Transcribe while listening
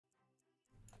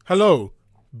Hello.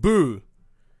 Boo.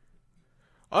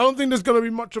 I don't think there's going to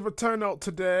be much of a turnout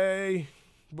today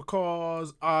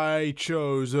because I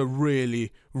chose a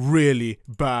really, really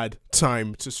bad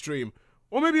time to stream.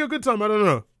 Or maybe a good time, I don't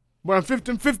know. But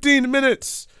I'm 15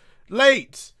 minutes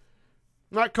late.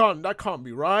 That can't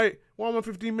be right. Why am I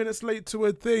 15 minutes late to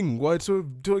a thing? Why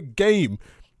to a game?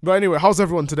 But anyway, how's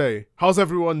everyone today? How's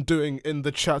everyone doing in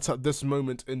the chat at this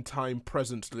moment in time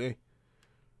presently?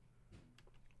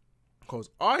 Because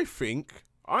I think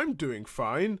I'm doing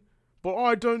fine, but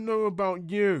I don't know about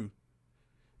you.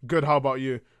 Good, how about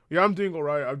you? Yeah, I'm doing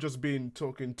alright. I've just been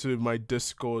talking to my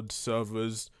Discord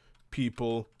servers,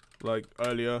 people, like,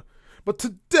 earlier. But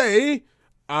today,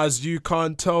 as you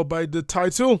can't tell by the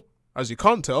title, as you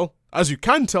can tell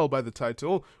by the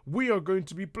title, we are going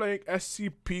to be playing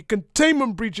SCP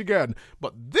Containment Breach again.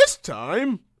 But this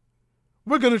time,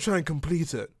 we're going to try and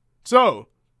complete it. So,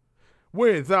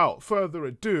 without further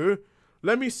ado,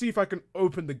 let me see if I can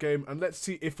open the game and let's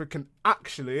see if it can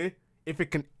actually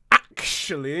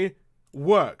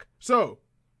work. So,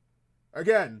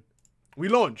 again, we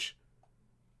launch.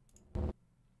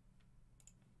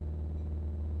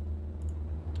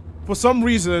 For some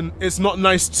reason, it's not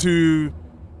nice to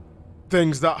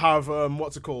things that have,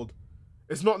 what's it called?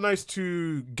 It's not nice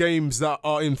to games that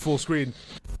are in full screen.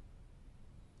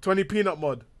 20 peanut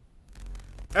mod.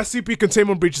 SCP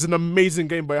Containment Breach is an amazing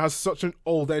game, but it has such an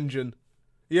old engine.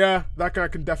 Yeah, that I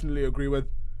can definitely agree with.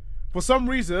 For some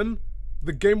reason,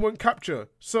 the game won't capture.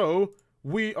 So,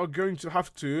 we're going to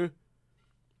have to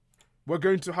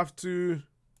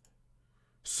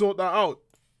sort that out.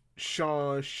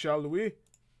 Shall we?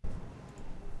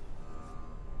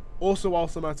 Also,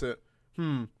 whilst I'm at it.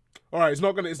 Alright, I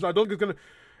don't think it's gonna...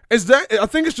 I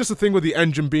think it's just a thing with the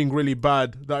engine being really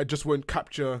bad that it just won't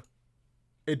capture...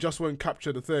 It just won't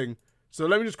capture the thing. So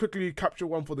let me just quickly capture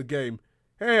one for the game.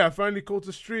 Hey, I finally called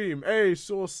to stream. Hey,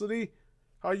 Source City.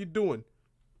 How you doing?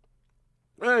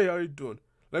 Hey, how you doing?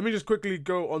 Let me just quickly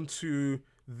go onto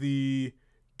the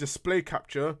display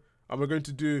capture. And we're going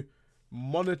to do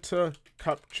monitor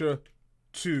capture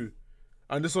 2.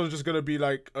 And this one's just going to be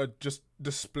like, just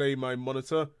display my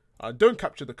monitor. Don't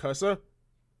capture the cursor.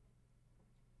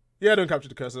 Yeah, don't capture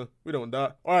the cursor. We don't want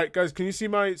that. Alright, guys, can you see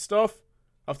my stuff?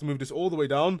 I have to move this all the way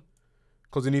down.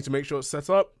 Because we need to make sure it's set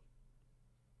up.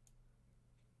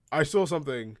 I saw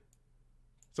something.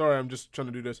 Sorry, I'm just trying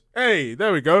to do this. Hey,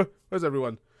 there we go. Where's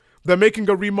everyone? They're making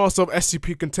a remaster of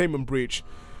SCP Containment Breach.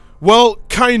 Well,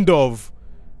 kind of.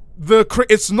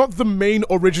 It's not the main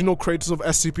original creators of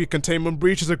SCP Containment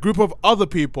Breach. It's a group of other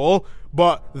people,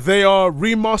 but they are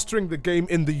remastering the game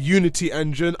in the Unity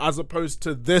engine as opposed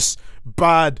to this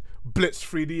bad Blitz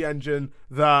 3D engine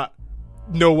that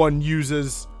no one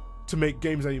uses to make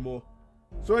games anymore.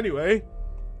 So anyway,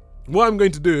 what I'm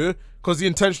going to do, because the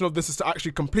intention of this is to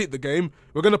actually complete the game,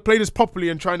 we're going to play this properly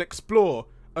and try and explore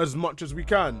as much as we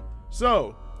can.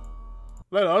 So,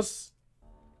 let us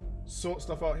sort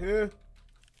stuff out here.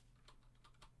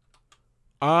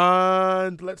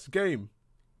 And let's game.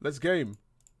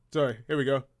 Sorry, here we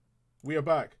go. We are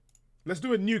back. Let's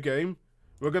do a new game.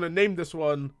 We're going to name this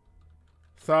one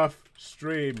Thaf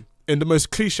Stream in the most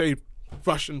cliche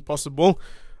fashion possible.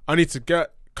 I need to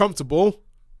get comfortable.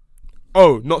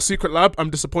 Oh, not Secret Lab. I'm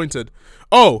disappointed.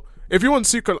 Oh, if you want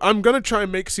Secret, I'm going to try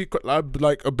and make Secret Lab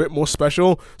like a bit more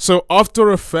special. So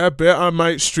after a fair bit, I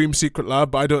might stream Secret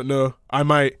Lab, but I don't know. I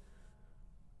might.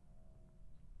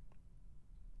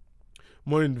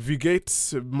 Moin, wie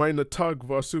geht's? Meine Tag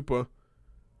war super.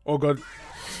 Oh god.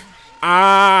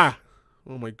 Ah!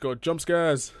 Oh my god, jump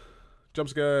scares. Jump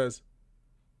scares.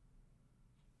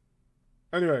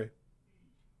 Anyway.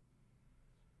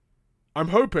 I'm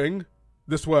hoping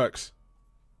this works.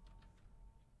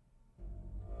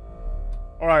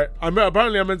 Alright,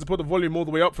 apparently I'm meant to put the volume all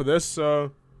the way up for this,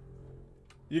 so...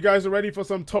 You guys are ready for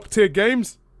some top tier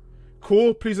games?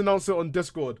 Cool, please announce it on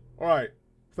Discord. Alright,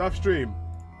 Thaf Stream.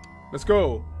 Let's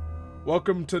go.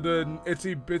 Welcome to the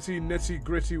itty bitty nitty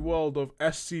gritty world of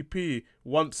SCP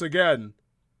once again.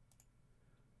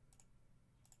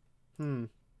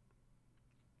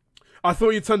 I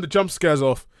thought you turned the jump scares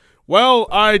off. Well,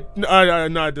 no,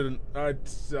 I didn't. I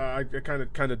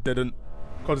kind of didn't.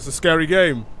 Because it's a scary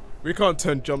game. We can't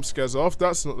turn jump scares off.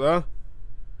 That's not there.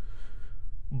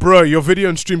 Bro, your video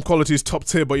and stream quality is top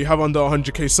tier, but you have under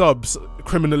 100k subs.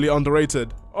 Criminally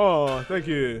underrated. Oh, thank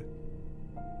you.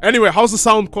 Anyway, how's the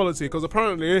sound quality? Because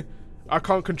apparently, I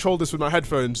can't control this with my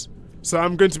headphones. So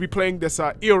I'm going to be playing this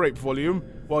at ear rape volume,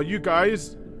 while you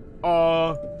guys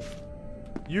are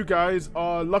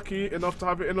lucky enough to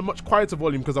have it in a much quieter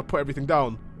volume because I put everything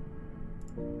down.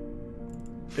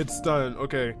 It's done.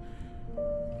 Okay.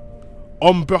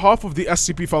 On behalf of the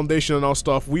SCP Foundation and our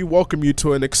staff, we welcome you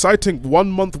to an exciting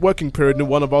 1-month working period in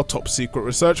one of our top secret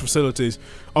research facilities.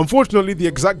 Unfortunately, the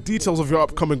exact details of your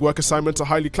upcoming work assignments are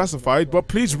highly classified, but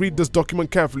please read this document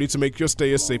carefully to make your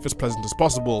stay as safe as pleasant as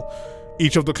possible.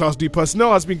 Each of the Class D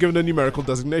personnel has been given a numerical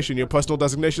designation. Your personal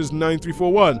designation is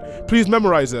 9341. Please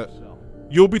memorize it.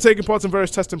 You'll be taking part in various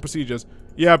testing procedures.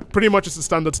 Yeah, pretty much it's the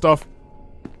standard stuff.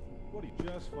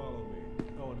 Just follow me.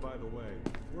 Oh, and by the way,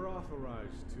 we're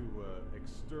authorized to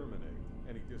exterminate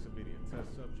any disobedient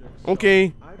test subjects.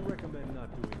 Okay. I'd recommend not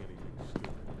doing anything stupid.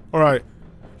 Alright.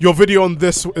 Your video on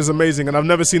this is amazing, and I've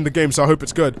never seen the game, so I hope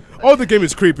it's good. Oh, the game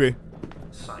is creepy.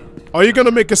 Are you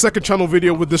gonna make a second channel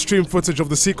video with the stream footage of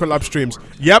the secret lab streams?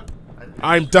 Yep.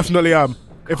 I definitely am.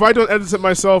 If I don't edit it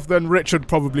myself, then Richard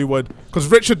probably would. Because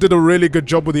Richard did a really good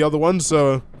job with the other one,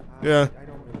 so... yeah.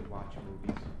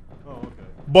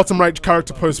 Bottom right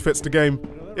character pose fits the game.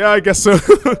 Yeah, I guess so.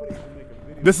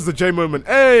 This is a J moment.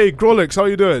 Hey, Grolix, how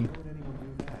you doing?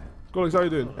 Grolix, how you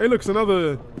doing? Hey, look, it's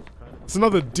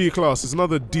another D class. It's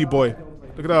another D boy.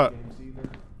 Look at that.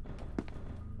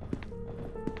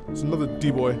 It's another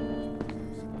D boy.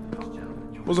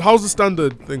 How's the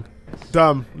standard thing?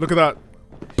 Damn, look at that.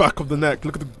 Back of the neck.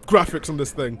 Look at the graphics on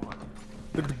this thing.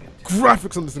 Look at the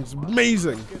graphics on this thing. It's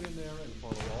amazing.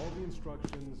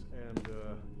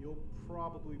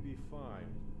 Probably be fine.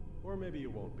 Or maybe you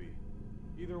won't be.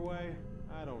 Either way,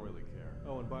 I don't really care.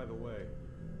 Oh, and by the way...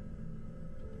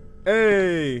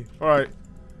 Hey! Alright.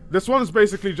 This one is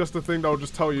basically just a thing that will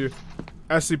just tell you.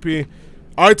 SCP.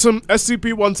 Item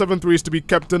SCP-173 is to be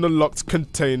kept in a locked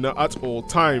container at all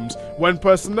times. When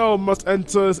personnel must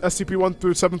enter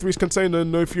SCP-173's container,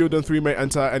 no fewer than 3 may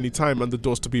enter at any time, and the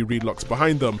doors to be relocked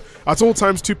behind them. At all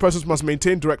times, 2 persons must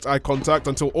maintain direct eye contact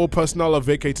until all personnel are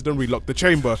vacated and relock the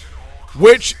chamber.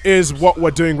 Which is what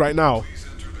we're doing right now.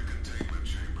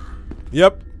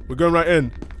 Yep, we're going right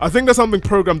in. I think there's something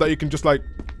programmed that you can just like...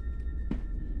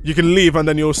 you can leave and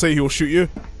then he'll say he'll shoot you.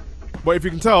 But if you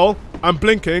can tell, I'm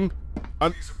blinking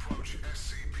and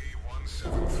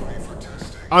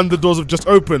the doors have just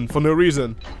opened for no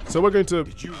reason. So we're going to...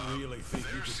 Did you really think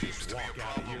you could just walk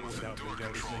out of here without me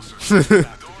noticing?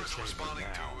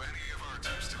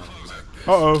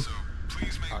 Uh-oh.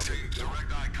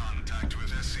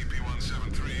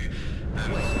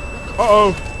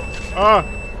 Uh-oh. Ah.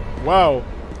 Wow.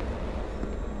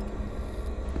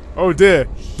 Oh dear.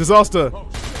 Disaster.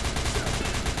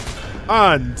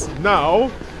 And now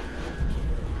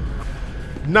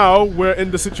we're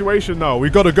in the situation now. We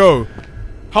gotta go.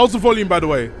 How's the volume, by the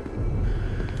way?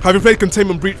 Have you played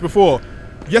Containment Breach before?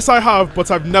 Yes, I have, but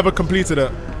I've never completed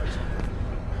it.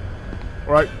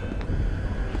 Alright.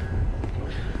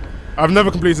 I've never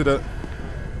completed it.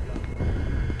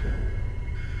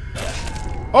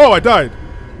 Oh, I died.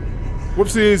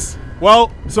 Whoopsies.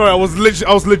 Well, sorry, I was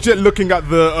legit looking at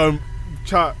the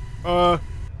chat.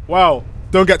 Wow.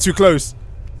 Don't get too close.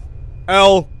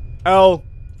 L.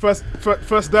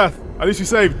 First death. At least you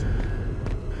saved.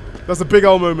 That's a big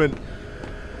L moment.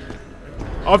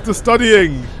 After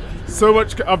studying so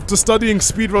much, after studying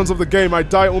speedruns of the game, I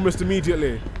die almost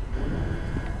immediately.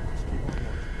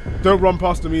 Don't run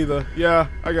past them either. Yeah,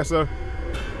 I guess so.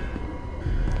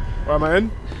 Where am I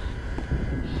in?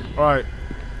 Alright.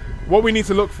 What we need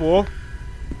to look for...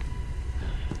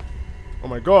 oh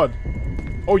my god.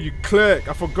 Oh, you click.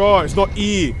 I forgot. It's not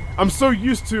E. I'm so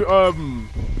used to,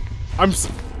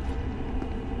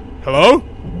 hello?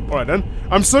 Alright then.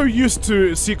 I'm so used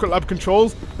to secret lab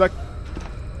controls that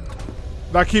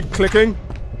keep clicking.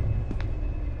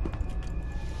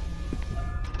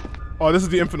 Oh, this is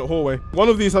the infinite hallway. One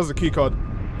of these has a keycard.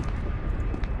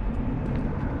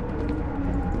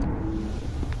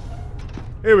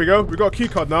 Here we go. We got a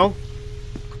keycard now.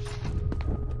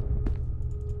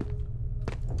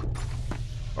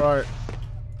 Alright.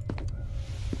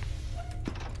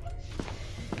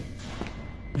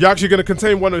 You actually gonna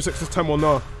contain 106's 10 or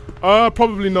not?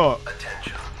 Probably not.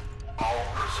 Attention. All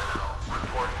personnel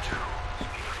report to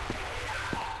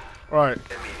Alright.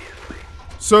 immediately.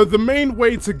 So the main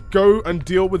way to go and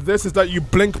deal with this is that you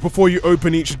blink before you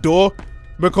open each door.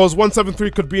 Because 173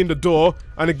 could be in the door,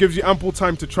 and it gives you ample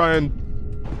time to try and...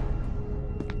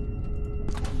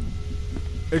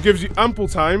 it gives you ample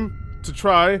time to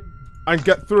try and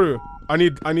get through. I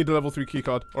need a level 3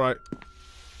 keycard. Alright.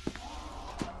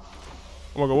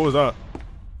 Oh my god, what was that?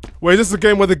 Wait, is this a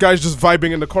game where the guy's just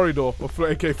vibing in the corridor? Or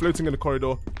aka floating in the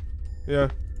corridor? Yeah.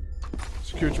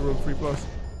 Security room 3+.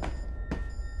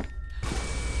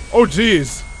 Oh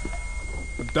jeez.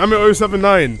 Damn it,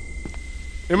 079.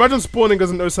 Imagine spawning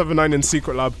as an 079 in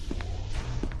Secret Lab.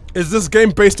 Is this game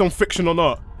based on fiction or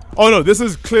not? Oh no, this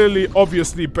is clearly,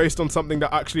 obviously based on something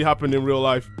that actually happened in real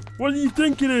life. What do you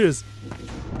think it is?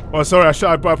 Oh, sorry,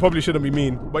 I probably shouldn't be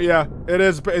mean. But yeah, it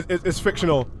is, but it's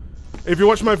fictional. If you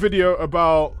watch my video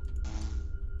about...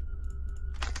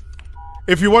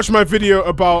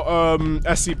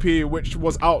 SCP, which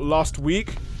was out last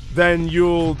week, then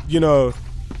you'll, you know...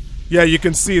 Yeah, you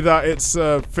can see that it's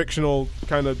a fictional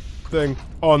kind of thing.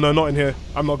 Oh no, not in here.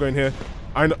 I'm not going here.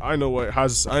 I know what it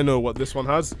has. I know what this one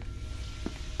has.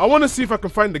 I want to see if I can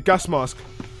find the gas mask.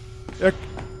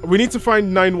 We need to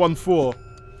find 914.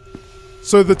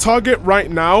 So the target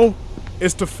right now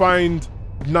is to find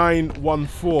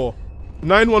 914.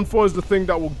 914 is the thing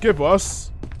that will give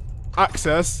us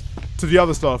access to the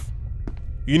other stuff.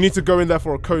 You need to go in there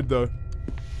for a code though.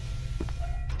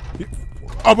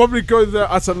 I'll probably go there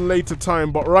at a later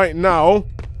time, but right now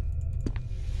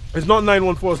it's not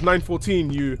 914, it's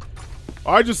 914.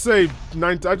 I just say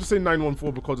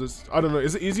 914 because it's, I don't know,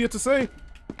 is it easier to say?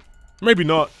 Maybe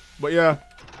not, but yeah.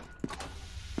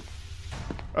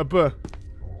 I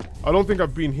don't think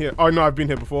I've been here. Oh no, I've been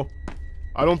here before.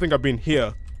 I don't think I've been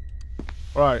here.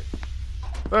 Alright.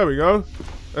 There we go.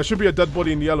 There should be a dead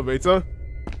body in the elevator.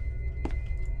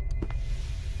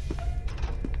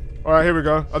 Alright, here we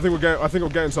go. I think we're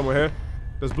getting somewhere here.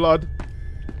 There's blood.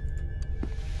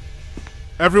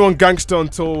 Everyone gangster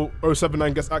until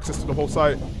 079 gets access to the whole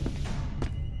site.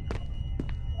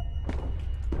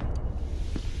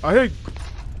 I hear...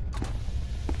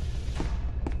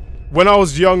 When I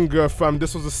was younger, fam,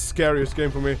 this was the scariest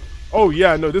game for me. Oh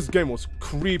yeah, no, this game was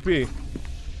creepy.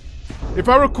 If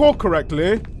I recall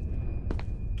correctly,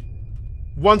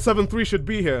 173 should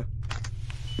be here.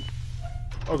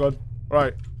 Oh god.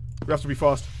 Right. We have to be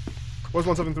fast. Where's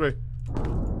 173?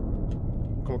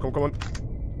 Come on, come on, come on.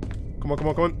 Come on, come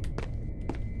on, come on.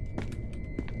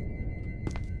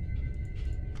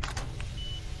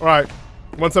 Alright.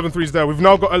 173 is there. We've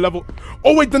now got a level...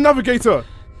 Oh wait, the navigator!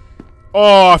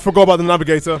 Oh, I forgot about the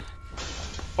navigator.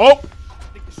 Oh! I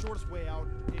think the shortest way out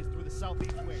is through the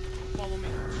southeast wing. Follow me.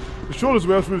 The shortest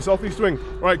way out through the southeast wing.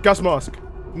 Alright, gas mask.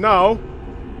 Now...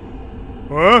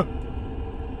 Huh?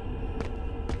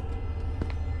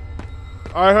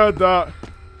 I heard that...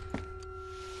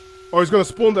 Oh, he's gonna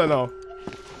spawn there now.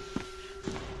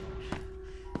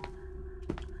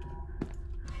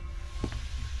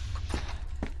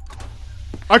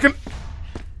 I can...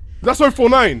 That's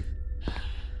 049.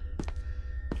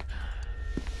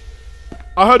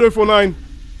 I heard 049.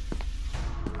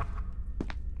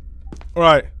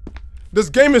 Alright. This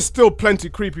game is still plenty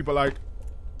creepy, but like...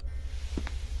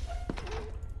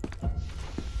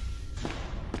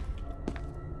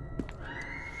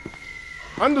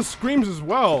 And the screams as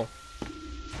well.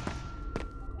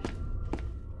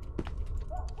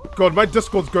 God, my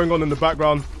Discord's going on in the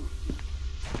background.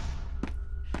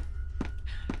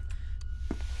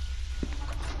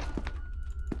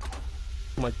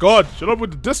 Oh my god, shut up with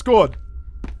the Discord.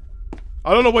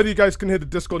 I don't know whether you guys can hear the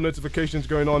Discord notifications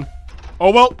going on.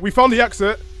 Oh well, we found the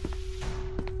exit.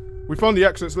 We found the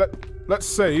exits. Let's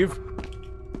save.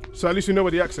 So at least we know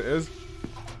where the exit is.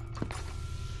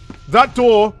 That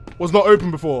door was not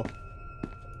open before.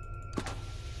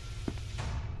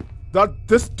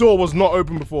 This door was not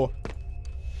open before.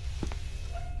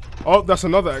 Oh, that's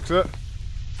another exit.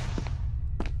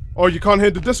 Oh, you can't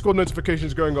hear the Discord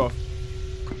notifications going off.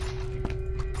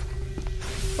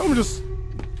 I'm just...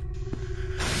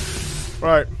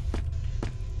 Right.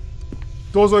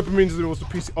 Doors open means it was the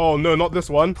PC. Oh no, not this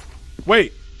one.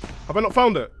 Wait, have I not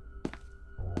found it?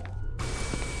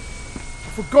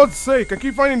 For God's sake, I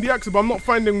keep finding the exit, but I'm not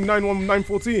finding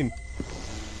 914.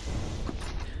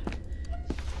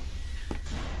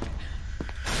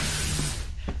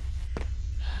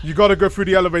 You gotta go through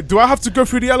the elevator. Do I have to go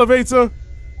through the elevator?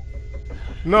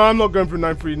 No, I'm not going through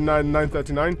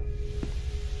 939.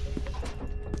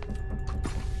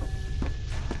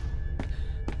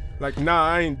 Like, nah,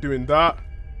 I ain't doing that.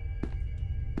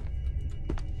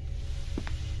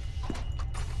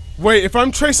 Wait, if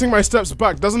I'm tracing my steps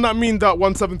back, doesn't that mean that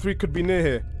 173 could be near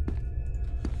here?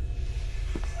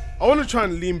 I want to try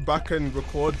and lean back and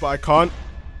record, but I can't.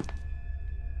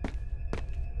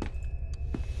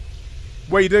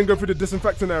 Wait, you didn't go through the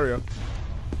disinfectant area?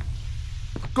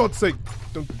 For God's sake,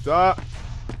 don't do that.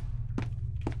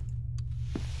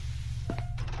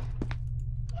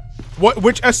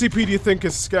 Which SCP do you think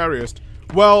is scariest?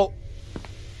 Well,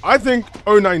 I think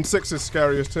 096 is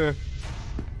scariest here.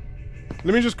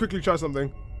 Let me just quickly try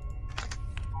something.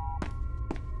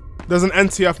 There's an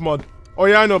NTF mod. Oh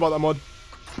yeah, I know about that mod.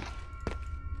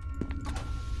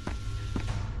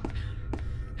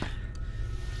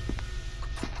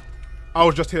 I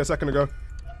was just here a second ago.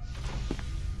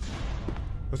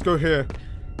 Let's go here.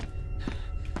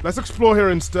 Let's explore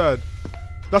here instead.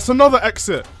 That's another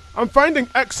exit. I'm finding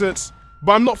exits,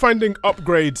 but I'm not finding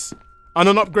upgrades. And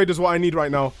an upgrade is what I need right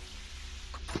now.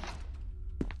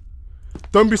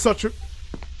 Don't be such a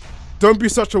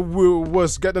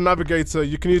wuss. Get the navigator.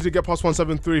 You can easily get past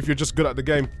 173 if you're just good at the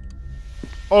game.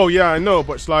 Oh yeah, I know,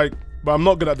 but it's like, but I'm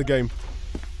not good at the game.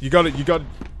 You gotta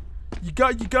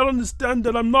understand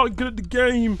that I'm not good at the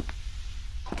game.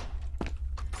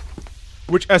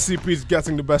 Which SCP is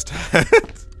getting the best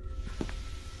head?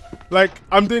 Like,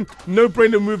 I'm doing no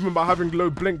brainer movement by having low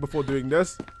blink before doing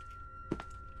this.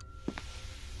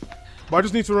 But I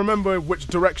just need to remember which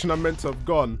direction I'm meant to have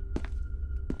gone.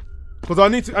 Because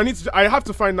I have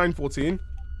to find 914.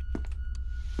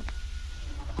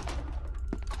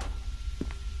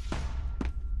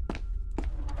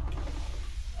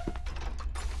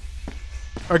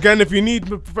 Again, if you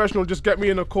need a professional, just get me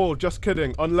in a call. Just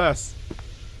kidding. Unless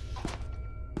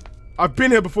I've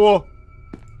been here before.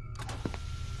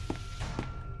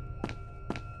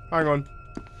 Hang on.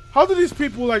 How do these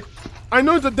people, like... I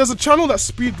know that there's a channel that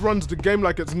speed runs the game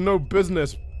like it's no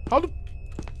business. How do...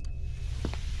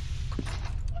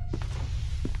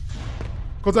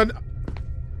 Because I...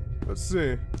 Let's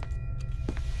see.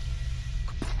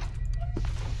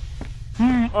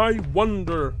 I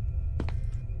wonder.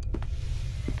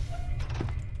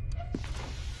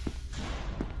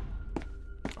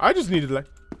 I just needed like...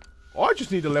 Oh, I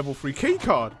just need a level 3 key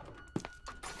card.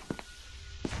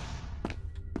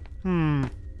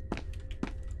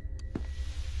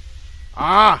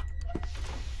 Ah!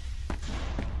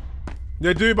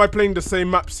 They do it by playing the same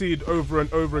map seed over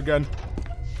and over again.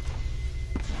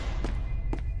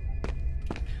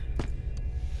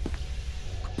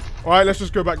 Alright, let's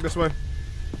just go back this way.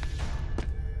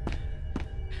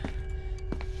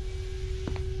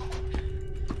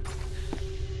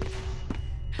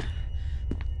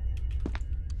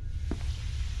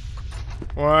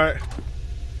 Alright.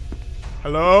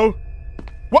 Hello?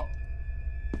 What?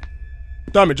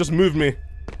 Damn, it just moved me.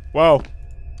 Wow.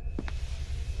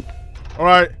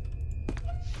 Alright.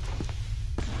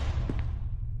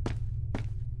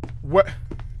 What?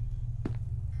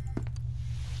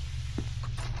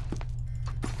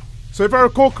 So if I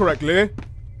recall correctly,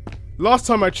 last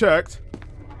time I checked,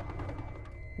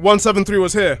 173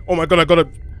 was here. Oh my god, I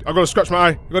gotta scratch my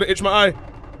eye. I gotta itch my eye.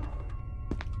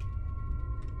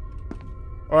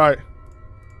 Alright.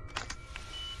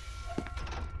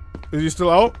 Is he still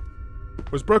out?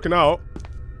 It was broken out.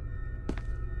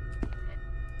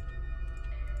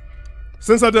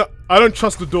 Since I don't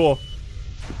trust the door.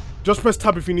 Just press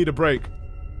tab if you need a break.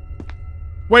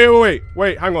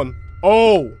 Wait, hang on.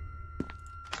 Oh!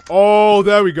 Oh,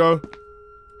 there we go.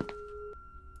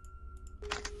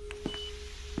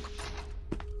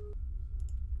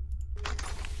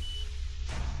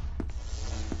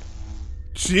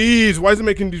 Jeez, why is it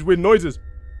making these weird noises?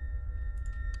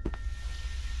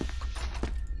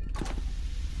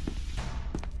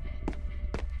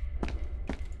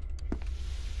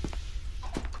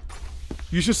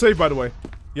 You should save, by the way.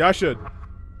 Yeah, I should.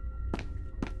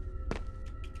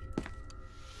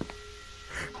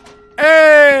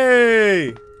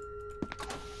 Hey!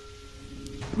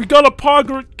 We got a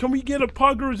Pogger. Can we get a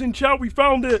Poggers in chat? We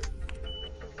found it.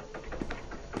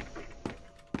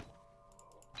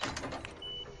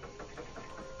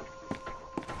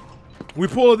 We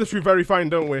pull all this through very fine,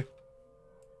 don't we?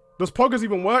 Does Poggers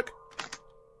even work?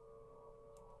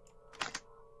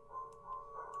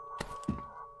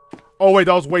 Oh wait,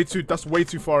 that's way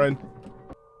too far in.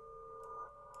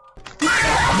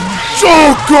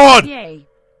 Oh god! Yay.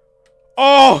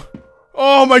 Oh!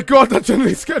 Oh my god, that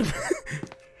generally scared me.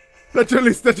 that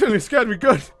generally scared me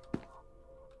good.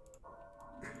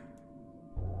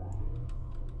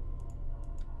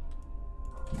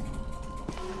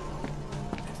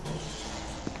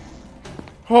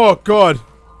 Oh god.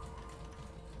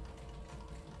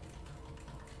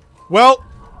 Well.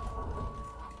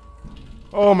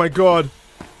 Oh my god.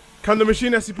 Can the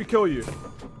machine SCP kill you?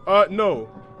 No.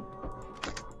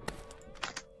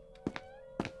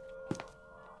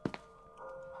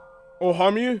 Or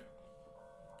harm you?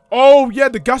 Oh yeah,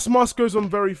 the gas mask goes on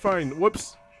very fine.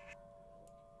 Whoops.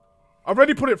 I've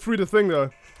already put it through the thing though.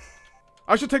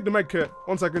 I should take the med kit.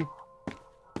 1 second.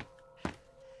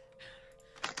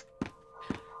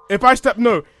 If I step,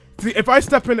 no. If I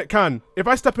step in, it can. If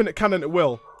I step in, it can and it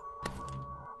will.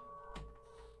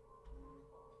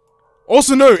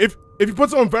 Also, no. If you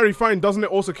put it on very fine, doesn't it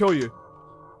also kill you?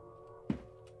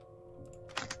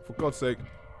 For God's sake.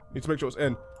 Need to make sure it's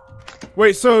in.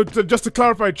 Wait, so just to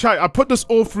clarify, chat, I put this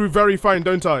all through very fine,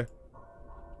 don't I?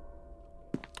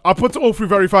 I put it all through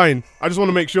very fine. I just want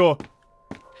to make sure.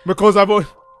 Because I've... Oh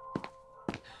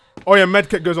yeah,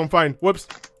 medkit goes on fine. Whoops.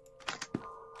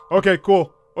 Okay,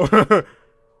 cool.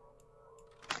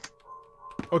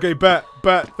 Okay, bet,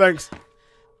 thanks.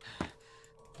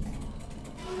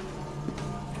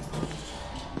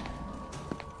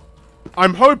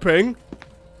 I'm hoping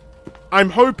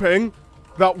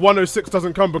that 106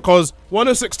 doesn't come because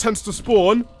 106 tends to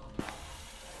spawn.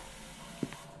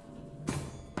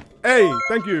 Hey,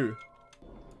 thank you.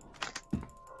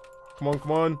 Come on,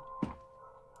 come on.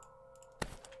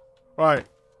 Right.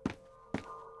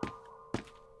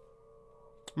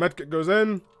 Medkit goes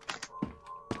in.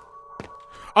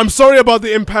 I'm sorry about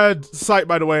the impaired sight,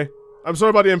 by the way. I'm sorry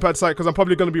about the impaired sight because I'm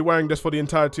probably going to be wearing this for the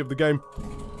entirety of the game.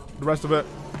 The rest of it.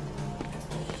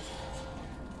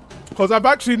 Because I've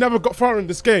actually never got far in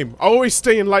this game. I always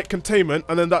stay in light containment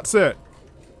and then that's it.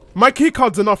 My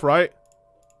keycard's enough, right?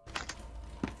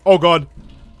 Oh god.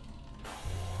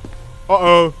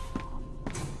 Uh-oh.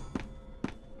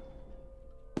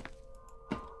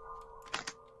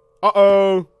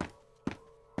 Uh-oh.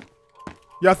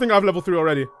 Yeah, I think I have level 3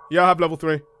 already. Yeah, I have level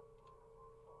 3.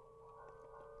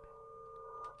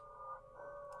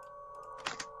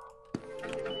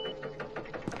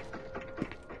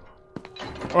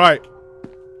 Alright.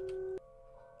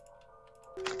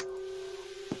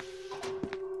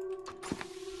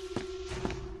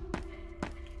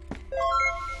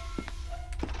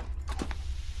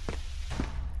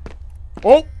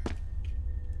 Oh!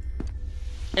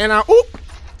 And I... Oh!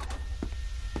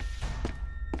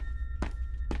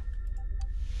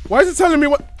 Why is it telling me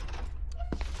what?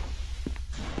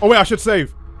 Oh wait, I should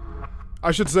save.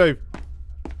 I should save.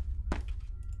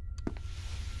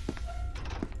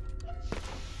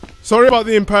 Sorry about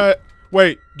the impair.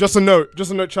 Wait, just a note,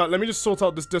 chat. Let me just sort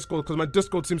out this Discord because my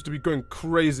Discord seems to be going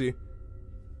crazy.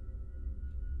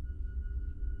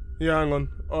 Yeah, hang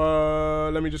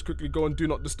on. Let me just quickly go and do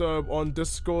not disturb on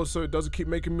Discord so it doesn't keep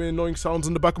making me annoying sounds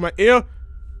in the back of my ear.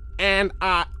 And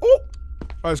oh!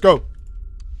 Alright, let's go.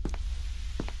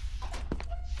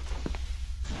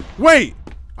 Wait!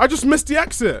 I just missed the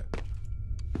exit!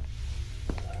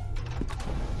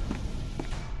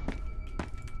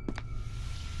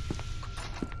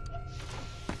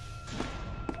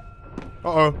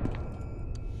 Uh-oh.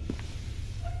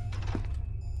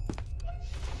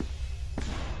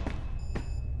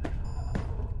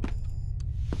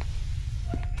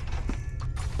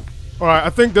 Alright, I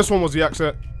think this one was the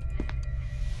exit.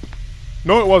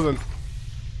 No, it wasn't.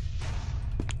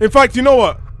 In fact, you know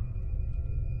what?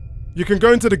 You can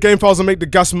go into the game files and make the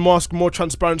gas mask more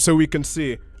transparent so we can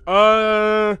see.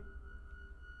 Could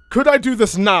I do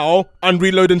this now and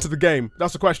reload into the game?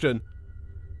 That's the question.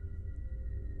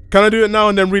 Can I do it now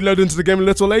and then reload into the game a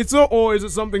little later? Or is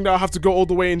it something that I have to go all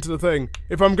the way into the thing?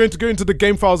 If I'm going to go into the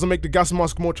game files and make the gas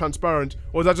mask more transparent,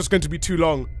 or is that just going to be too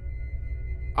long?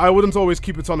 I wouldn't always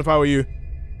keep it on if I were you.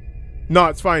 No,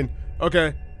 it's fine.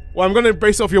 Okay. Well, I'm going to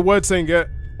base off your word saying it.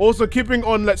 Also, keeping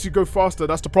on lets you go faster.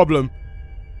 That's the problem.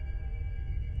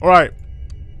 Alright.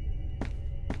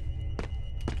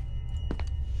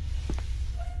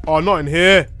 Oh, not in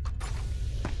here.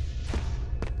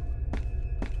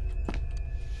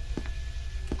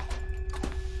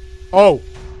 Oh,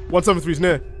 173 is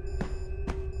near.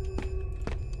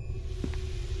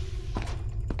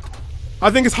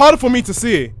 I think it's harder for me to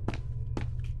see.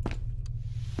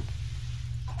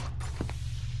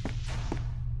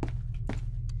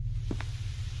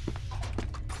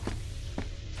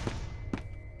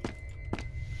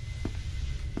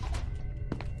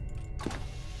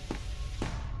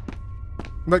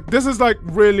 Like, this is like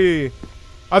really...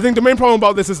 I think the main problem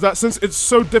about this is that since it's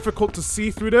so difficult to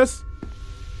see through this...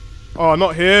 Oh,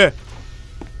 not here.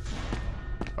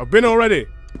 I've been already.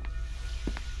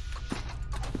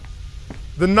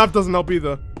 The nav doesn't help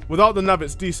either. Without the nav,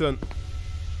 it's decent.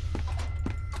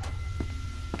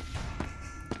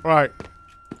 Alright.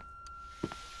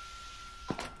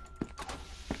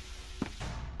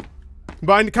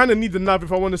 But I kind of need the nav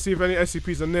if I want to see if any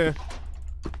SCPs are near.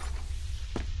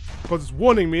 Because it's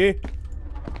warning me.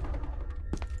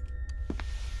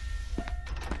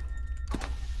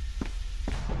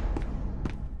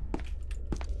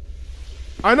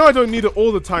 I know I don't need it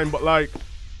all the time, but like...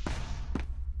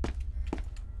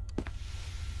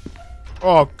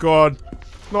 Oh god.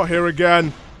 Not here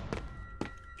again.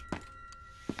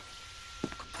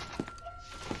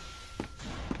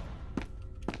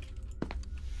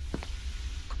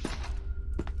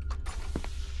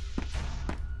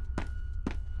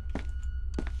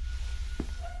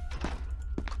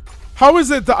 How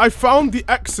is it that I found the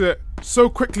exit so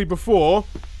quickly before,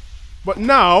 but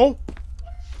now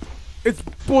it's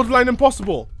borderline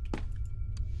impossible?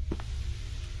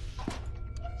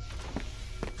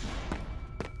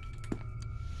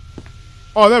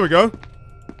 Oh, there we go.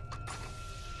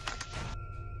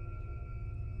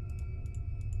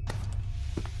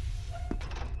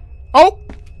 Oh!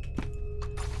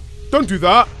 Don't do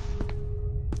that.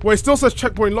 Wait, it still says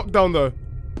checkpoint lockdown though.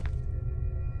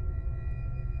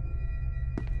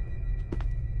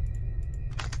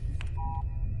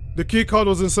 The key card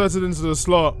was inserted into the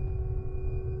slot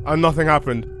and nothing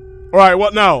happened. Alright,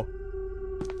 what now?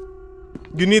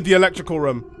 You need the electrical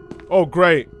room. Oh,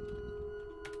 great.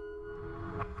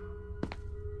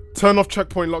 Turn off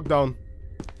checkpoint lockdown.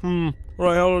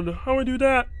 Alright, hold on. How do I do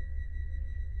that?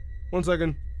 1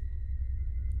 second.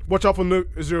 Watch out for no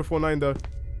 049 though.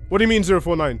 What do you mean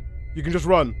 049? You can just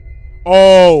run.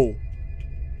 Oh.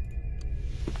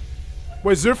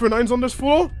 Wait, 049's on this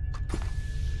floor?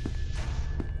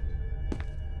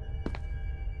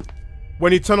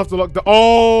 When you turn off the lockdown.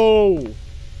 Oh!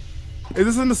 Is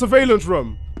this in the surveillance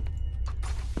room?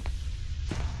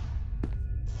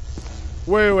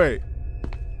 Wait.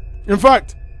 In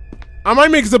fact, I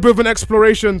might make this a bit of an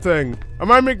exploration thing.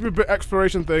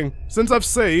 Since I've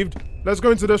saved, let's go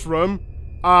into this room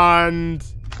and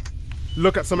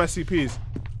look at some SCPs.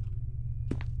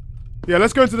 Yeah,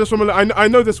 let's go into this room. I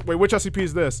know this. Wait, which SCP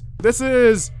is this? This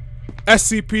is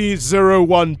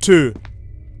SCP-012.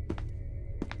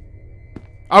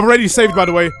 I've already saved, by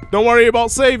the way. Don't worry about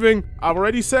saving. I've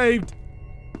already saved.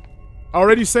 I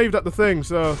already saved at the thing,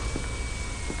 so...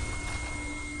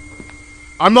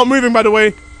 I'm not moving, by the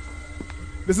way.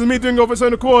 This is me doing it of its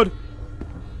own accord.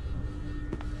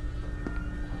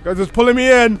 Guys, it's pulling me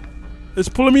in. It's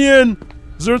pulling me in.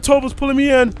 012 is pulling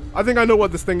me in. I think I know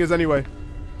what this thing is anyway.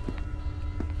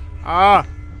 Ah.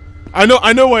 I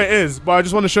know what it is, but I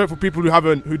just want to show it for people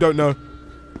who don't know.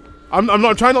 I'm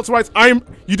not trying not to write.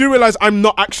 You do realize I'm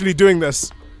not actually doing this.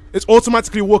 It's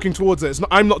automatically walking towards it.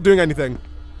 I'm not doing anything.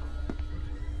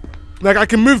 Like, I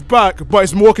can move back, but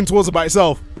it's walking towards it by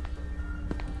itself.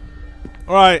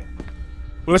 Alright.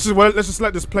 Well, let's just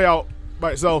let this play out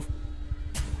by itself.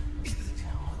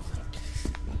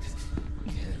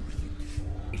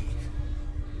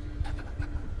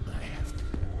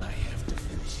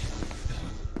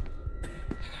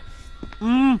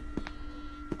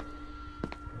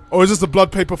 Oh, is this the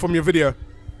blood paper from your video?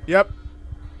 Yep.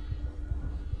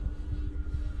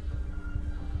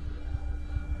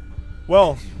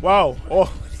 Well, wow.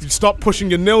 Oh, you stop pushing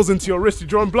your nails into your wrist, you're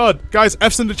drawing blood. Guys,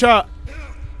 F's in the chat.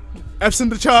 F's in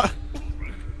the chat.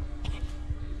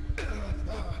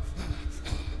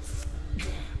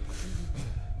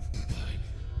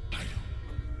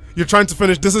 You're trying to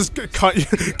finish. This is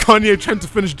Kanye trying to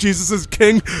finish Jesus is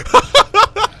King.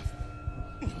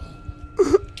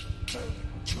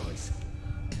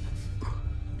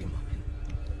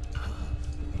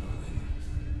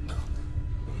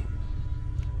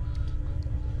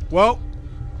 Well,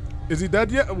 is he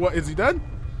dead yet? What, is he dead?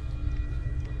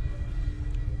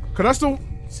 Could I still...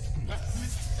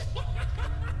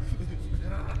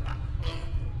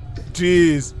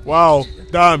 Jeez. Wow.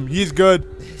 Damn, he's good.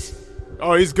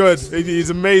 Oh, he's good. He's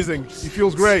amazing. He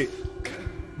feels great.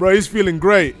 Bro, he's feeling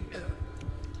great.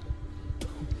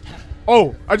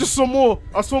 Oh, I just saw more.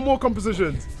 I saw more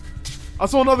compositions. I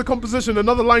saw another composition.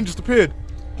 Another line just appeared.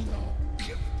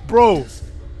 Bro.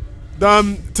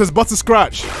 Damn, tis but a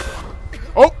scratch.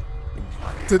 Oh!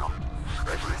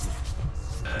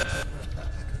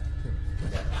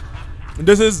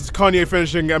 This is Kanye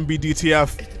finishing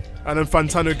MBDTF, and then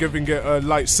Fantano giving it a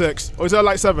light 6. Or is that a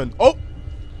light 7? Oh!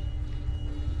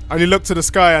 And you look to the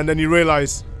sky, and then you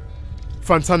realize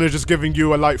Fantano just giving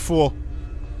you a light 4.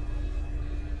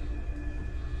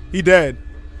 He dead.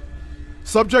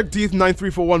 Subject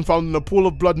D9341 found in a pool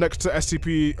of blood next to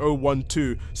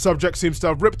SCP-012. Subject seems to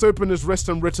have ripped open his wrist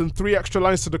and written 3 extra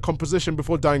lines to the composition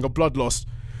before dying of blood loss.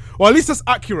 Well, at least that's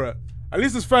accurate. At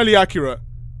least it's fairly accurate.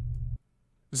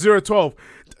 012.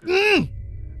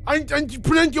 And your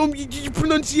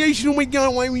pronunciation, oh my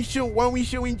god, why are we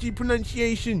showing the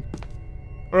pronunciation?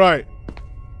 Alright.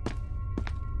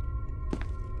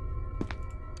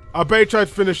 I bet he tried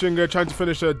trying to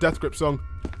finish a Death Grip song.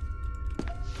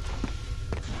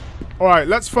 Alright,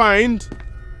 let's find...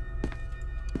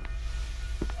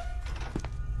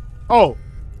 Oh.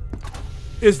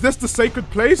 Is this the sacred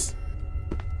place?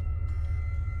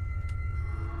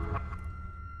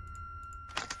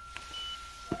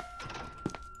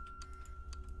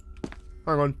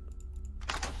 Hang on.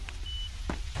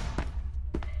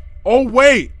 Oh,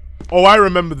 wait! Oh, I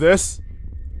remember this.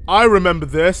 I remember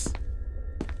this.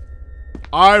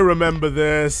 I remember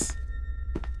this.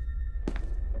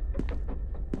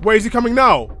 Wait, is he coming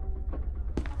now?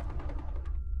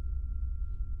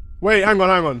 Wait, hang on,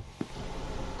 hang on.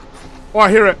 Oh,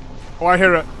 I hear it. Oh, I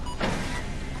hear it.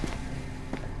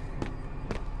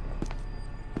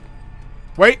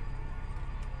 Wait.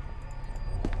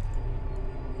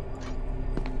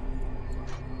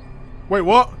 Wait,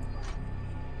 what?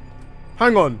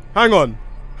 Hang on. Hang on.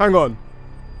 Hang on.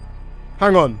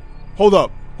 Hang on. Hold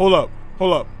up. Hold up.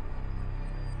 Hold up.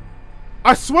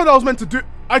 I swear that I was meant to do...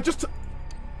 I just...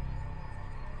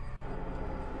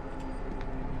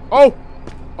 Oh!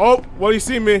 Oh, well, you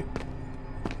see me.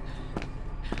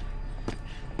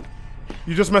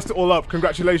 You just messed it all up.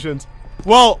 Congratulations.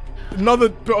 Well, another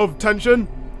bit of tension.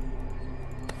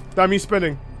 Damn, he's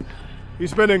spinning.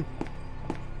 He's spinning.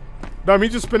 Damn,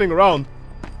 he's just spinning around.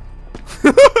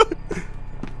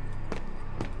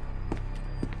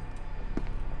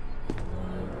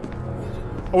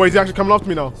 Oh, wait, is he actually coming after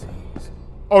me now?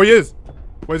 Oh, he is.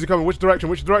 Where's he coming? Which direction?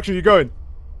 Which direction are you going?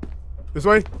 This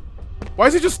way? Why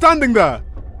is he just standing there?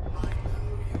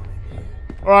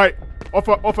 Alright. Off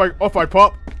I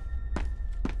pop.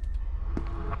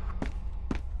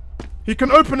 He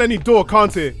can open any door,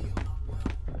 can't he?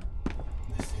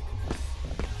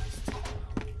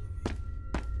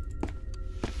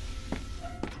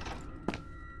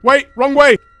 Wait, wrong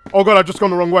way. Oh god, I've just gone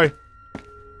the wrong way.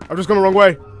 I've just gone the wrong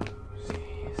way.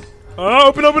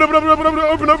 Open.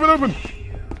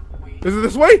 Is it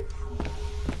this way?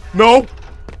 No.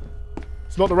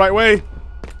 It's not the right way.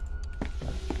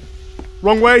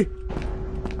 Wrong way.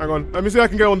 Hang on. Let me see if I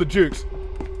can get on the jukes.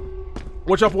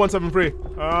 Watch out for 173.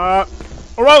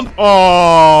 Around.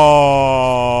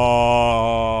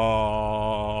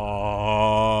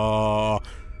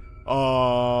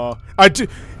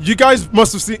 You guys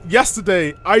must have seen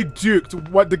yesterday. I duked.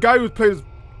 What the guy who played.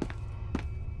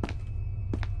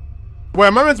 Wait,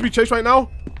 am I meant to be chased right now?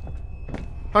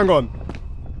 Hang on.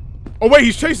 Oh wait,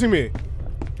 he's chasing me.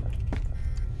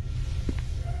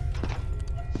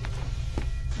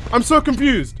 I'm so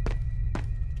confused.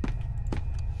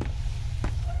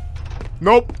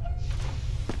 Nope.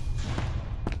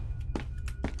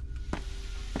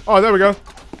 Oh, there we go.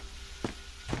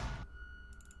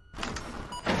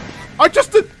 I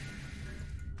just did.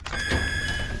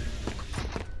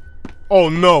 Oh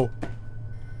no.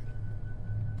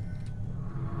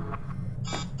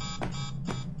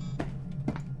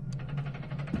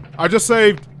 I just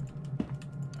saved.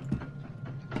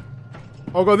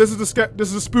 Oh god, this is the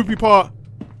spoopy part.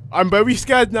 I'm very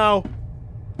scared now.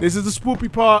 This is the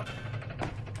spoopy part.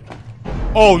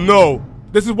 Oh no.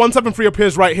 This is 173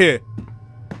 appears right here.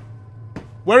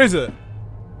 Where is it?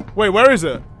 Wait, where is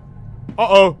it?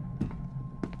 Uh-oh.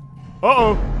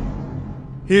 Uh-oh.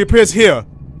 He appears here.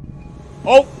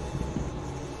 Oh.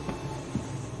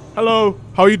 Hello.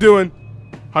 How you doing?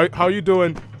 How you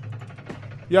doing?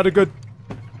 You had a good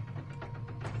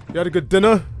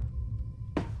dinner?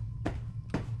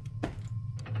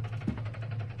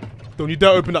 Don't you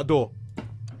dare open that door.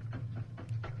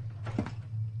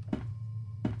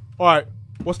 Alright,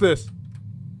 what's this?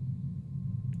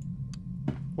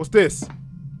 What's this?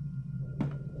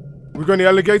 We're going to the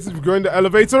elevator? We're going to the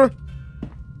elevator?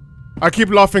 I keep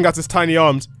laughing at his tiny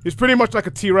arms. He's pretty much like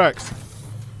a T-Rex.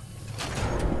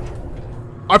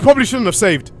 I probably shouldn't have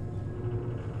saved.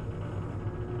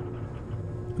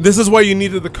 This is why you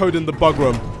needed the code in the bug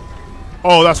room.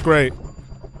 Oh, that's great.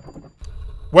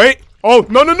 Wait. Oh,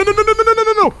 no. No.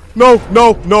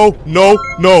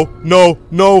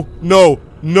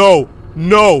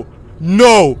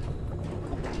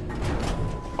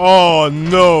 Oh,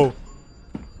 no.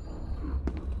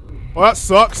 Oh, that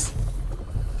sucks.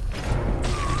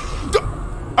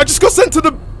 I just got sent to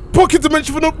the pocket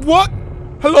dimension for no— what?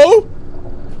 Hello?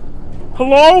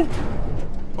 Hello?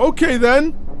 Okay,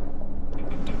 then.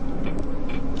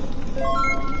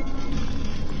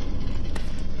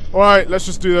 Alright, let's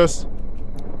just do this.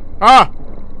 Ah!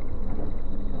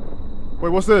 Wait,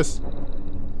 what's this?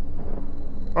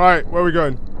 Alright, where are we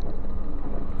going?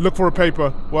 Look for a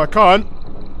paper. Well, I can't.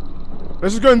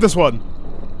 Let's just go in this one.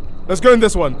 Let's go in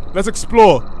this one. Let's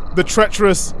explore the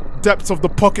treacherous depths of the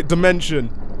pocket dimension.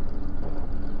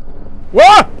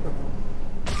 What?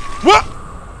 What?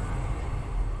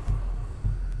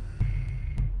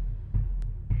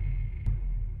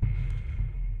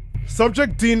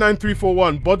 Subject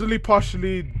D9341,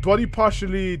 body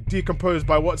partially decomposed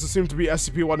by what's assumed to be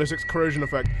SCP-106 corrosion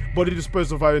effect. Body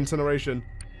disposed of via incineration.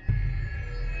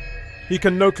 He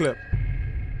can no-clip.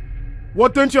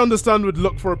 What don't you understand with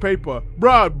look for a paper?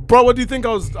 Bruh, what do you think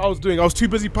I was doing? I was too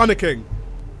busy panicking.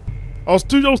 I was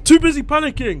too busy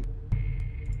panicking.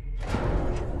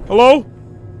 Hello?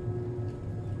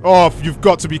 Oh, you've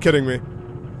got to be kidding me.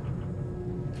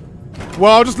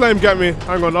 Well, I'll just let him get me.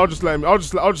 Hang on, I'll just let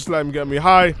him get me.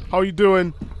 Hi, how you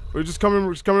doing? We're just coming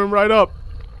right up.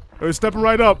 We're stepping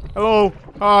right up. Hello.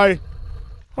 Hi.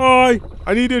 Hi.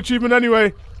 I need the achievement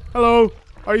anyway. Hello.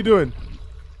 How you doing?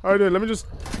 How you doing? Let me just...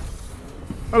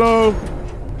 Hello.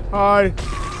 Hi.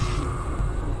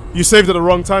 You saved at the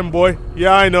wrong time, boy.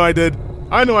 Yeah, I know I did.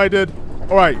 I know I did.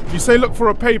 Alright, you say look for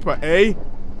a paper, eh?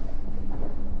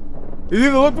 It's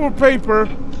either look for a paper,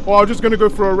 or I'm just gonna go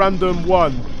for a random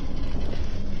one.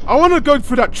 I wanna go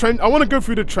through that trench. I wanna go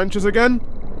through the trenches again.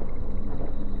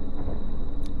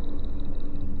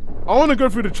 I wanna go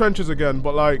through the trenches again,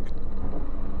 but like...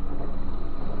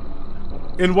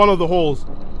 in one of the holes.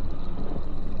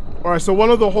 Alright, so one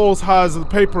of the holes has a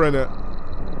paper in it.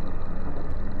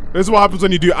 This is what happens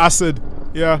when you do acid.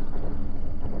 Yeah.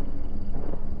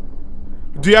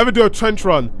 Do you ever do a trench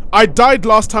run? I died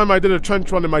last time I did a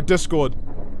trench run in my Discord.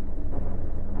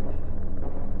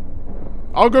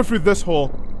 I'll go through this hole,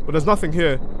 but there's nothing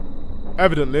here.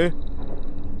 Evidently.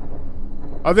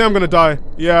 I think I'm gonna die.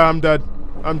 Yeah, I'm dead.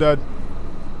 I'm dead.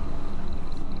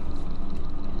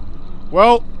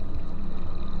 Well.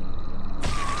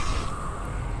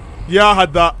 Yeah, I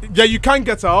had that. Yeah, you can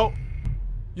get out.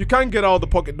 You can get out of the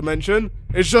pocket dimension.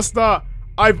 It's just that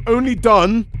I've only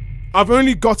got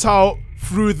out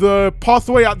through the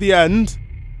pathway at the end.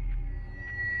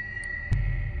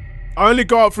 I only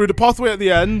got out through the pathway at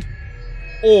the end.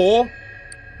 Or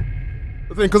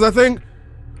because I think,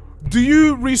 do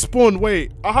you respawn?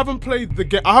 Wait, I haven't played the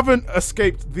game. I haven't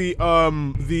escaped the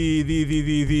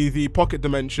pocket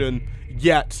dimension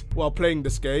yet while playing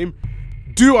this game.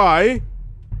 Do I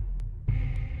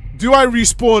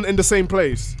respawn in the same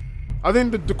place? I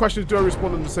think the question is, do I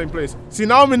respawn in the same place? See,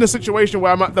 now I'm in a situation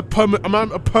where I'm at a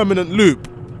permanent loop.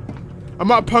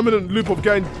 I'm at a permanent loop of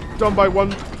getting done by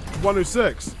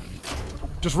 106.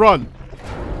 Just run.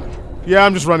 Yeah,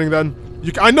 I'm just running then.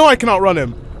 I know I can outrun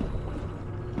him.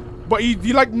 But he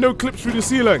like no clips through the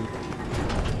ceiling.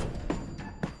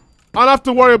 I don't have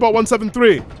to worry about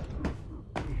 173.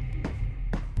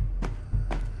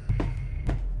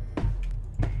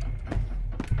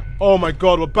 Oh my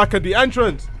god, we're back at the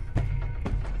entrance.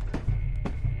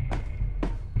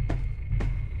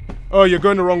 Oh, you're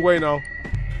going the wrong way now.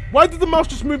 Why did the mouse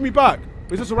just move me back?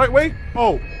 Is this the right way?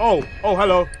 Oh,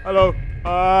 hello, hello.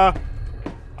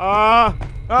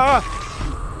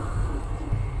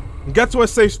 Get to a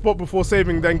safe spot before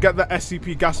saving, then get the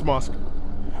SCP gas mask.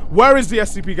 Where is the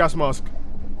SCP gas mask?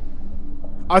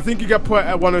 I think you get put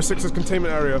at 106's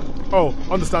containment area. Oh,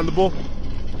 understandable.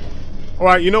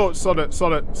 Alright, you know what? Sod it.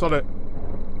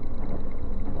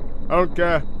 I don't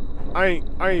care. I ain't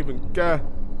even care.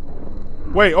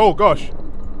 Wait, oh gosh.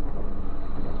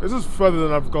 This is further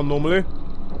than I've gone normally.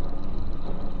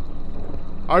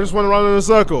 I just went around in a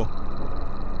circle.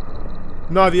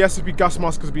 No, the SCP gas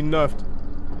mask has been nerfed.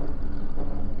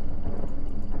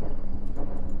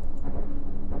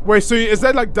 Wait, so is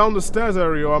that like down the stairs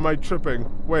area, or am I tripping?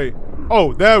 Wait.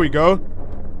 Oh, there we go.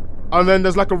 And then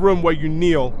there's like a room where you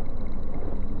kneel.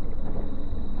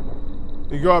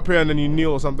 You go up here and then you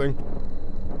kneel or something.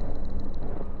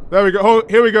 There we go. Oh,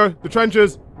 here we go. The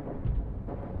trenches.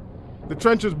 The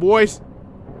trenches, boys.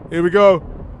 Here we go.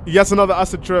 Yes, another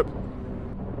acid trip.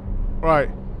 Right.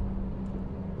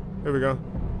 Here we go.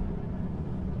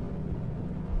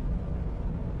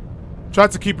 Try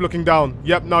to keep looking down.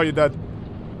 Yep, now you're dead.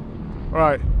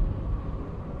 Alright.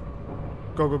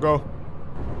 Go, go, go.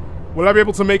 Will I be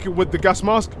able to make it with the gas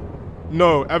mask?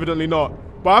 No, evidently not.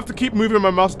 But I have to keep moving my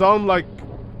mouse down like...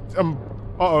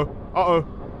 Uh-oh.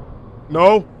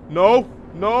 No, no,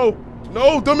 no,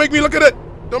 no! Don't make me look at it!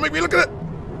 Don't make me look at it!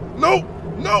 No!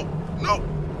 No! No!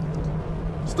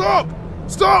 Stop!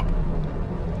 Stop!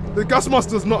 The gas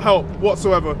mask does not help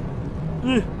whatsoever.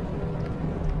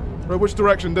 Right, which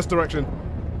direction? This direction.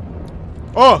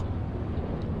 Oh!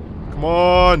 Come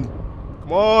on!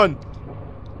 Come on!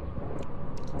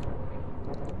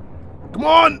 Come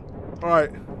on!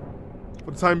 Alright.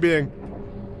 For the time being.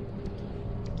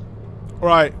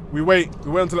 Alright, we wait.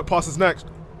 We wait until it passes next.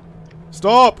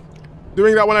 Stop!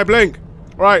 Doing that when I blink.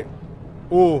 Alright.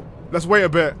 Oh, let's wait a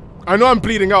bit. I know I'm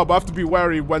bleeding out, but I have to be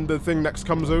wary when the thing next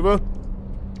comes over.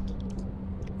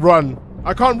 Run.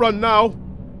 I can't run now.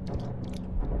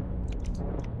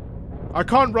 I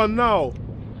can't run now.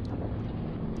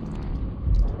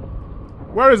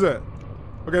 Where is it?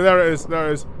 Okay, there it is. There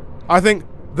it is. I think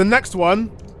the next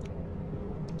one...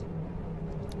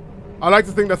 I like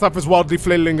to think that Thaf is wildly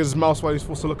flailing his mouse while he's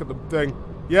forced to look at the thing.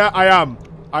 Yeah, I am.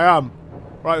 I am.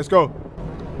 Right, let's go.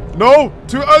 No!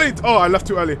 Too early! Oh, I left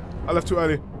too early. I left too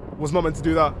early. Was not meant to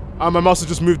do that. And my mouse has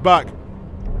just moved back.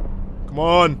 Come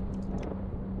on.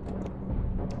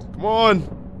 Come on.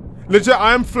 Legit,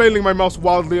 I am flailing my mouse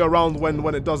wildly around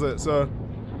when it does it, so...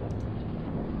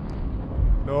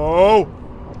 No!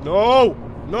 No!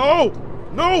 No!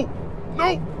 No!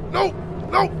 No! No!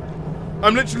 No!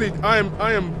 I'm literally, I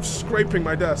am scraping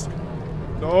my desk.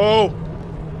 No.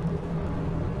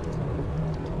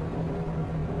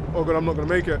 Oh god, I'm not gonna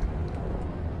make it.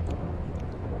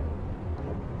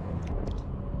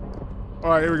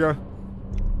 Alright, here we go.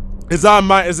 Is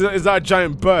that a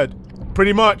giant bird?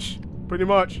 Pretty much. Pretty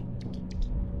much.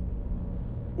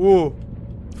 Ooh.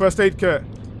 First aid kit.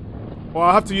 Well,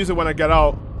 I'll have to use it when I get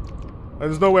out.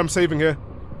 There's no way I'm saving here.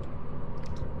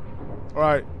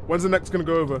 Alright. When's the next gonna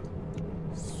go over?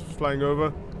 It's flying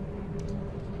over.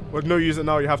 Well, no, use it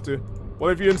now, you have to.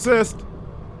 Well, if you insist.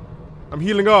 I'm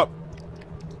healing up.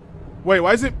 Wait,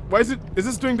 is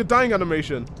this doing the dying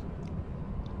animation?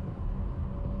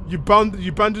 You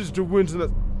bandaged your wounds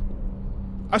and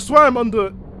I swear I'm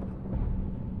under...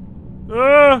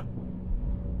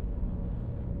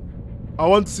 I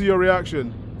want to see your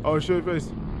reaction. Oh, show your face.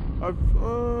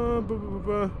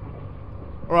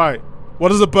 Alright. What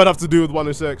does a bird have to do with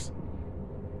 106?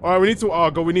 Alright, we need to...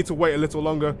 Oh, God, we need to wait a little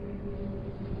longer.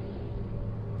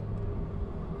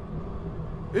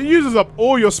 It uses up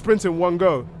all your sprint in one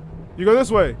go. You go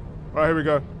this way. Alright, here we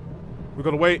go. We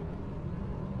gotta wait.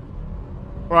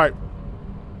 Alright.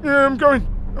 Yeah, I'm going.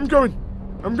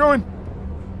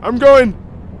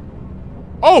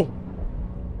 Oh!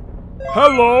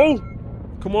 Hello!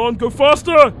 Come on, go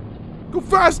faster! Go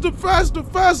faster, faster,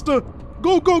 faster!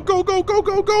 Go!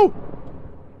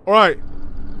 Alright.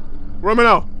 Where am I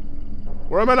now?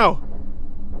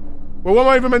 Well, what am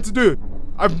I even meant to do?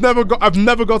 I've never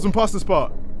gotten past this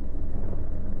part.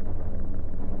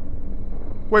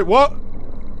 Wait, what?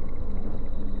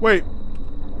 Wait.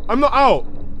 I'm not out.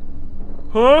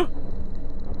 Huh?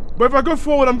 But if I go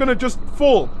forward, I'm gonna just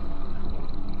fall.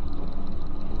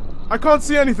 I can't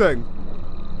see anything.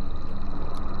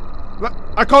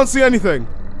 I can't see anything.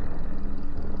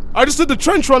 I just did the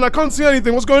trench run. I can't see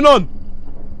anything. What's going on?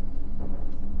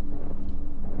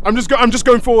 I'm just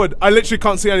going forward. I literally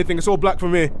can't see anything. It's all black for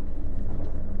me.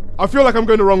 I feel like I'm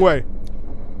going the wrong way.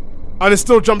 And it's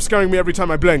still jump scaring me every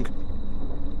time I blink.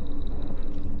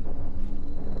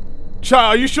 Chat,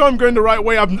 are you sure I'm going the right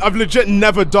way? I've legit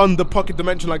never done the pocket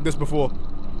dimension like this before.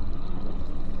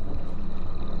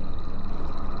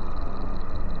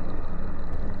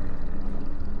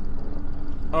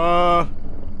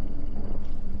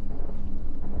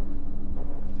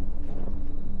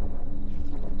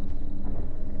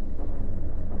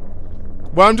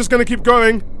 Well, I'm just gonna keep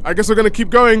going. I guess we're gonna keep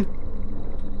going.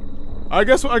 I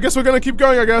guess we're gonna keep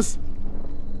going, I guess.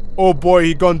 Oh boy,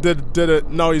 he did it.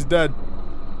 Now he's dead.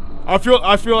 I feel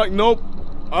like nope.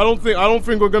 I don't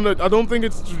think we're gonna. I don't think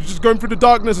it's just going through the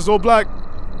darkness. It's all black.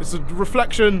 It's a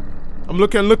reflection. I'm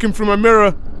looking through my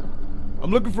mirror.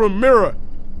 I'm looking for a mirror.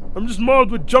 I'm just marred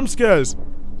with jump scares.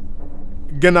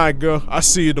 Good night, girl. I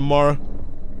see you tomorrow.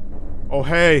 Oh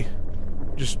hey,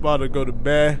 just about to go to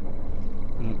bed.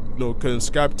 No, couldn't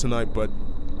Skype tonight, but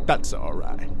that's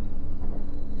alright.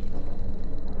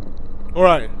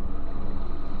 Alright.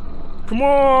 Come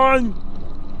on!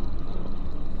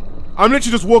 I'm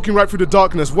literally just walking right through the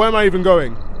darkness. Where am I even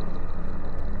going?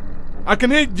 I can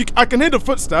hear the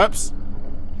footsteps.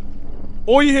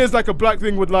 All you hear is like a black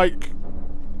thing with like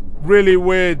really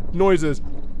weird noises.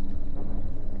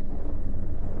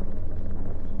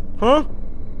 Huh?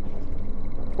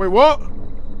 Wait, what?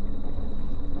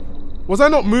 Was I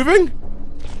not moving?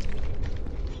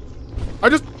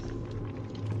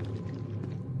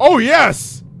 Oh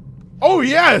yes! Oh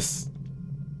yes!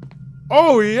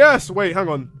 Oh yes! Wait, hang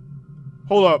on.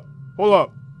 Hold up.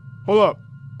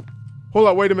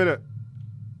 Wait a minute.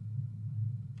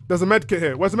 There's a med kit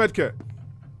here. Where's the med kit?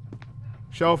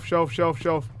 Shelf.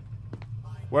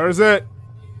 Where is it?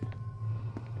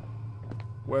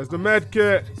 Where's the med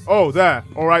kit? Oh, there.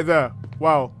 All right, there.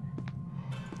 Wow.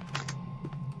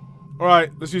 All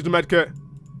right, let's use the med kit.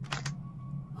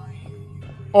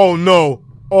 Oh no.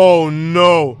 Oh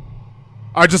no.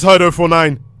 I just heard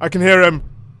 049. I can hear him.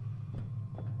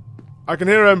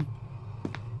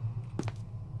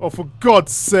 Oh, for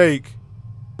God's sake.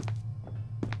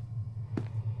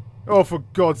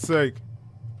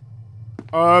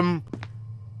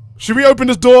 Should we open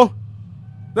this door?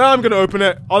 No, I'm gonna open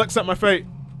it. I'll accept my fate.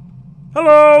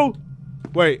 Hello?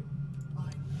 Wait.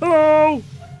 Hello?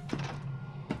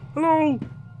 Hello?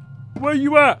 Where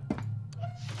you at?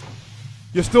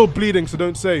 You're still bleeding, so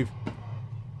don't save.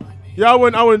 Yeah, I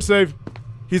won't save.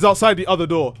 He's outside the other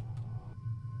door.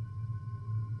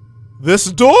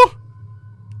 This door?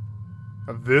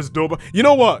 This door? You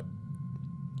know what?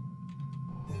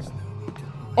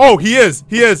 Oh, he is.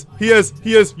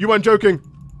 You weren't joking.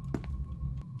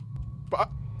 But,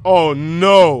 oh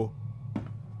no.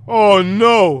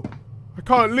 I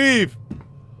can't leave.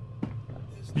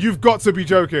 You've got to be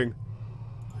joking.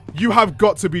 You have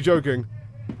got to be joking.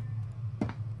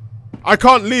 I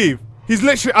can't leave. He's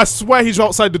literally, I swear he's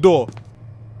outside the door.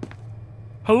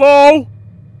 Hello?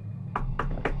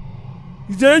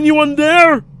 Is there anyone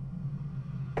there?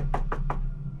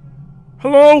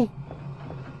 Hello?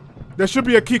 There should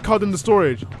be a key card in the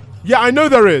storage. Yeah, I know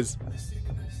there is.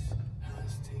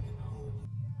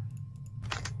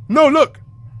 No, look.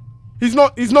 He's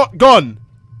not gone.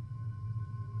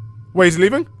 Wait, he's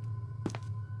leaving?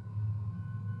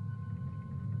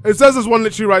 It says there's one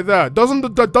literally right there. Doesn't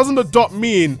the dot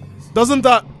mean, doesn't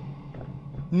that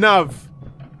nav?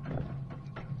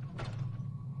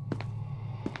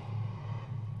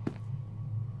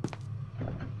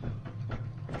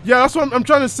 Yeah, that's what I'm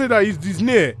trying to say, that he's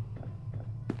near.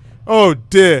 Oh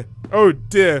dear. Oh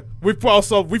dear. We've put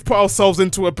ourselves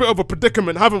into a bit of a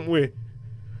predicament, haven't we?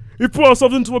 We've put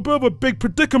ourselves into a bit of a big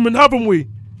predicament, haven't we?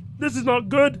 This is not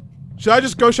good. Should I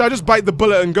just go? Should I just bite the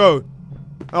bullet and go?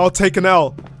 I'll take an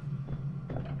L.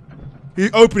 He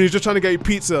opened, he's just trying to get you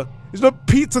pizza. It's not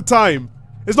pizza time.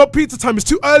 It's not pizza time, it's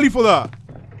too early for that.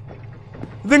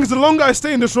 The thing is, the longer I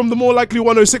stay in this room, the more likely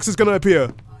 106 is gonna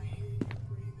appear.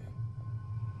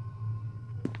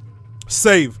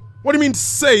 Save. What do you mean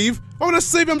save? Why would I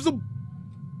save? I'm still...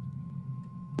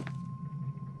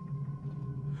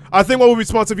 I think what would be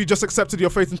smart if you just accepted your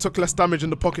fate and took less damage in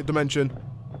the pocket dimension.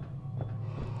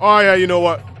 Oh yeah, you know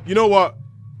what? You know what?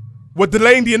 We're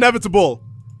delaying the inevitable.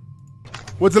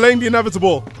 We're delaying the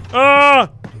inevitable.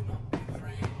 Ah!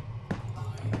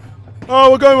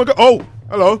 Oh, we're going. Oh,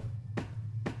 hello.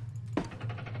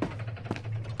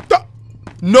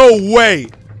 No way.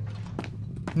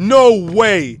 No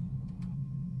way.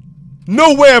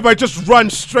 No way have I just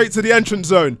run straight to the entrance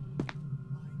zone.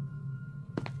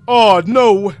 Oh,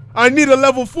 no. I need a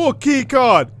level 4 key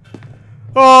card.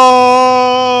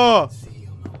 Oh.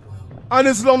 And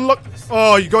it's unlocked.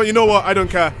 Oh, you know what? I don't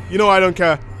care. You know what? I don't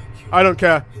care. I don't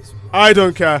care. I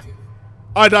don't care.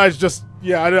 I just,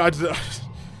 yeah, I just,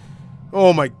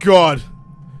 oh my god.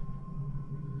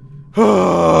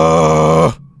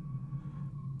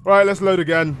 Right, let's load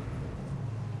again.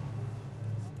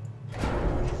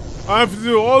 I have to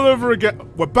do it all over again.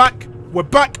 We're back,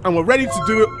 and we're ready to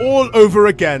do it all over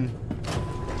again.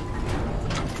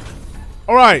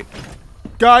 Alright.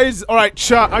 Guys, alright,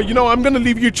 chat. You know, I'm gonna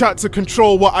leave you, chat, to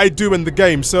control what I do in the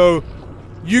game. So,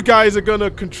 you guys are gonna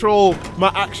control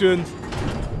my actions.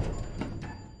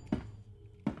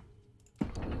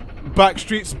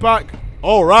 Backstreet's back.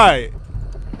 Alright.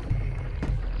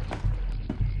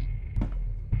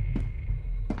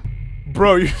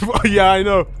 Bro, yeah, I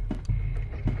know.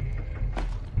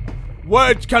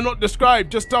 Words cannot describe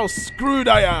just how screwed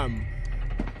I am.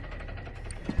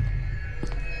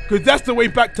 Because that's the way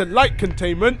back to light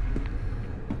containment.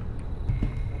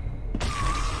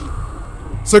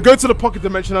 So go to the pocket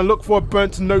dimension and look for a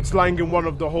burnt note lying in one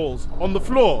of the holes. On the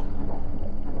floor.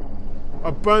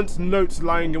 A burnt note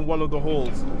lying in one of the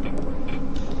holes.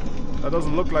 That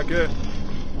doesn't look like it.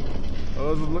 That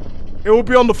doesn't look... It will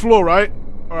be on the floor, right?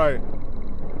 Alright.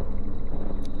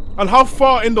 And how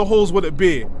far in the holes would it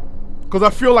be? Because I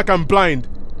feel like I'm blind.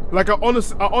 Like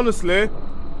honestly,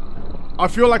 I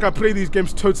feel like I play these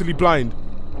games totally blind.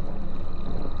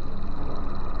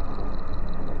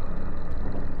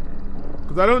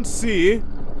 Because I don't see,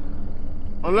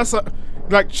 unless I,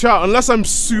 like chat, unless I'm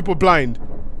super blind.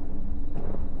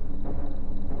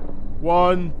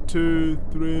 1, 2,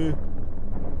 3.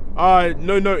 Alright,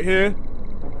 no note here.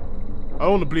 I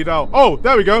don't want to bleed out. Oh,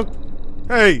 there we go.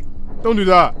 Hey, don't do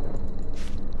that.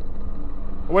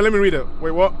 Wait, let me read it.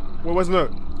 Wait, what? Wait, where's the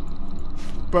note?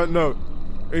 Burnt note.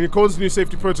 In accordance with new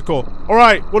safety protocol.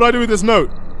 Alright, what do I do with this note?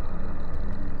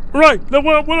 Right, then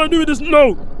what do I do with this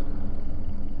note?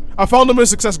 I found the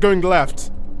most success going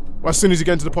left. As soon as you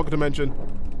get into the pocket dimension.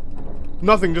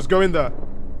 Nothing, just go in there.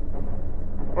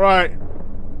 Alright.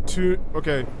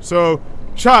 Okay, so,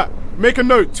 chat, make a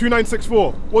note,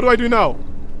 2964. What do I do now?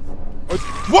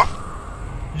 What?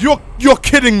 You're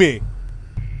kidding me.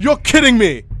 You're kidding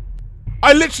me.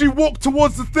 I literally walked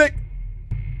towards the thing.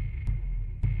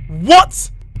 What?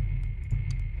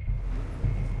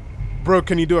 Bro,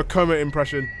 can you do a Kermit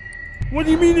impression? What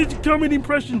do you mean it's a Kermit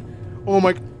impression? Oh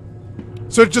my...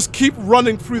 So just keep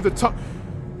running through the top.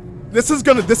 This is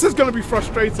gonna be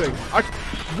frustrating.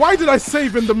 Why did I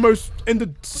save in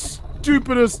the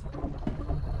stupidest...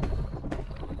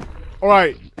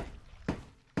 Alright.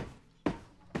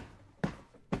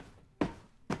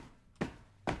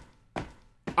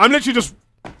 I'm literally just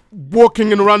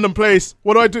walking in a random place.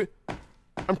 What do I do?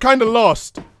 I'm kind of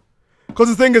lost. Because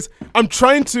the thing is, I'm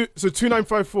trying to... So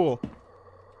 2954.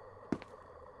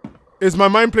 Is my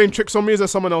mind playing tricks on me? Is there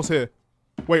someone else here?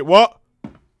 Wait, what?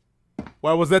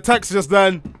 Why was there text just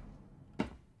then?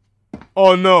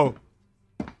 Oh no.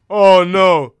 Oh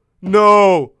no.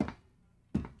 No.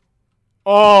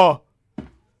 Oh.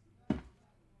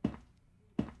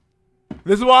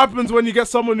 This is what happens when you get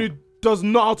someone who does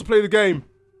not know how to play the game.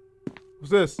 What's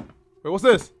this? Wait, what's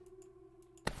this?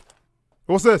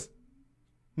 What's this?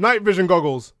 Night vision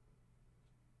goggles.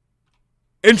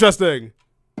 Interesting.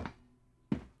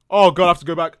 Oh god, I have to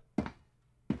go back.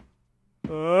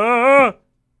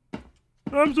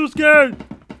 I'm so scared.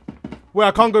 Wait,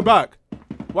 I can't go back.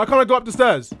 Why can't I go up the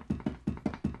stairs?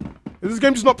 Is this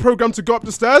game just not programmed to go up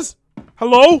the stairs?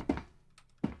 Hello?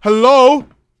 Hello?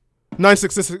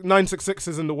 966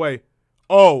 is in the way.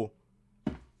 Oh.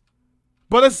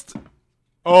 But it's...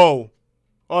 Oh.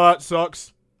 Oh, that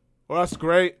sucks. Oh, that's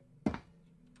great.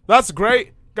 That's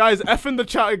great. Guys, F in the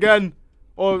chat again.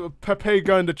 Or Pepe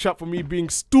go in the chat for me being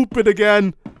stupid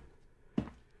again.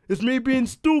 It's me being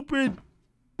stupid.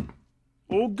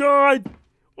 Oh god.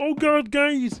 Oh god,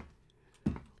 guys.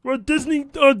 Well, Disney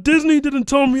didn't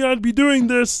tell me I'd be doing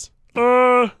this.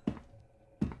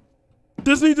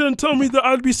 Disney didn't tell me that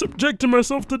I'd be subjecting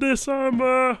myself to this.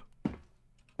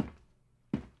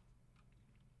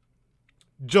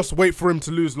 Just wait for him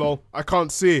to lose, lol. I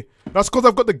can't see. That's because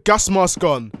I've got the gas mask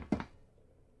on.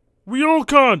 We all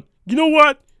can't. You know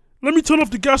what? Let me turn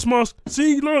off the gas mask.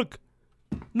 See, look.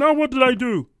 Now what did I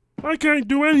do? I can't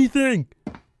do anything.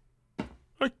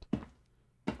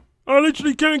 I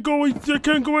literally can't go. I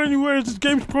can't go anywhere. This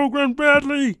game's programmed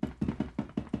badly.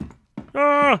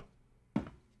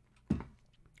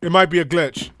 It might be a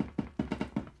glitch.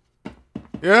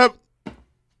 Yep.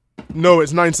 No,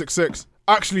 it's 966.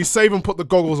 Actually, save and put the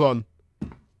goggles on.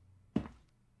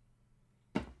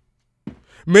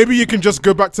 Maybe you can just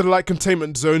go back to the light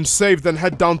containment zone, save, then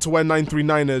head down to where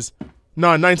 939 is.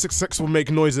 Nah, 966 will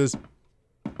make noises.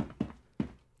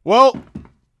 Well,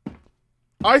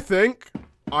 I think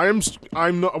I'm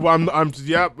kind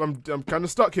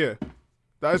of stuck here.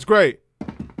 That is great.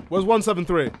 Where's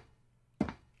 173?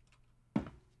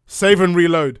 Save and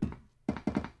reload.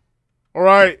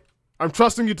 Alright. I'm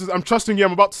trusting you. I'm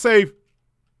about to save.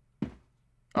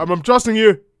 I'm trusting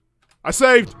you. I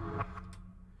saved.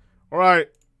 Alright.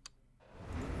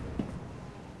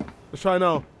 Let's try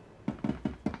now.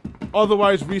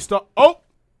 Otherwise, restart. Oh!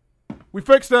 We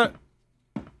fixed it.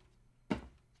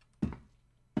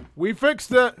 We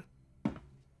fixed it.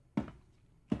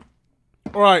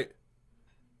 Alright.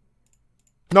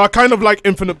 Now, I kind of like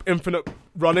infinite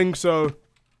running, so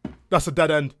that's a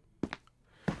dead end.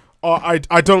 Oh,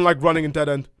 I don't like running in dead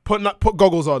end. Put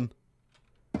goggles on.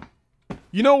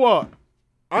 You know what?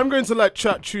 I'm going to let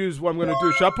chat choose what I'm going to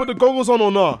do. Should I put the goggles on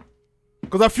or not?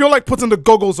 Because I feel like putting the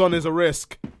goggles on is a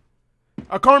risk.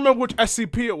 I can't remember which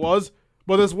SCP it was,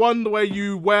 but there's one where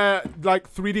you wear,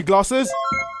 like, 3D glasses.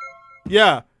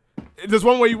 Yeah. There's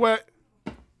one where you wear...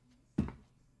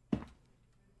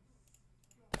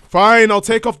 Fine, I'll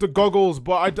take off the goggles,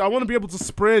 but I want to be able to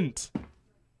sprint.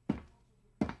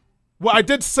 Well, I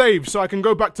did save, so I can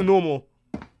go back to normal.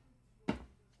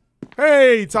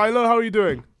 Hey, Tyler, how are you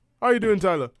doing? How are you doing,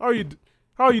 Tyler? How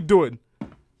are you doing?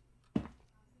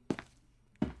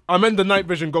 I meant the night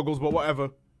vision goggles, but whatever.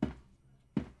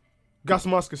 Gas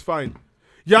mask is fine.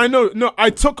 Yeah, I know. No, I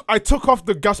took off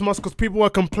the gas mask because people were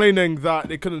complaining that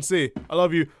they couldn't see. I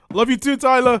love you. I love you too,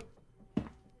 Tyler.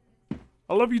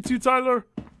 I love you too, Tyler.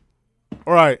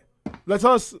 All right. Let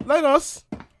us.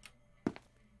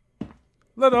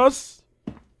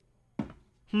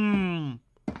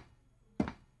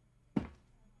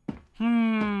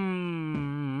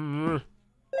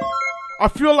 I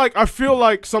feel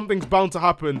like something's bound to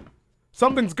happen.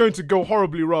 Something's going to go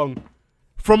horribly wrong.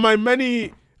 From my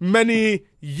many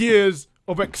years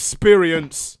of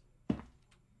experience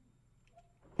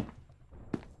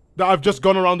that I've just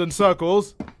gone around in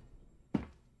circles.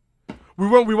 We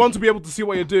want to be able to see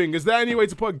what you're doing. Is there any way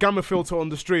to put a gamma filter on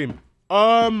the stream?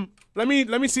 Let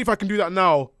me see if I can do that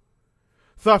now.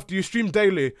 Thaf, do you stream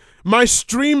daily? My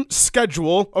stream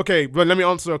schedule... Okay, well, let me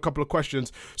answer a couple of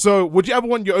questions. So, would you ever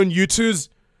want your own YouTubes?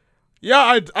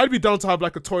 Yeah, I'd be down to have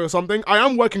like a toy or something. I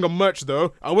am working on merch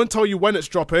though. I won't tell you when it's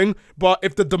dropping, but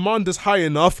if the demand is high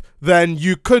enough, then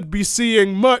you could be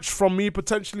seeing merch from me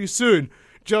potentially soon.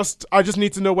 I just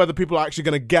need to know whether people are actually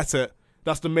going to get it.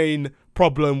 That's the main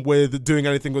problem with doing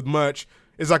anything with merch.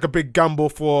 It's like a big gamble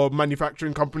for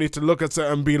manufacturing companies to look at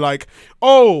it and be like,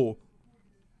 oh...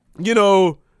 You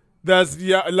know, let's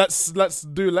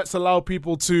allow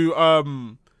people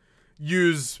to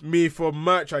use me for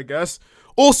merch, I guess.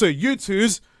 Also,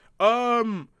 YouTubes,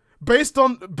 based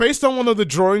on one of the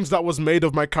drawings that was made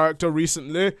of my character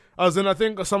recently, as in I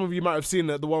think some of you might have seen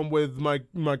it, the one with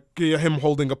him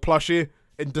holding a plushie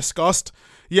in disgust.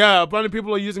 Yeah, apparently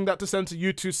people are using that to send to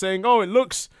U2 saying, oh, it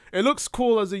looks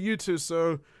cool as a U2,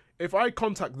 so if I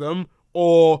contact them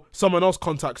or someone else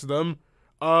contacts them,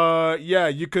 yeah,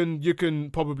 you can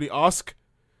probably ask.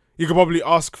 You can probably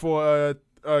ask for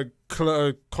a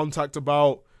contact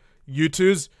about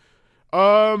U2s.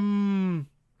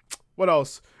 What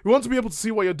else? We want to be able to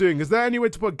see what you're doing. Is there any way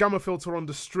to put a gamma filter on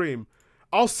the stream?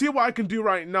 I'll see what I can do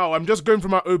right now. I'm just going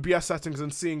through my OBS settings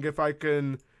and seeing if I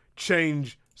can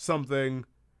change something.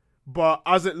 But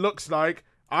as it looks like,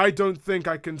 I don't think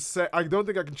I can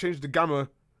change the gamma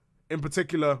in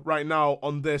particular right now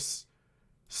on this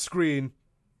screen.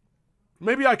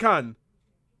 Maybe I can.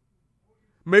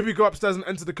 Maybe go upstairs and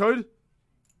enter the code.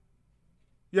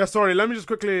 Yeah, sorry. Let me just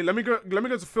quickly. Let me go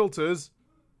to filters,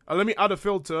 and let me add a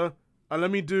filter, and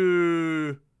let me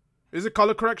do. Is it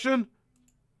color correction?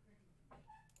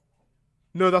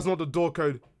 No, that's not the door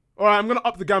code. All right, I'm gonna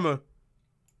up the gamma.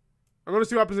 I'm gonna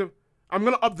see what happens. I'm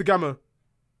gonna up the gamma.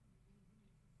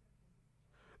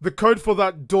 The code for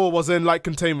that door was in light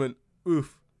containment.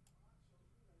 Oof.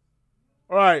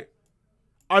 All right,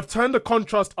 I've turned the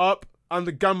contrast up and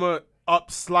the gamma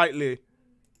up slightly.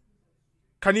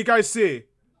 Can you guys see?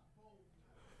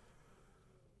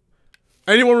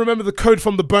 Anyone remember the code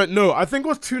from the burnt note? I think it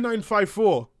was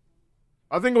 2954.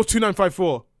 I think it was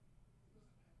 2954.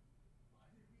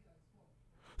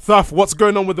 Thaf, what's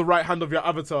going on with the right hand of your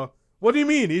avatar? What do you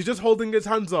mean? He's just holding his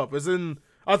hands up. As in,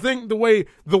 I think the way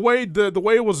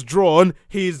it was drawn,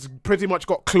 he's pretty much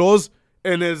got claws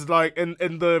in his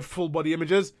in the full body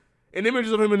images. In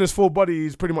images of him in his full body,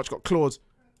 he's pretty much got claws.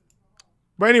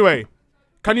 But anyway,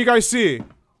 can you guys see?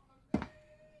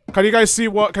 Can you guys see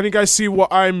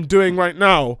what I'm doing right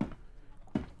now?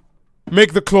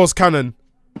 Make the claws canon.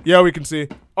 Yeah, we can see.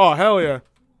 Oh, hell yeah.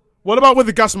 What about with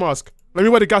the gas mask? Let me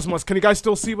wear the gas mask. Can you guys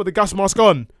still see with the gas mask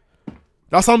on?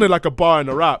 That sounded like a bar in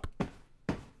a rap.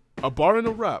 A bar in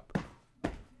a rap.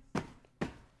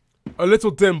 A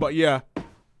little dim, but yeah.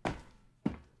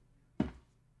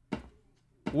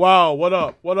 Wow, what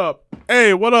up? What up?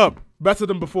 Hey, what up? Better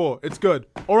than before. It's good.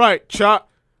 Alright, chat.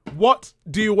 What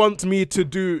do you want me to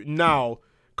do now?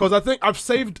 Because I think I've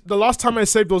saved... The last time I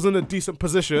saved was in a decent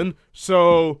position.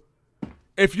 So,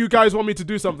 if you guys want me to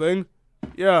do something,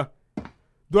 yeah.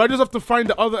 Do I just have to find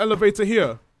the other elevator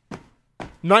here?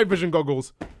 Night vision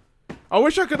goggles. I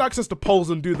wish I could access the poles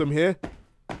and do them here.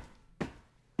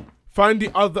 Find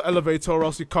the other elevator or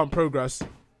else you can't progress.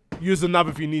 Use the nav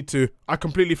if you need to. I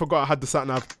completely forgot I had the sat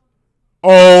nav.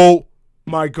 Oh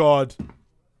my god.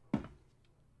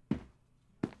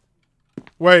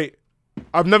 Wait.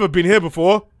 I've never been here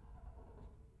before.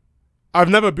 I've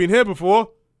never been here before.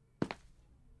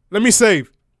 Let me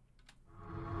save.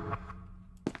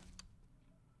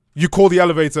 You call the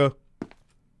elevator.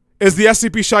 Is the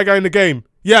SCP Shy Guy in the game?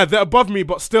 Yeah, they're above me,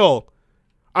 but still.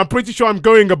 I'm pretty sure I'm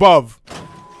going above.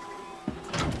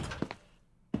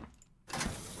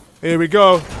 Here we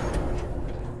go.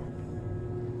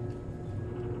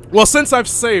 Well, since I've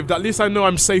saved, at least I know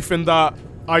I'm safe in that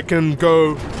I can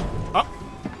go...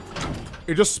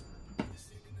 It just...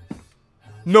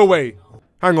 No way.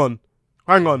 Hang on.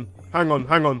 Hang on. Hang on.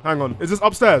 Hang on. Hang on. Is this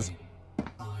upstairs?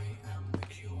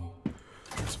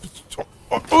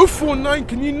 049,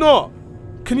 can you not?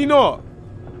 Can you not?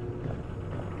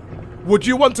 Would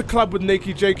you want to collab with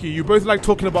Nakey Jakey? You both like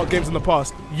talking about games in the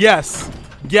past. Yes.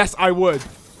 Yes, I would.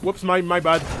 Whoops, my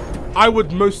bad. I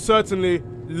would most certainly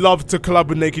love to collab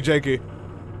with Nakey Jakey.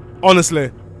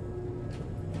 Honestly.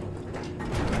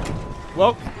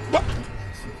 Well, what?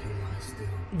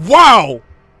 Wow!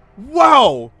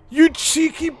 Wow! You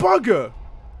cheeky bugger!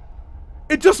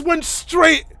 It just went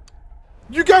straight.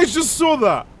 You guys just saw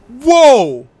that.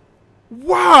 Whoa!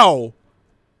 Wow!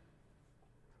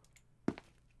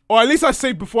 Or at least I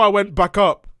saved before I went back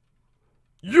up.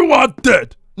 You are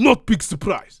dead! Not big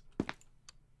surprise.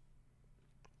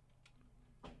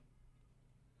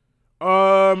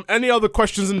 Any other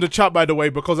questions in the chat, by the way,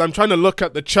 because I'm trying to look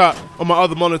at the chat on my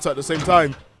other monitor at the same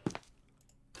time.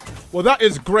 Well, that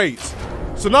is great.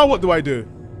 So now what do I do?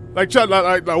 Like, chat,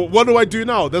 like what do I do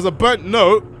now? There's a burnt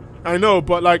note. I know,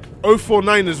 but like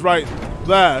 049 is right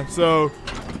there, so...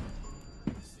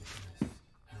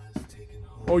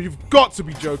 Oh, you've got to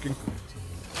be joking.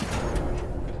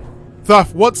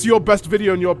 Thaf, what's your best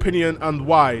video in your opinion and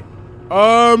why?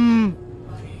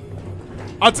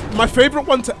 My favorite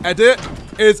one to edit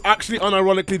is actually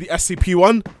unironically the SCP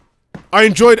one. I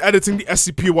enjoyed editing the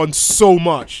SCP one so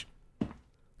much.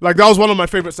 Like, that was one of my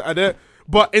favorites to edit.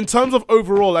 But in terms of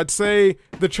overall, I'd say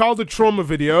the childhood trauma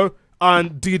video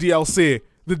and DDLC.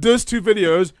 Those 2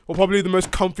 videos were probably the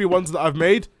most comfy ones that I've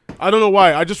made. I don't know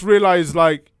why. I just realized,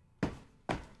 like,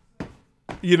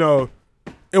 you know,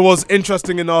 it was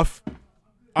interesting enough.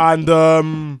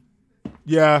 And,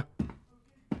 yeah.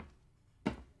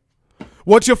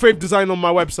 What's your favorite design on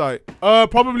my website?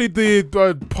 Probably the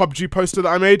PUBG poster that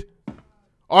I made.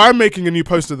 I'm making a new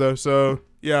poster, though, so,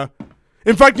 yeah.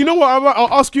 In fact, you know what?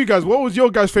 I'll ask you guys, what was your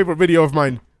guys' favorite video of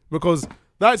mine? Because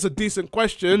that's a decent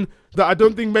question that I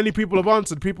don't think many people have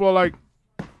answered. People are like,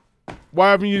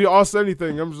 why haven't you asked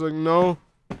anything? I'm just like, no.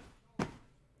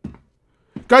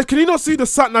 Guys, can you not see the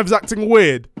sat-navs acting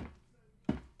weird?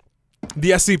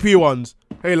 The SCP ones.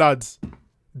 Hey, lads.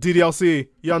 DDLC.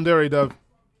 Yandere Dev.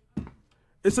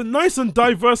 It's a nice and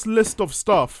diverse list of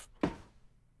stuff.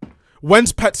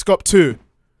 When's Petscop 2?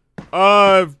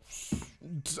 I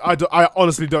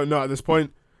honestly don't know at this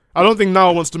point. I don't think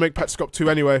Now wants to make Petscop 2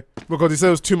 anyway, because he said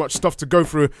there's too much stuff to go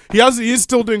through. He is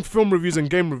still doing film reviews and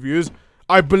game reviews.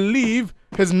 I believe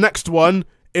his next one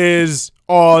is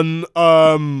on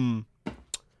Far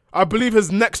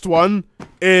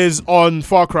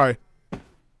Cry.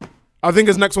 I think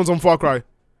his next one's on Far Cry.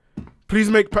 Please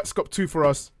make Petscop 2 for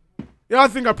us. Yeah, I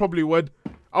think I probably would.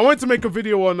 I wanted to make a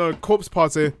video on a corpse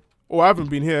party. Oh, I haven't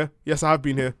been here. Yes, I have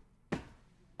been here.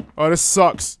 Oh, this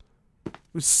sucks.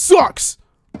 This sucks!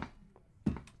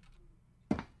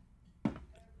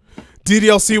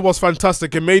 DDLC was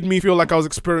fantastic. It made me feel like I was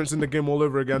experiencing the game all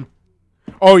over again.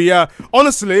 Oh yeah,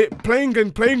 honestly, playing,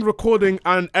 recording,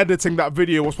 and editing that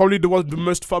video was probably the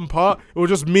most fun part. It was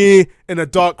just me in a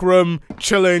dark room,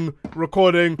 chilling,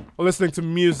 recording, or listening to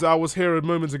music. I was here a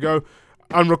moment ago,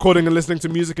 and recording and listening to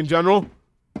music in general.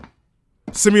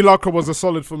 Simulacra was a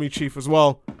solid for me, Chief, as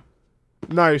well.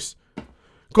 Nice.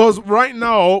 Because right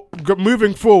now,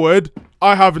 moving forward,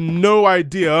 I have no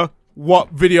idea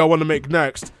what video I want to make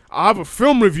next. I have a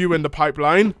film review in the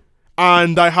pipeline,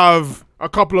 and I have a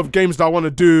couple of games that I want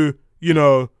to do, you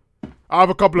know. I have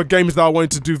a couple of games that I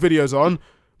wanted to do videos on,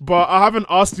 but I haven't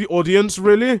asked the audience,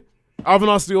 really. I haven't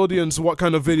asked the audience what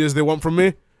kind of videos they want from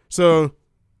me, so...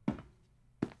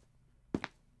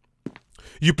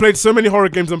 You played so many horror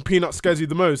games and Peanut scares you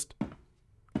the most?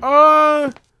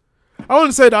 I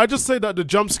wouldn't say that. I just say that the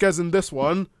jump scares in this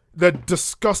one, they're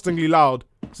disgustingly loud.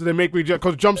 So they make me,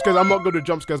 because jump scares, I'm not good with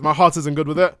jump scares. My heart isn't good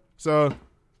with it. So,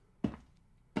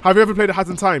 have you ever played A Hat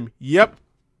in Time? Yep.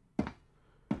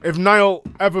 If Niall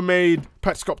ever made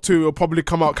Petscop 2, it'll probably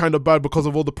come out kind of bad because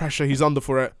of all the pressure he's under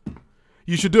for it.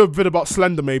 You should do a vid about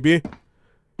Slender, maybe.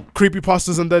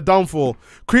 Creepypastas and their downfall.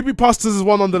 Creepypastas is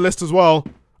one on the list as well.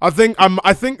 I think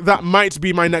that might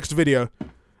be my next video.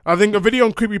 I think a video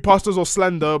on creepypastas or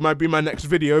Slender might be my next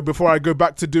video before I go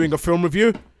back to doing a film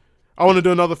review. I want to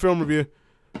do another film review.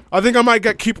 I think I might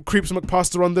get Creeps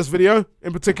McPasta on this video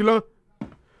in particular.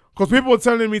 Because people were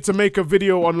telling me to make a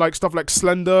video on like stuff like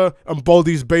Slender and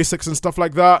Baldi's Basics and stuff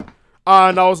like that.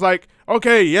 And I was like,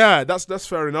 okay, yeah, that's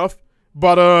fair enough.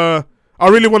 But I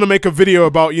really want to make a video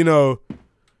about, you know,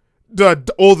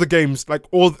 all the games, like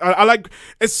I like,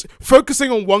 it's focusing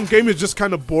on one game is just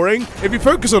kind of boring. If you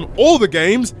focus on all the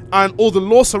games and all the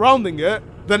lore surrounding it,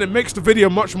 then it makes the video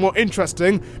much more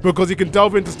interesting because you can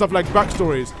delve into stuff like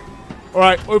backstories.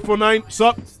 Alright, 049,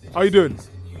 sup? How you doing?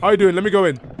 How you doing? Let me go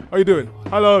in. How you doing?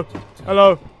 Hello?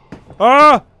 Hello?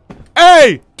 Ah!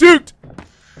 Hey! Duked!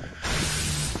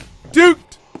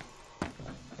 Duked!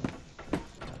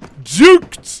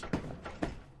 Duked!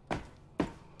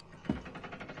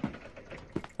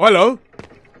 Hello?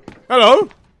 Hello?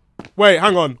 Wait,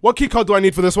 hang on. What keycard do I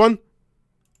need for this one?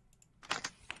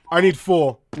 I need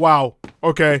 4. Wow.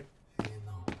 Okay.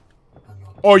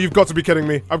 Oh, you've got to be kidding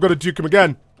me. I've got to duke him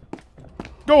again.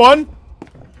 Go on.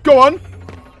 Go on.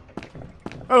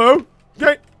 Hello?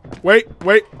 Okay. Wait.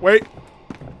 Wait.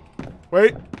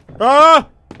 Ah!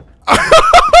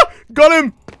 Got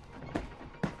him!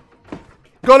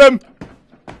 Got him!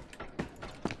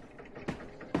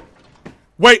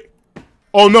 Wait!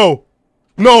 Oh no!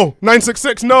 No!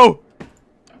 966, no!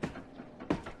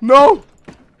 No!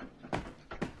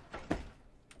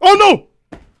 Oh no!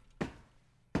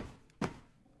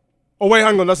 Oh wait,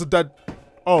 hang on, that's a dead...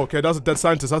 Oh, okay, that's a dead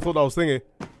scientist. I thought that was thingy.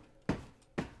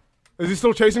 Is he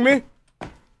still chasing me?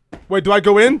 Wait, do I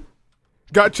go in?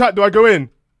 Chat, do I go in?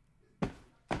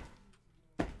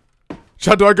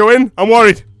 Chat, do I go in? I'm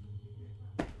worried.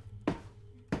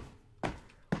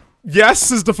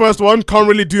 Yes is the first one. Can't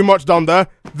really do much down there.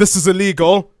 This is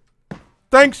illegal.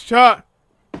 Thanks, chat.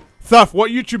 Thaf,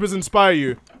 what YouTubers inspire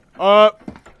you?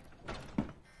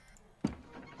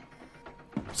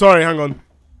 Sorry, hang on.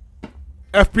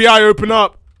 FBI, open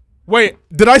up. Wait,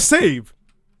 did I save?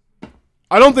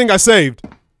 I don't think I saved.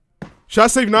 Should I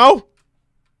save now?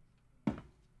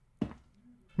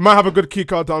 Might have a good key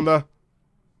card down there.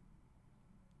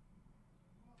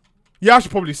 Yeah, I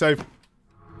should probably save.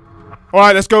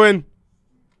 Alright, let's go in.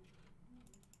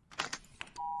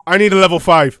 I need a level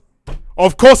 5.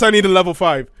 Of course I need a level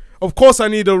 5. Of course I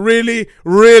need a really,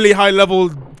 really high level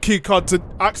key card to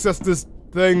access this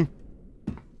thing.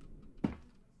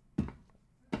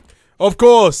 Of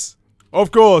course.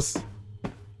 Of course.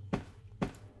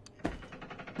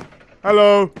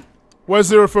 Hello. Where's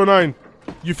 049?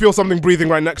 You feel something breathing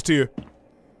right next to you.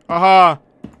 Aha.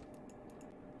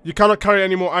 You cannot carry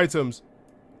any more items.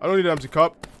 I don't need an empty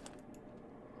cup.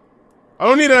 I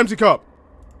don't need an empty cup.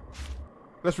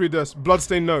 Let's read this.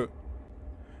 Bloodstained note.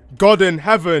 God in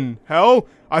heaven. Hell?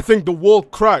 I think the wall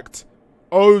cracked.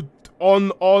 Oh,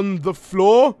 on the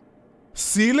floor?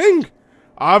 Ceiling?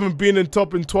 I haven't been in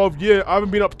top in 12 years. I haven't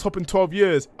been up top in 12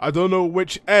 years. I don't know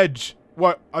which edge.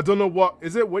 What? I don't know what.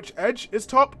 Is it which edge is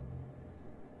top?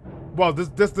 Wow,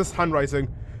 this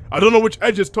handwriting. I don't know which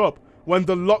edge is top. When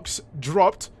the locks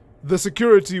dropped, the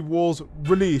security walls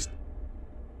released.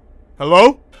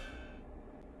 Hello?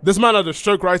 This man had a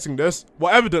stroke writing this.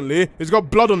 Well, evidently, he's got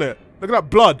blood on it. Look at that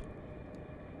blood.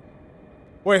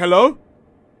 Wait, hello?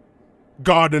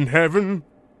 God in heaven.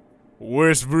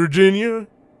 West Virginia.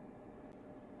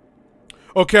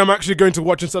 Okay, I'm actually going to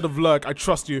watch instead of lurk. I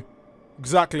trust you.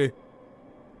 Exactly.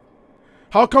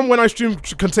 How come when I stream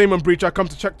Containment Breach, I come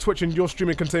to check Twitch and you're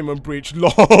streaming Containment Breach?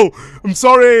 LOL. I'm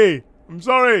sorry. I'm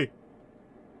sorry.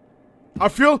 I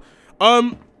feel,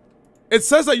 it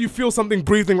says that you feel something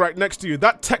breathing right next to you.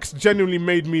 That text genuinely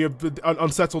made me,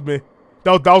 unsettled me.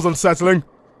 That was unsettling.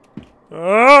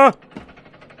 Ah!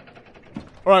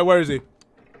 Alright, where is he?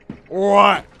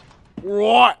 What?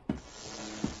 What?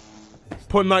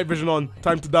 Put night vision on.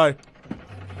 Time to die.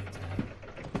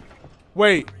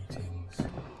 Wait.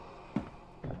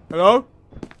 Hello?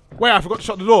 Wait, I forgot to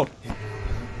shut the door.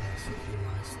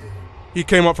 He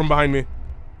came up from behind me.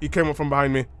 He came up from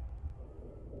behind me.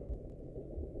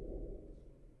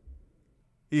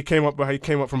 He came up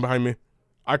from behind me.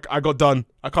 I got done.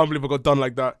 I can't believe I got done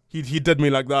like that. He did me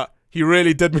like that. He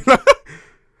really did me like that.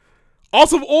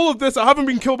 Out of all of this, I haven't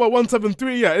been killed by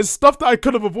 173 yet. It's stuff that I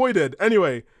could have avoided.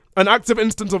 Anyway, an active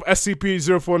instance of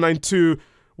SCP-0492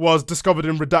 was discovered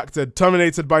and redacted.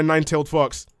 Terminated by Nine-Tailed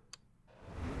Fox.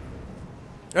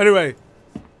 Anyway.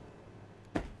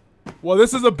 Well,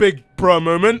 this is a big bro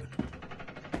moment.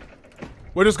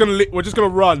 We're just gonna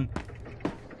run.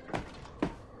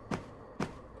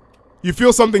 You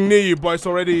feel something near you, but it's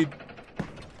already...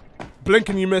 Blink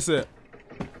and you miss it.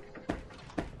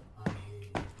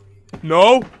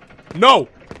 No. No.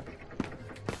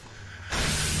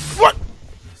 What?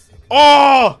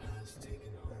 Oh!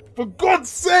 For God's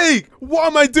sake! What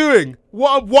am I doing?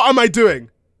 What am I doing?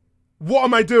 What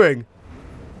am I doing?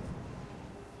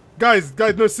 Guys,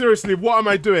 no, seriously, what am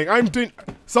I doing? I'm doing...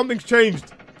 Something's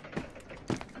changed.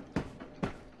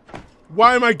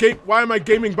 Why am I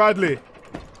gaming badly?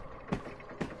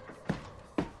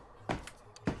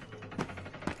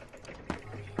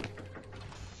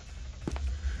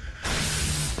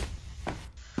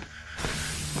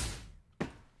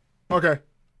 Okay.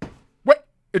 Wait,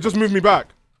 it just moved me back.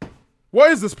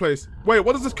 What is this place? Wait,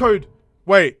 what is this code?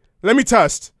 Wait, let me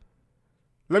test.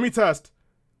 Let me test.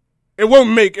 It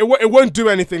won't do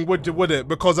anything, would it?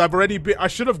 Because I've already been, I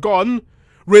should have gone,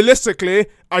 realistically,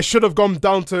 I should have gone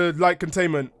down to light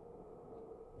containment.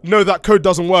 No, that code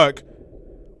doesn't work.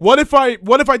 What if I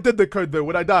did the code though?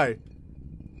 Would I die?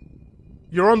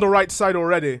 You're on the right side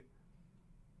already.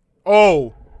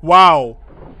 Oh, wow.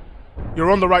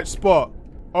 You're on the right spot.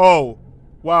 Oh,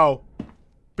 wow.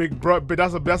 Big bro, but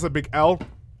that's a big L.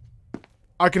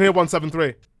 I can hear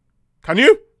 173. Can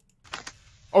you?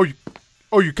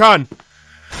 Oh, you can.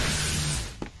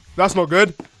 That's not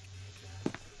good.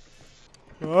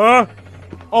 Oh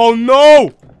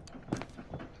no!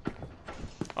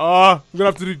 I'm gonna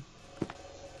have to do...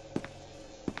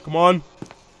 Come on.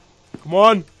 Come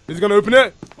on. Is he gonna open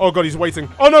it? Oh god, he's waiting.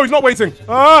 Oh no, he's not waiting.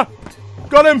 Got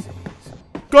him.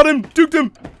 Got him. Duked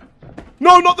him.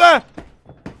 No, not there.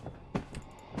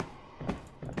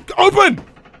 Open!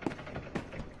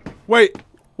 Wait,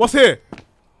 what's here?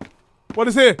 What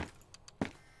is here?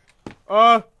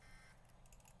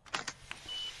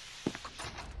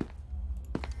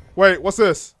 Wait, what's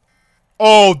this?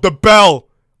 Oh, the bell.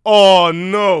 Oh,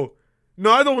 no.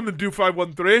 No, I don't want to do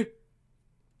 513.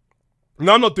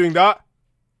 No, I'm not doing that.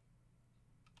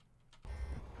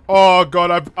 Oh,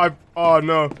 God, oh,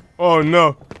 no. Oh,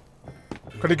 no.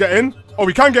 Can he get in? Oh,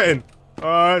 we can get in.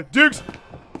 Dukes.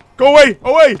 Go away,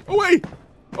 away, away,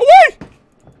 away.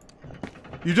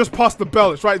 You just passed the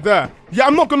bell. It's right there. Yeah,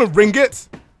 I'm not gonna ring it.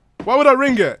 Why would I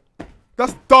ring it?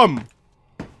 That's dumb.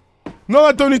 No,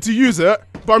 I don't need to use it,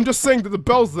 but I'm just saying that the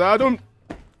bell's there. I don't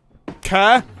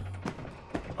care.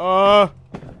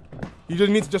 You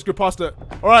just need to just go past it.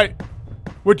 Alright.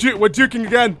 We're duking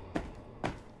again.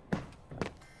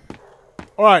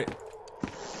 Alright.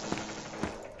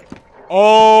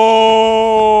 Oh!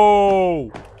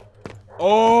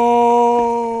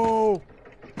 Oh!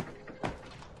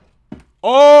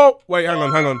 Oh! Wait, hang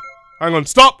on, hang on. Hang on.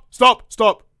 Stop! Stop!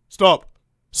 Stop! Stop!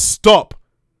 Stop!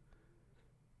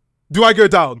 Do I go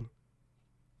down?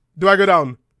 Do I go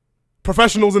down?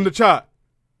 Professionals in the chat.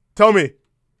 Tell me.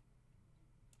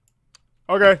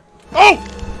 Okay. Oh!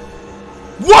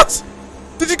 What?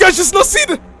 Did you guys just not see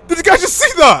that? Did you guys just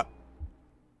see that?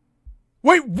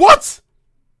 Wait, what?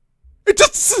 It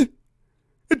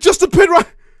just appeared right.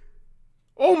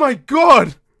 Oh my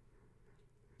god.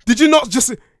 Did you not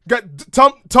just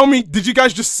tell me, did you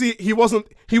guys just see he wasn't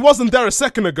there a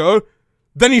second ago?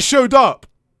 Then he showed up.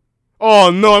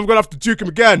 Oh no, I'm gonna have to juke him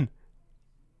again.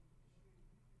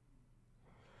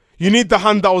 You need the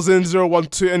hand that was in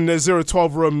 012 in the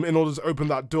 012 room in order to open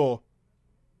that door.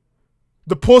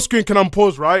 The pause screen can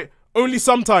unpause, right? Only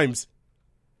sometimes.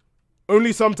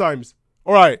 Only sometimes.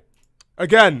 Alright.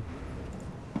 Again.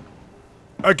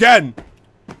 Again.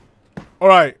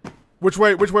 Alright. Which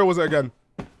way was it again?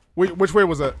 Which way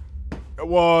was it? It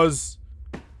was...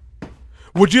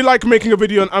 Would you like making a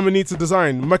video on Amanita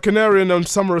design? Machinarian and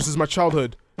Summerus is my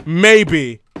childhood.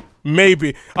 Maybe.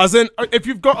 Maybe. As in, if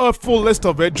you've got a full list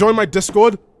of it, join my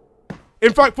Discord.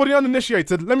 In fact, for the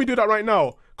uninitiated, let me do that right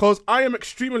now. Because I am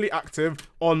extremely active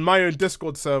on my own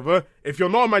Discord server. If you're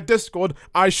not on my Discord,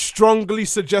 I strongly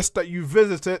suggest that you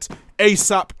visit it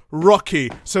ASAP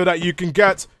Rocky. So that you can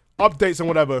get updates and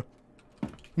whatever.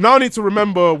 Now I need to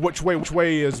remember which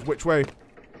way is which way.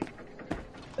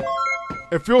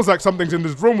 It feels like something's in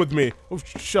this room with me. Oh,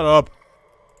 shut up.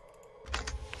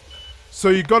 So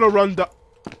you gotta run down.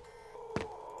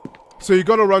 So you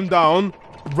gotta run down,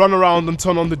 run around and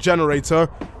turn on the generator.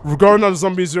 Go another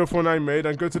zombie 049 made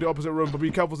and go to the opposite room, but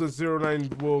be careful since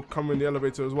 09 will come in the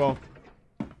elevator as well.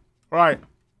 Alright.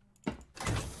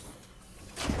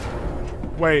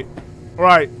 Wait.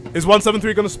 Alright. Is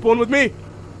 173 gonna spawn with me?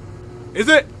 Is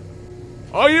it?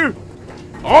 Are you?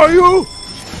 Are you?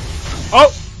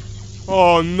 Oh!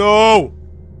 Oh no!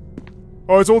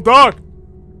 Oh, it's all dark!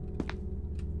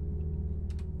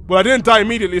 Well, I didn't die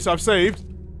immediately, so I've saved.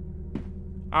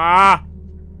 Ah!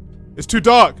 It's too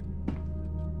dark.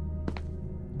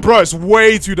 Bro, it's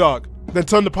way too dark. Then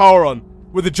turn the power on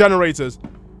with the generators.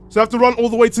 So I have to run all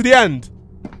the way to the end.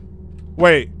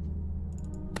 Wait.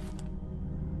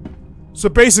 So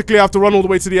basically I have to run all the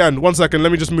way to the end. 1 second,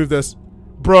 let me just move this.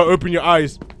 Bro, open your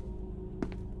eyes.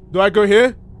 Do I go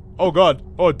here? Oh god.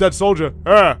 Oh, dead soldier.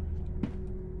 Ah.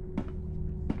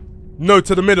 No,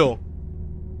 to the middle.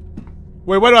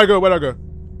 Wait, where do I go? Where do I go?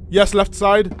 Yes, left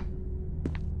side.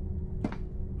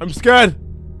 I'm scared.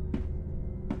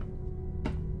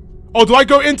 Oh, do I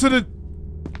go into the...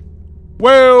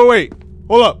 Wait.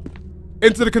 Hold up.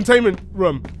 Into the containment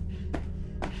room.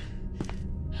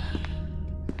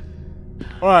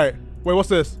 Alright. Wait, what's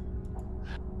this?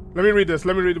 Let me read this.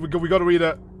 Let me read it. We gotta read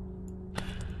it.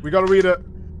 We gotta read it.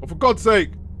 Oh, for God's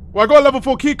sake. Well, I got a level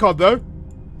 4 keycard, though.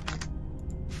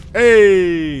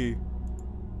 Hey.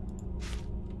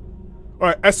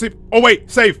 Alright, SCP... Oh, wait.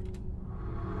 Save.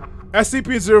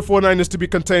 SCP-049 is to be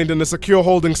contained in a secure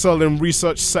holding cell in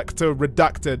research sector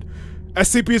redacted.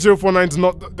 SCP-049 is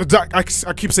not... I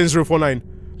keep saying 049.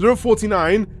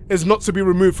 049 is not to be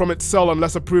removed from its cell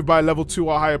unless approved by level 2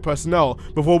 or higher personnel,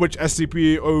 before which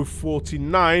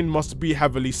SCP-049 must be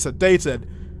heavily sedated.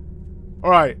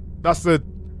 Alright, that's the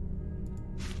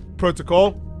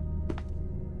protocol.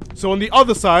 So on the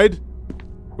other side...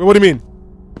 Wait, what do you mean?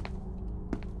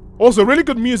 Also, really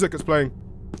good music is playing.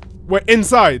 We're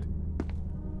inside.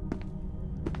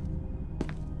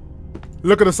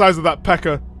 Look at the size of that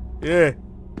pecker. Yeah.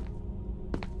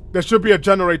 There should be a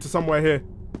generator somewhere here.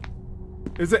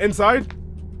 Is it inside?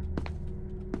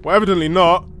 Well, evidently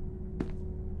not.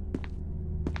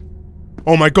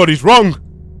 Oh my god, he's wrong!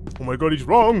 Oh my god, he's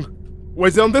wrong!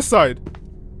 Where's it on this side?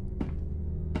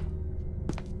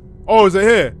 Oh, is it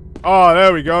here? Ah,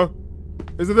 there we go.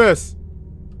 Is it this?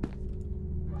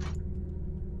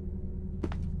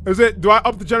 Is it... Do I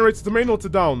up the generator to main or to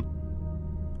down?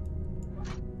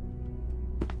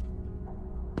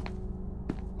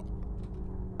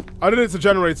 I did it to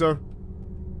generator.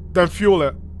 Then fuel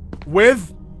it.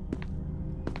 With?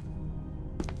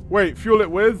 Wait, fuel it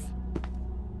with?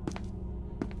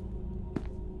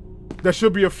 There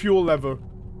should be a fuel lever.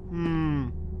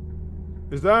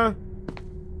 Is there?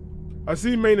 I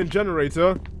see main and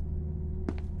generator.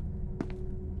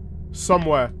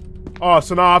 Somewhere. Oh,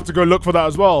 so now I have to go look for that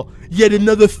as well. Yet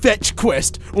another fetch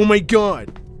quest. Oh my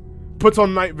god. Put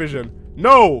on night vision.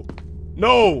 No!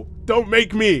 No! Don't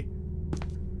make me!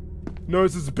 No,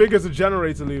 it's as big as a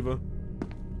generator lever.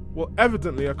 Well,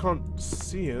 evidently I can't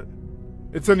see it.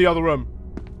 It's in the other room.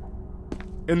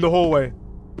 In the hallway.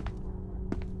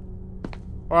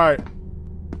 Alright.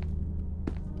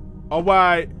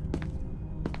 Alright.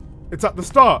 It's at the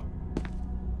start.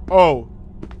 Oh.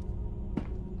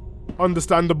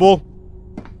 Understandable.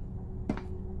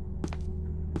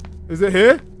 Is it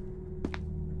here?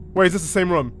 Wait, is this the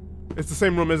same room? It's the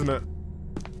same room, isn't it?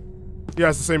 Yeah,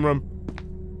 it's the same room.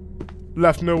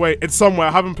 Left, no way. It's somewhere.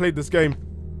 I haven't played this game.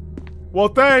 Well,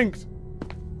 thanks.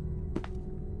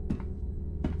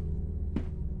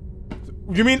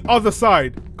 You mean other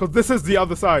side? Because this is the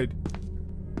other side.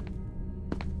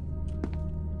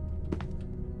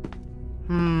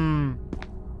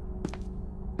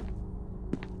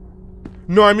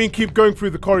 No, I mean keep going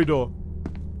through the corridor.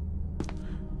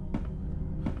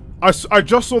 I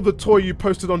just saw the toy you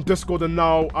posted on Discord and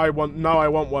now I want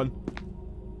one.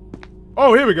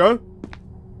 Oh, here we go.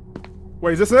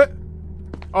 Wait, is this it?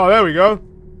 Oh, there we go.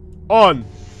 On.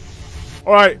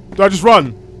 Alright, do I just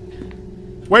run?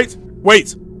 Wait,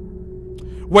 wait.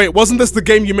 Wait, wasn't this the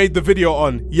game you made the video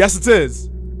on? Yes, it is.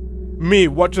 Me,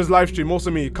 watches live stream, also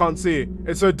me, can't see.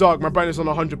 It's so dark, my brightness on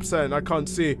 100%, I can't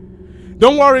see.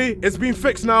 Don't worry, it's been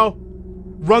fixed now.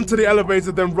 Run to the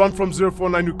elevator, then run from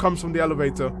 049 who comes from the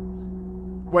elevator.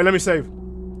 Wait, let me save.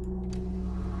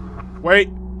 Wait,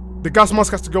 the gas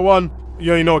mask has to go on.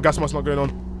 Yeah, you know what, gas mask not going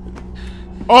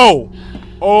on. Oh!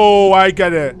 Oh, I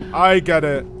get it. I get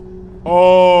it.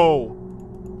 Oh.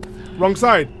 Wrong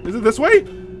side. Is it this way?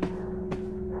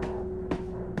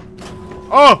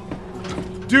 Oh!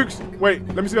 Dukes. Wait,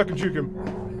 let me see if I can juke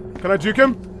him. Can I juke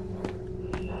him?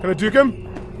 Can I juke him?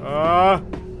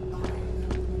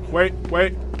 Wait,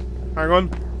 wait. Hang on.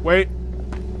 Wait.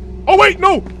 Oh, wait,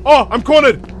 no! Oh, I'm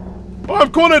cornered! Oh,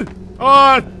 I'm cornered!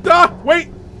 Wait!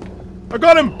 I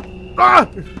got him! Ah!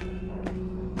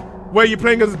 Wait, you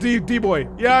playing as a D-boy?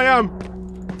 Yeah, I am.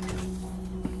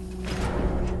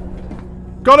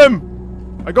 Got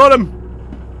him! I got him!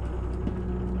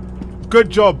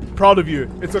 Good job. Proud of you.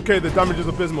 It's okay, the damage is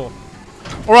abysmal.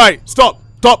 Alright, stop!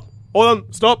 Stop! Hold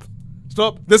on, stop!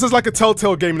 Stop. This is like a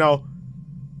Telltale game now.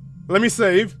 Let me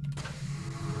save.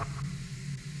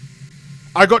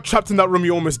 I got trapped in that room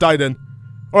you almost died in.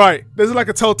 Alright, this is like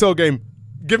a Telltale game.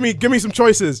 Give me some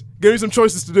choices. Give me some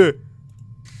choices to do.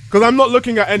 Because I'm not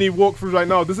looking at any walkthroughs right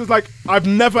now. This is like, I've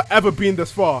never ever been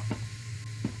this far.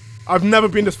 I've never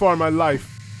been this far in my life.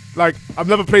 Like, I've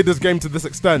never played this game to this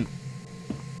extent.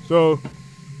 So,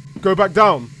 go back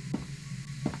down.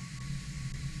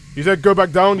 You said go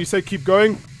back down, you say keep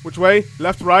going. Which way?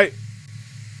 Left, right?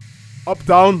 Up,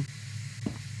 down?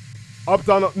 Up,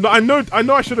 down, up. No, I know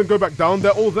I shouldn't go back down.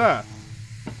 They're all there.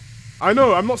 I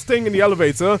know, I'm not staying in the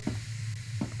elevator.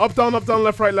 Up, down,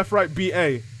 left, right,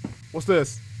 BA. What's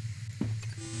this?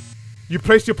 You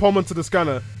placed your palm onto the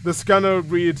scanner. The scanner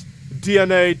reads,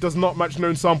 DNA does not match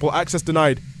known sample. Access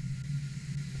denied.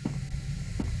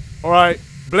 Alright.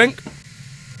 Blink.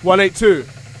 182.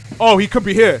 Oh, he could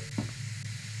be here.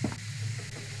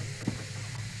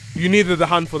 You needed a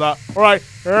hand for that. Alright.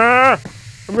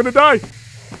 I'm gonna die.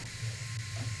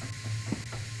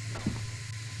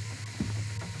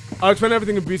 I'll explain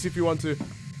everything in BC if you want to.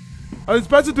 It's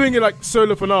better doing it like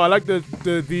solo for now. I like the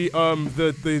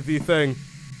thing.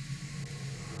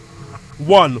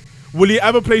 1. Will you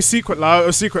ever play Secret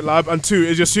Lab? And 2,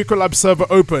 is your Secret Lab server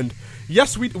opened?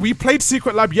 Yes, we played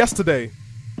Secret Lab yesterday.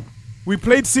 We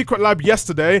played Secret Lab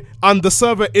yesterday, and the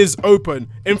server is open.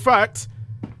 In fact,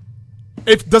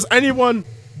 do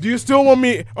you still want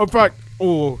me? In fact,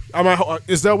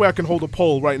 is there a way I can hold a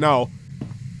poll right now?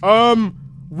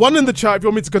 1 in the chat if you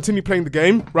want me to continue playing the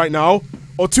game right now,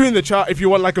 or 2 in the chat if you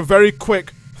want like a very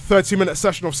quick 30-minute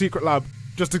session of Secret Lab,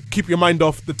 just to keep your mind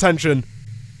off the tension.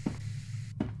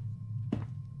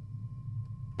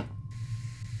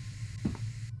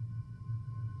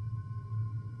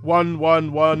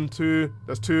 One, 2.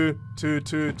 That's 2.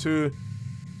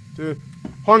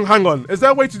 Hang on. Is there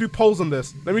a way to do polls on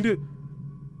this? Let me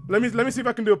see if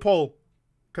I can do a poll.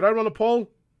 Can I run a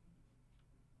poll?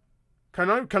 Can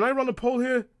I run a poll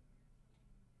here?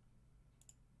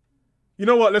 You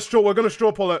know what? We're gonna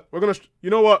straw poll it. You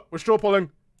know what? We're straw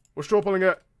polling. We're straw polling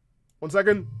it. 1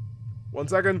 second.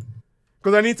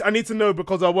 Because I need to know,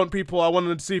 because I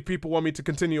wanted to see if people want me to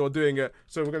continue or doing it.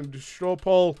 So we're gonna do straw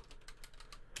poll.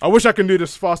 I wish I can do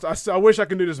this faster. I wish I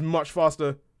can do this much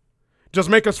faster. Just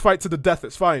make us fight to the death.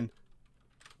 It's fine.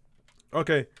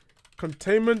 Okay.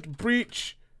 Containment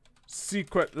breach.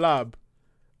 Secret lab.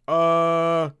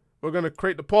 We're gonna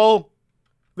create the poll.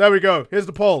 There we go. Here's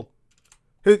the poll.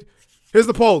 Here's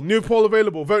the poll. New poll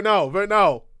available. Vote now. Vote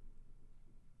now.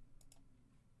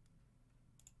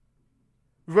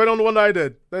 Vote on the one that I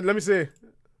did. Let me see.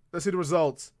 Let's see the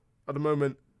results at the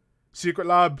moment. Secret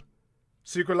lab.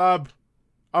 Secret lab.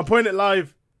 I'm putting it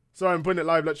live. Sorry, I'm putting it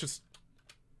live. Let's just...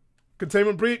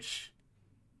 Containment breach.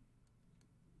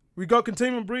 We got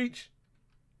containment breach.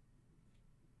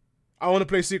 I want to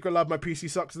play Secret Lab. My PC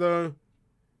sucks though.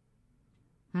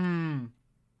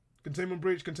 Containment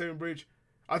breach, containment breach.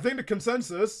 I think the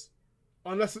consensus,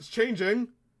 unless it's changing,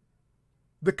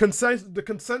 the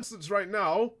consensus right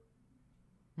now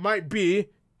might be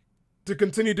to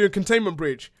continue doing containment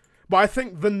breach. But I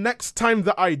think the next time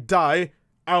that I die,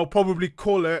 I'll probably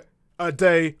call it a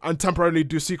day and temporarily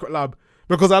do Secret Lab.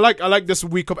 Because I like this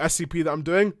week of SCP that I'm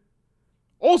doing.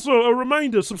 Also, a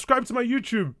reminder, subscribe to my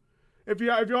YouTube. If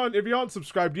you aren't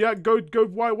subscribed yet, go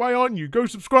why aren't you? Go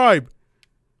subscribe.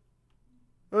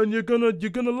 And you're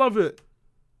gonna love it.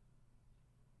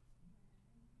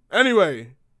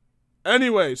 Anyway,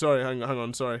 sorry, hang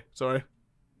on, sorry.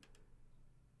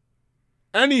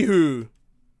 Anywho.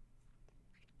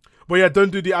 But yeah,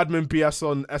 don't do the admin BS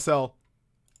on SL.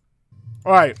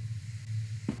 Alright.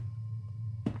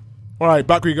 Alright,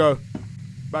 back we go.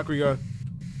 Back we go.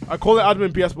 I call it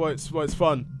admin BS, but it's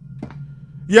fun.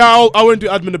 Yeah, I won't do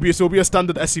admin abuse. It'll be a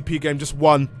standard SCP game, just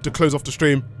one to close off the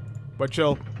stream. But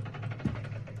chill.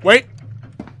 Wait.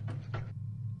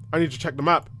 I need to check the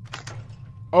map.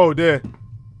 Oh dear.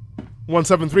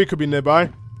 173 could be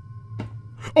nearby.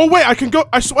 Oh wait, I can go.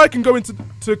 I swear I can go into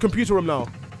computer room now.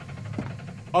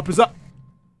 Up is up.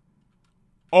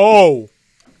 Oh.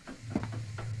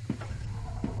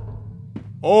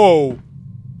 Oh.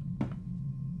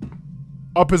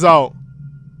 Up is out.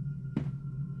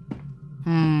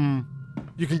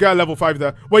 You can get a level 5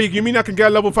 there. Wait, you mean I can get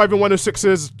a level 5 in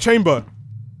 106's chamber?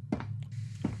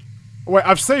 Wait,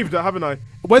 I've saved it, haven't I?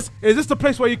 Is this the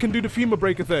place where you can do the femur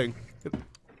breaker thing?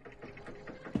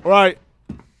 Alright.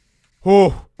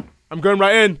 Oh, I'm going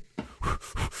right in.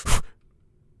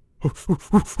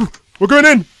 We're going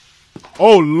in.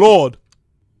 Oh, Lord.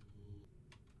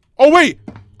 Oh, wait.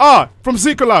 From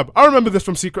Secret Lab. I remember this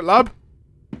from Secret Lab.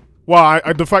 Wow,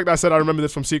 the fact that I said I remember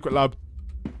this from Secret Lab.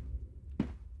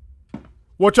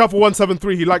 Watch out for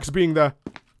 173. He likes being there.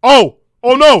 Oh!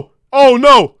 Oh, no! Oh,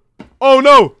 no! Oh,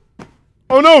 no!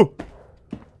 Oh, no!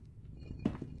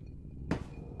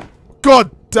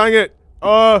 God dang it.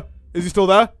 Is he still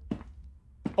there?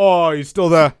 Oh, he's still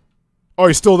there. Oh,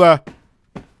 he's still there.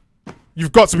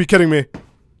 You've got to be kidding me.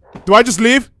 Do I just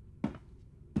leave?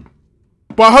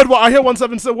 But I heard what? I hear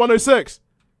 106.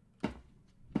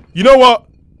 You know what?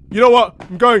 You know what?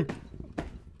 I'm going.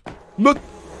 I'm not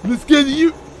scared of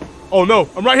you. Oh no,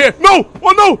 I'm right here. No!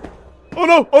 Oh no! Oh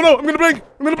no! Oh no! I'm gonna blink!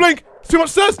 I'm gonna blink! Too much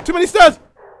stairs! Too many stairs!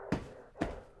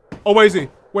 Oh, where is he?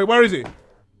 Wait, where is he?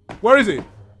 Where is he?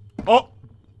 Oh!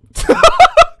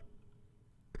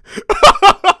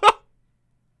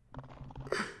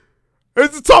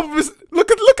 It's the top of his. Look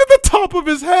at the top of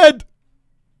his head.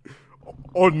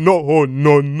 Oh no! Oh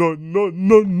no! No! No!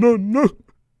 No! No! No!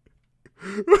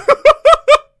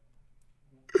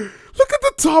 Look at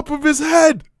the top of his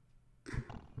head.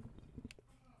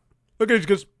 Look at him,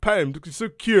 just pet him. He's so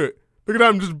cute. Look at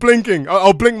him just blinking.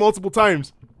 I'll blink multiple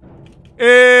times.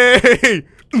 Hey!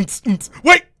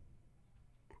 Wait!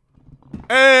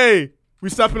 Hey! We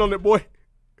stepping on it, boy.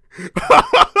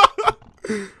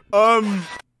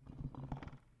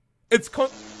 It's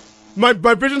my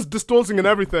vision's distorting and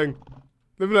everything.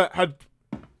 Living that had.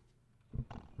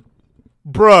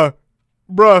 Bruh.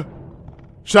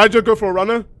 Should I just go for a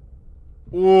runner?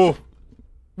 Oh.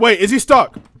 Wait, is he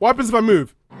stuck? What happens if I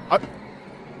move?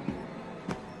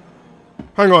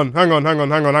 Hang on.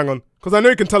 Because I know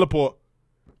you can teleport.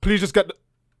 Please just get the...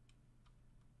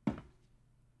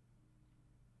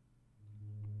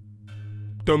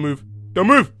 Don't move. Don't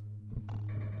move!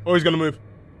 Oh, he's gonna move.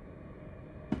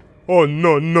 Oh,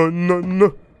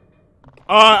 no.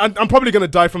 I'm probably gonna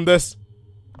die from this.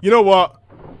 You know what?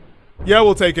 Yeah,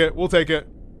 we'll take it.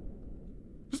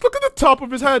 Just look at the top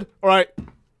of his head. Alright.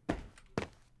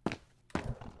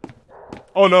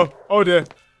 Oh no. Oh dear.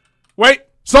 Wait.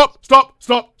 Stop.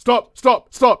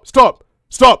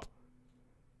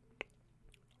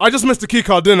 I just missed the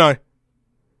keycard, didn't I?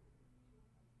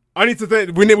 I need to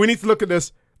think. We need to look at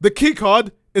this. The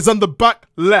keycard is on the back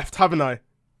left, haven't I?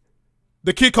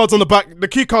 The keycard's on the back. The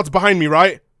keycard's behind me,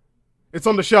 right? It's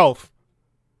on the shelf.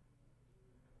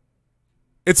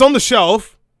 It's on the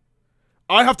shelf.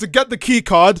 I have to get the key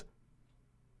card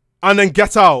and then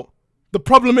get out. The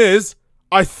problem is,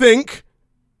 I think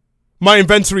my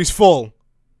inventory's full.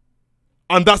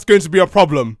 And that's going to be a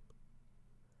problem.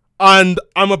 And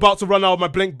I'm about to run out of my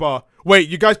blink bar. Wait,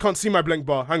 you guys can't see my blink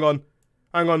bar. Hang on.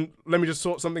 Hang on. Let me just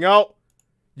sort something out.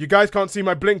 You guys can't see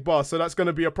my blink bar, so that's going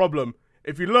to be a problem.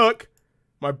 If you look,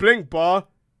 my blink bar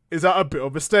is at a bit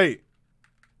of a state.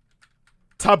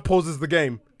 Tab pauses the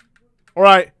game.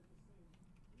 Alright.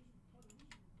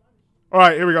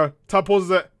 Alright, here we go. Tab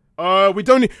pauses it. We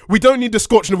don't need the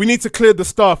scorch. We need to clear the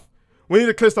stuff. We need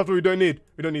to clear stuff that we don't need.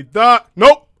 We don't need that.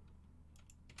 Nope.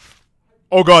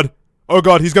 Oh god. Oh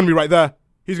god, he's gonna be right there.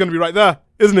 He's gonna be right there,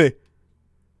 isn't he?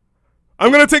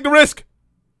 I'm gonna take the risk.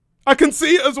 I can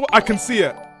see it as well. I can see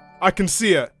it. I can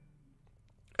see it.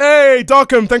 Hey,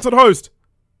 Darkham, thanks for the host.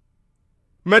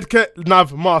 Medkit,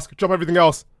 nav, mask, drop everything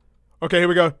else. Okay, here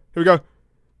we go. Here we go.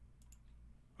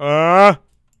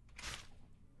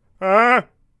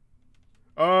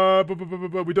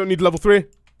 We don't need level 3.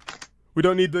 We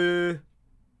don't need the...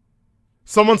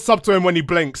 Someone sub to him when he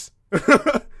blinks.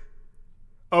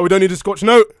 Oh, we don't need a scorch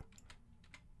note.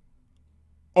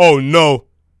 Oh, no.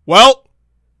 Well,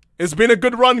 it's been a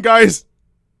good run, guys.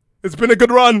 It's been a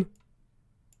good run.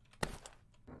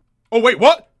 Oh, wait,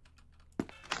 what?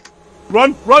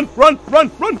 Run, run, run,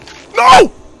 run, run.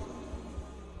 No!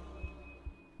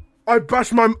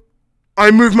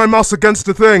 I moved my mouse against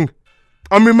the thing.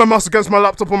 I moved my mouse against my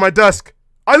laptop on my desk.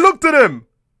 I looked at him.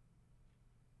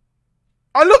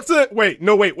 I looked at it. Wait,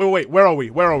 no, wait. Where are we?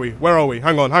 Where are we? Where are we?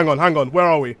 Hang on. Where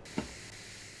are we?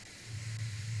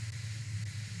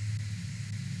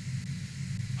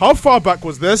 How far back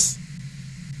was this?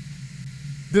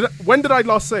 When did I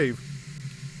last save?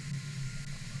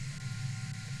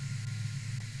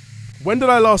 When did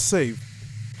I last save?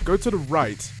 Go to the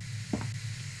right.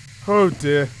 Oh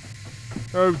dear.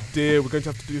 Oh dear, we're going to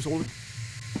have to do this all.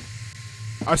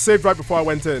 I saved right before I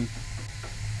went in.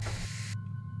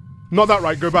 Not that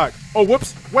right, go back. Oh,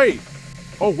 whoops, wait.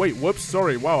 Oh, wait, whoops,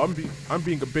 sorry. Wow, I'm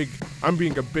being a big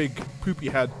poopy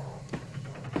head.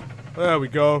 There we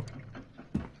go.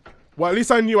 Well, at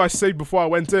least I knew I saved before I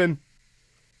went in.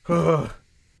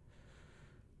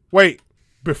 Wait,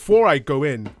 before I go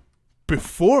in.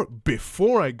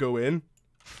 Before I go in.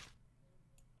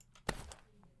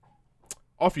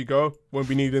 Off you go. Won't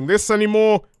be needing this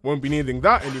anymore. Won't be needing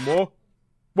that anymore.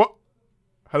 What?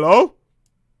 Hello?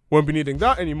 Won't be needing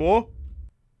that anymore.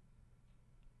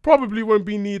 Probably won't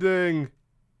be needing...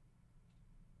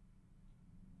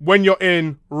 When you're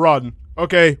in, run.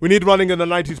 Okay, we need running in the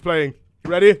 90s playing. You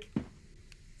ready?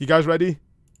 You guys ready?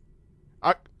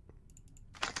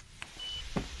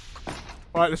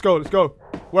 Alright, let's go, let's go.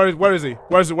 Where is he?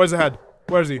 Where's the head?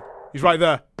 Where is he? He's right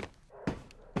there.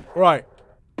 Alright.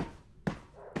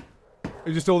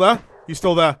 Is he still there? He's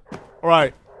still there.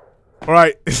 Alright.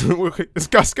 Alright. It's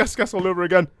gas all over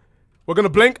again. We're gonna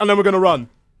blink and then we're gonna run.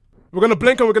 We're gonna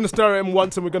blink and we're gonna stare at him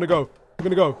once and we're gonna go. We're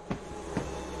gonna go.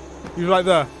 He's right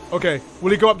there. Okay.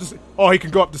 Will he go up the... Oh, he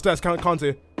can go up the stairs, can't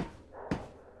he?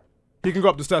 He can go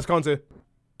up the stairs, can't he?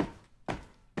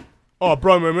 Oh,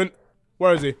 bro moment.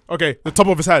 Where is he? Okay, the top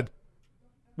of his head.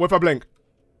 What if I blink?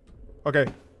 Okay.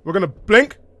 We're gonna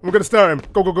blink and we're gonna stare at him.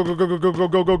 Go, go, go, go, go, go, go,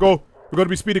 go, go, go. We're gonna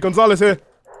be Speedy Gonzalez here.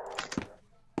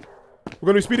 We're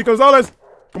gonna be Speedy Gonzalez.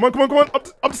 Come on, come on, come on. Up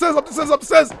the stairs, up the stairs, up the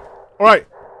stairs. Alright.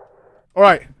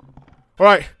 Alright.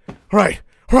 Alright. Alright.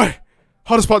 Alright.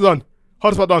 Hardest part done.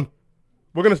 Hardest part done.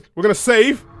 We're gonna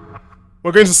save.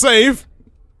 We're going to save.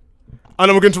 And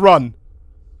then we're going to run.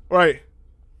 Alright.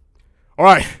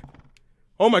 Alright.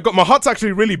 Oh my god, my heart's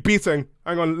actually really beating.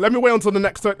 Hang on, let me wait until the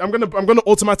next turn. I'm gonna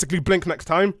automatically blink next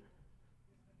time.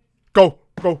 Go.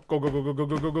 Go, go, go, go, go,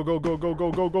 go, go, go, go, go, go,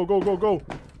 go, go, go, go, go, go.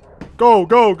 Go,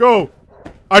 go, go.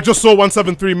 I just saw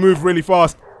 173 move really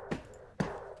fast.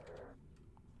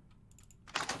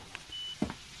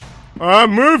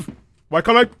 Move. Why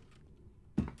can't I?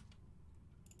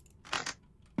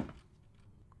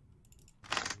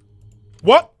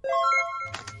 What?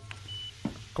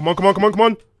 Come on, come on, come on, come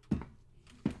on.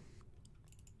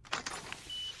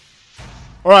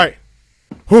 Alright.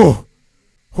 Whew.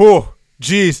 Whew.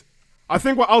 Jeez. I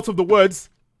think we're out of the woods.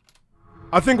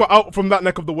 I think we're out from that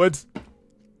neck of the woods.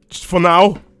 Just for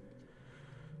now.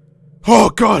 Oh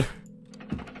god.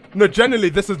 No, generally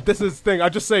this is thing. I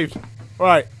just saved.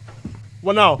 Alright.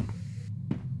 What now?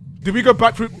 Did we go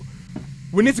back through?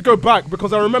 We need to go back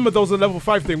because I remember there was a level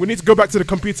 5 thing. We need to go back to the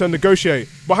computer and negotiate.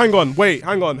 But hang on, wait,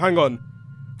 hang on, hang on.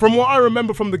 From what I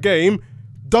remember from the game,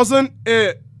 doesn't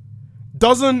the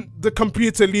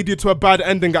computer lead you to a bad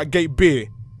ending at gate B?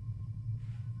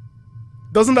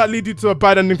 Doesn't that lead you to a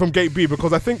bad ending from gate B?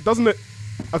 Because I think, doesn't it?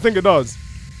 I think it does.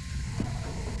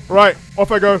 Right,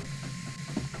 off I go.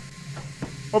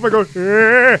 Off I go.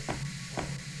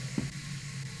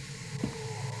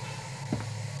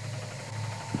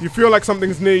 You feel like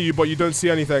something's near you, but you don't see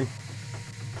anything.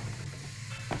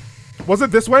 Was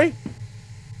it this way?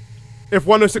 If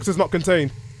 106 is not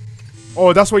contained.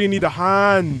 Oh, that's why you need a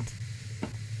hand.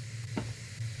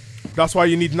 That's why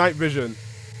you need night vision.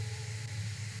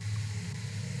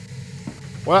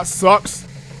 Well, that sucks.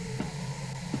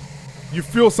 You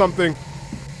feel something.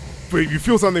 You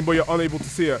feel something, but you're unable to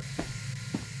see it.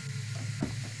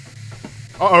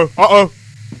 Uh-oh. Uh-oh.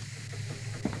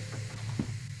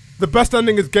 The best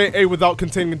ending is Gate A without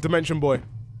containing Dimension Boy.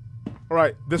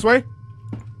 Alright, this way?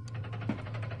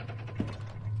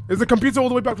 Is the computer all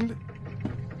the way back from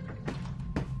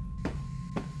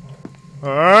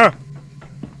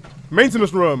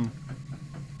maintenance room.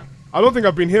 I don't think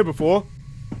I've been here before.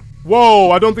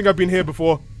 Whoa, I don't think I've been here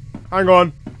before. Hang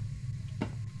on.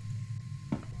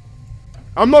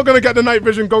 I'm not gonna get the night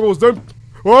vision goggles, don't.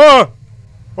 Whoa!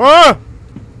 Ah!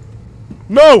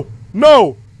 No!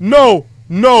 No! No!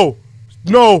 No!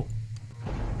 No!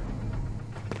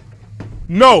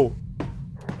 No!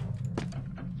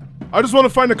 I just want to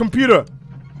find a computer.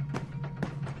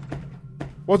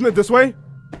 Wasn't it this way?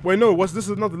 Wait, no, this is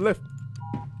another lift.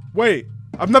 Wait,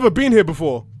 I've never been here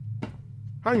before.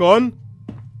 Hang on.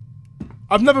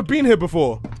 I've never been here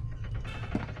before.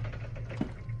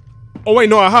 Oh wait,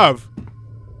 no, I have.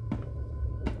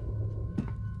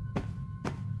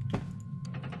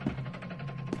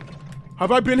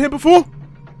 Have I been here before?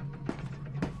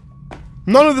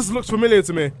 None of this looks familiar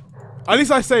to me. At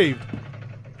least I saved.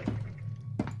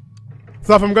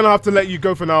 Thaf, I'm gonna have to let you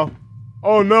go for now.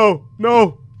 Oh no,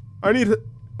 no. I need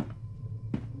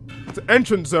it's an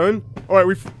entrance zone.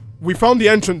 Alright, we found the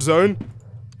entrance zone.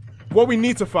 What we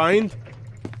need to find.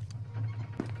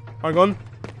 Hang on.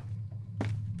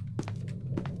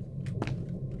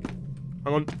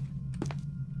 Hang on.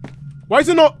 Why is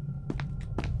it not?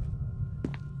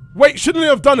 Wait, shouldn't I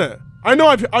have done it? I know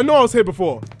I was here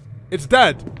before. It's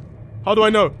dead. How do I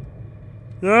know?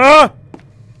 Yeah.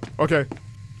 Okay.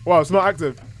 Wow, it's not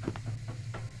active.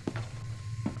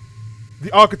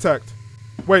 The architect.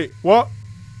 Wait, what?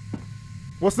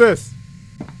 What's this?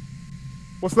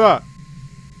 What's that?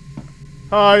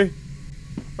 Hi.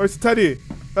 Oh, it's a teddy.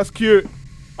 That's cute.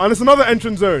 And it's another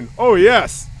entrance zone. Oh,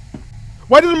 yes.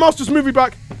 Why did the mouse just move me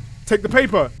back? Take the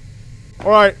paper.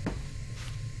 Alright.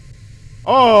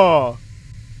 Oh.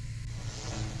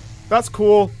 That's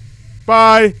cool.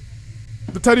 Bye.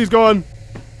 The teddy's gone.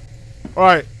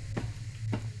 Alright.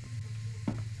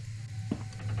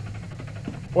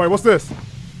 Wait, what's this?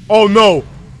 Oh no!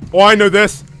 Oh, I know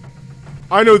this.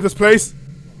 I know this place.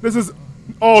 This is.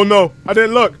 Oh no! I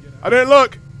didn't look. I didn't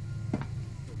look.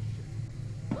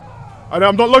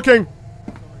 I'm not looking.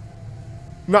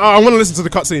 No, I want to listen to the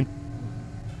cutscene.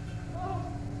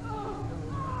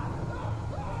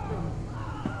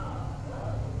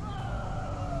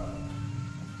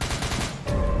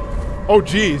 Oh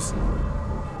jeez,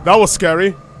 that was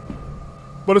scary.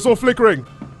 But it's all flickering.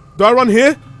 Do I run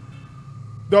here?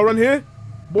 Do I run here?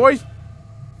 Boys?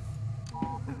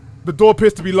 The door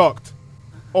appears to be locked.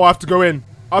 Oh, I have to go in.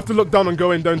 I have to look down and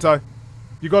go in, don't I?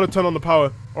 You gotta turn on the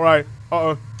power. Alright.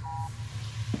 Uh-oh.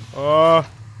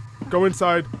 Go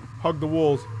inside. Hug the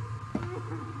walls.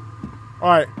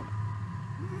 Alright.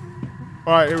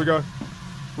 Alright, here we go.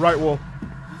 Right wall.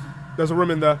 There's a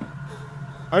room in there.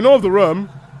 I know of the room.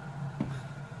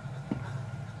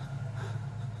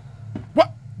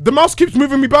 What? The mouse keeps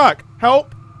moving me back.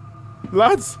 Help.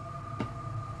 Lads?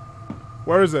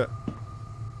 Where is it?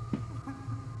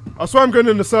 I swear I'm going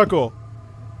in a circle.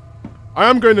 I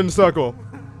am going in a circle.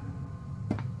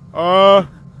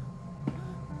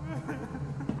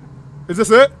 Is this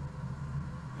it?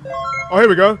 Oh, here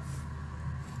we go.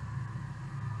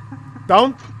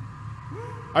 Down?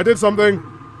 I did something.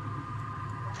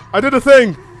 I did a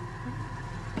thing.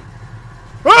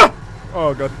 Ah!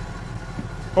 Oh, God.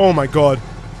 Oh, my God.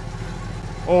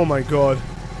 Oh, my God.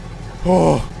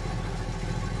 Oh.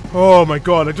 Oh my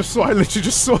God, I literally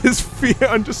just saw his feet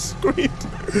and just screamed.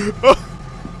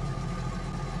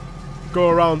 Go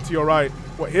around to your right.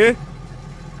 What, here?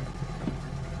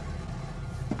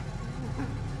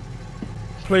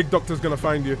 Plague Doctor's gonna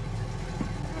find you.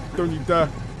 Don't you dare.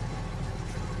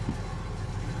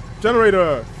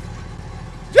 Generator!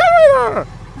 Generator!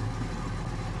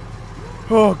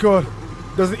 Oh God.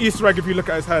 There's an Easter egg if you look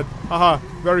at his head. Haha,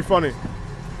 very funny.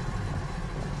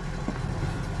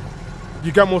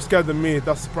 You got more scared than me,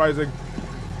 that's surprising.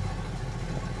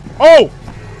 Oh!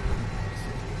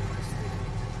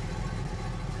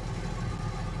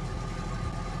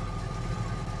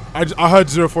 I heard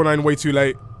 049 way too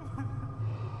late.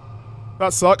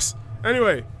 That sucks.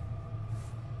 Anyway,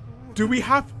 do we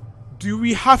have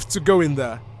to go in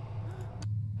there?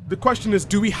 The question is,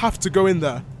 do we have to go in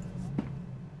there?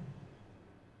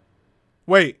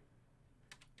 Wait.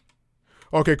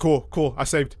 Okay, cool. I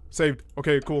saved.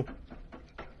 Okay, cool.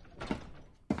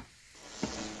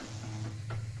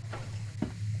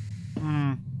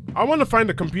 I want to find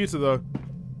a computer though.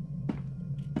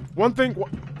 One thing.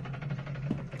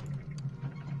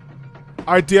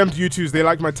 I DM'd U2s. They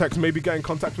liked my text. Maybe get in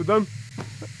contact with them.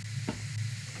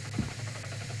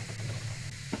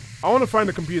 I want to find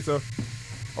a computer.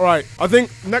 All right. I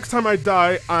think next time I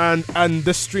die and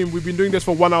this stream, we've been doing this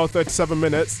for 1 hour 37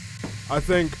 minutes. I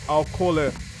think I'll call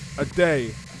it a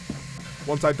day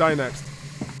once I die next.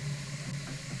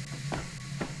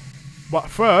 But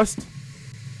first.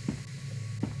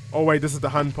 Oh wait, this is the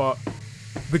hand part.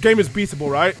 The game is beatable,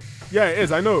 right? Yeah, it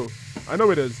is. I know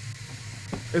it is.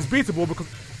 It's beatable because...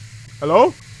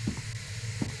 Hello?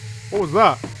 What was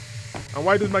that? And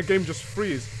why did my game just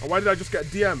freeze? And why did I just get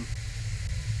DM?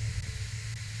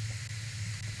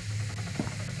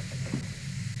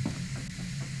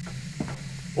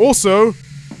 Also,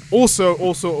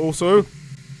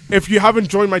 if you haven't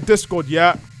joined my Discord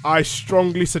yet, I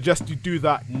strongly suggest you do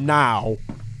that now.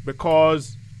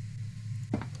 Because...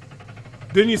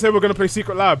 Didn't you say we're going to play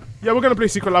Secret Lab? Yeah, we're going to play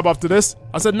Secret Lab after this.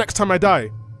 I said next time I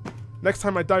die. Next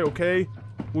time I die, okay?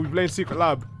 We'll be playing Secret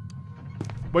Lab.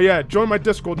 But yeah, join my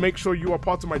Discord. Make sure you are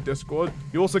part of my Discord.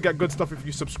 You also get good stuff if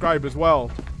you subscribe as well.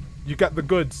 You get the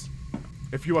goods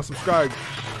if you are subscribed.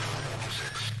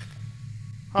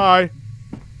 Hi.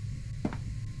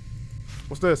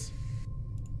 What's this?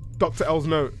 Dr. L's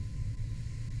note.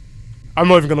 I'm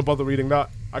not even going to bother reading that.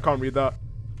 I can't read that.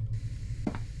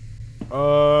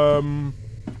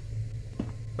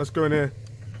 Let's go in here.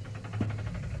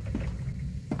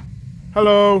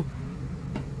 Hello.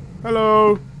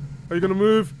 Hello. Are you gonna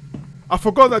move? I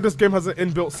forgot that this game has an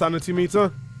inbuilt sanity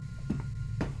meter.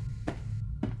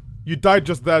 You died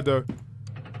just there though.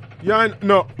 Yeah,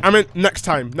 no, I meant next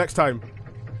time. Next time.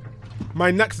 My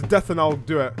next death and I'll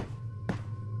do it.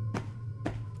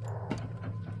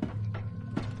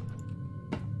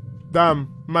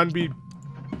 Damn, man be...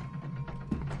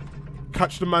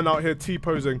 Catch the man out here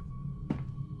T-posing.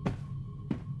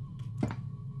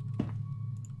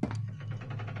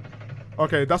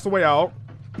 Okay, that's the way out.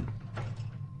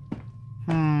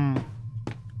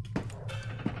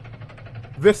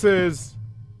 This is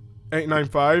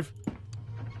 895.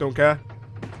 Don't care.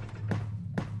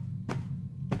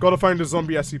 Gotta find the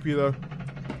zombie SCP though.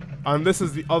 And this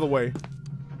is the other way.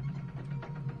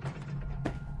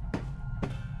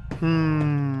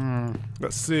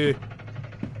 Let's see.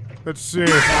 Let's see.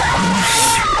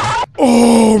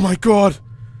 Oh my god!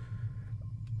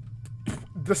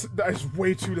 That is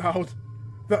way too loud.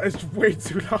 That is way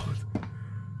too loud.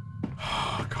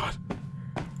 Oh god.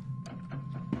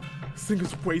 This thing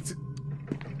is way too...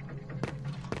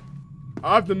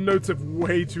 I have the notes of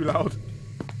way too loud.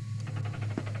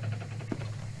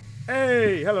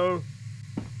 Hey, hello.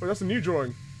 Oh, that's a new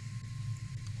drawing.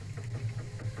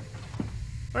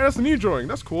 Hey, that's a new drawing.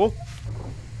 That's cool.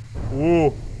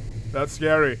 Ooh, that's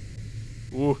scary.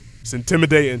 Ooh, it's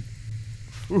intimidating.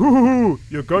 Ooh,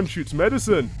 your gun shoots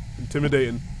medicine.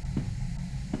 Intimidating.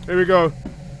 Here we go.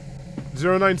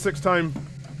 096 time.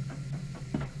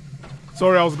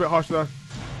 Sorry, I was a bit harsh there.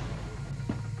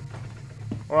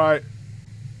 Alright.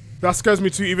 That scares me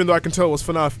too, even though I can tell it was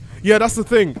FNAF. Yeah, that's the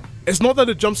thing. It's not that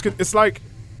the jump scare... It's like...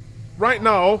 Right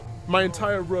now, my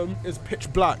entire room is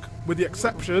pitch black. With the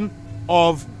exception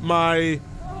of my...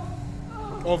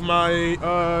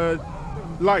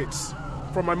 lights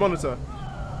from my monitor.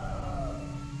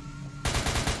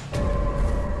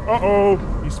 Uh-oh.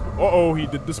 Uh-oh, he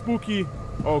did the spooky.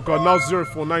 Oh god, now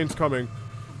 049's coming.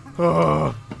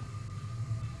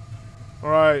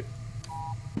 Alright.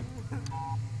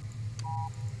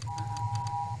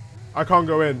 I can't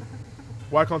go in.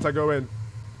 Why can't I go in?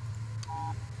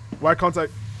 Why can't I...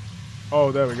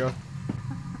 Oh, there we go.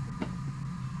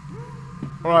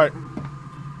 Alright.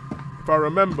 If I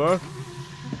remember,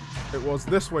 it was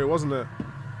this way, wasn't it?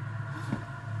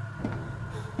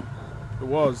 It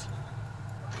was.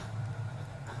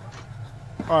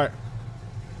 Alright.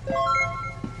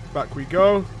 Back we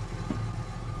go.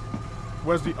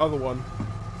 Where's the other one?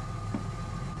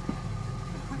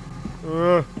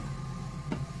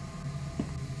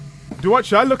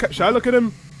 Should I look at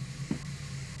him?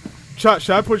 Should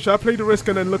I play the risk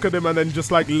and then look at him and then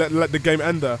just like let the game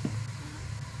end there?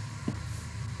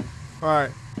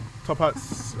 Alright. Top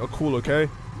hats are cool, okay?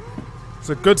 It's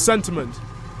a good sentiment.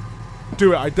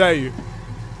 Do it, I dare you.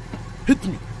 Hit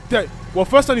me. Well,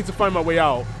 first I need to find my way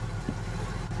out.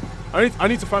 I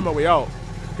need to find my way out.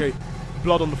 Okay,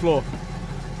 blood on the floor.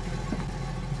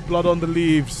 Blood on the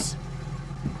leaves.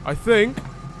 I think.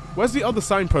 Where's the other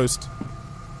signpost?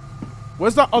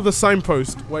 Where's that other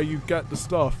signpost where you get the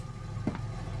stuff?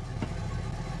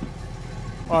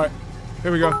 Alright,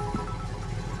 here we go.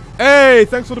 Hey,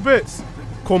 thanks for the bits.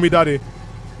 Call me daddy.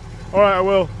 Alright, I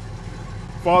will.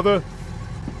 Father.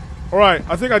 Alright,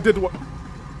 I think I did what...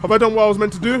 Have I done what I was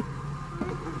meant to do?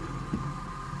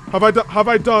 Have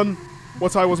I done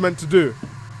what I was meant to do?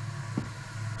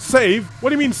 Save? What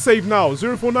do you mean save now?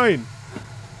 049.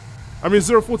 I mean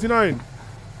 049.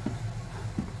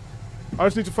 I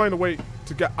just need to find a way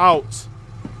to get out.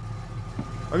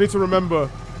 I need to remember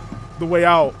the way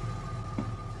out.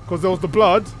 Because there was the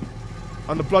blood.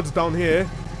 And the blood's down here.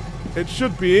 It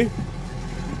should be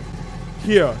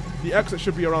here. The exit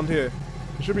should be around here.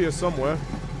 It should be here somewhere.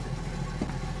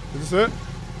 Is this it?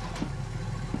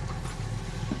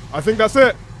 I think that's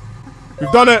it.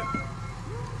 We've done it.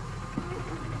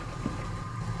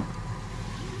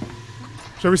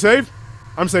 Shall we save?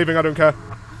 I'm saving, I don't care.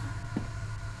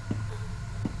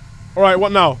 Alright,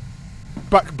 what now?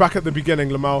 Back at the beginning,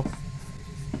 Lamau.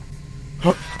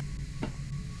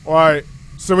 Alright.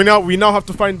 So we now have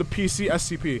to find the PC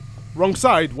SCP. Wrong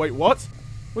side? Wait, what?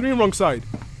 What do you mean wrong side?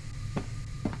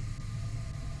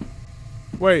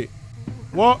 Wait.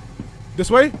 What? This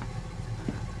way?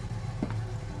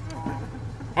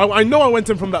 I know I went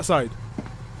in from that side.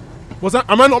 Was that?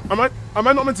 Am I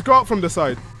not meant to go out from this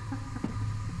side?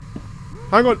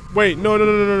 Hang on. Wait. No.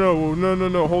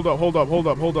 Hold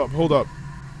up.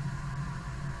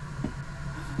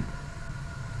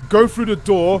 Go through the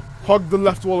door. Hug the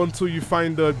left wall until you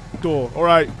find the door.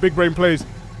 Alright. Big brain plays.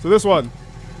 So this one.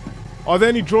 Are there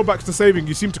any drawbacks to saving?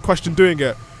 You seem to question doing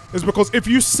it. It's because if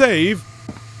you save,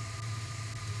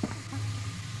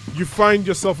 you find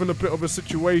yourself in a bit of a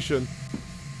situation.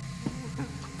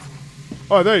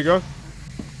 Oh, there you go.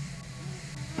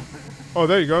 Oh,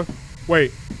 there you go.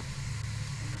 Wait.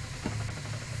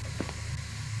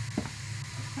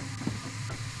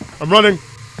 I'm running.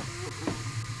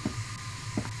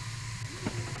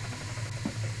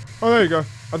 Oh, there you go. I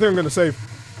think I'm going to save.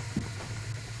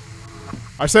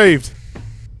 I saved.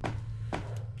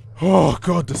 Oh,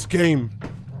 God, this game.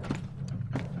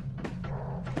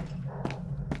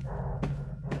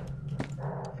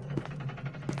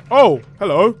 Oh,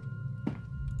 hello.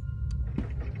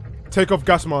 Take off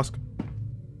gas mask.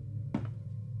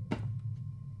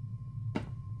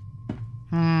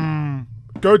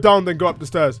 Go down, then go up the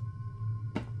stairs.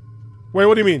 Wait,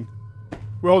 what do you mean?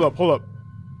 Wait, hold up.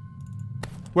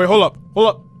 Wait, hold up.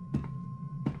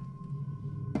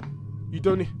 You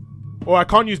don't need... Oh, I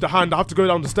can't use the hand. I have to go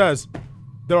down the stairs.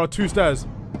 There are 2 stairs.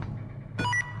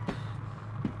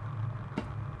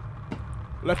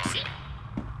 Left.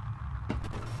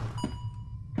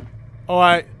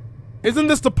 Alright. Isn't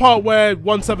this the part where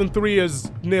 173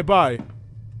 is nearby?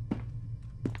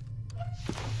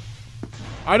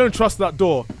 I don't trust that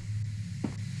door.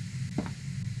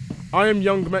 I am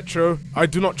young Metro. I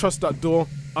do not trust that door,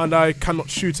 and I cannot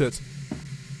shoot it.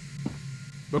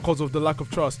 Because of the lack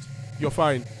of trust. You're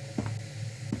fine.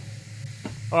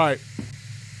 Alright.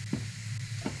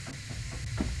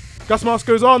 Gas mask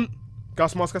goes on.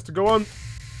 Gas mask has to go on.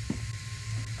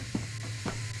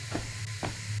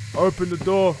 Open the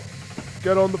door.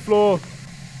 Get on the floor.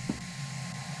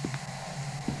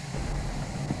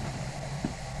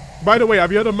 By the way,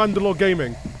 have you heard of Mandalore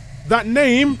Gaming? That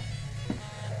name...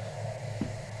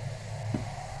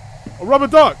 A rubber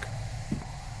duck.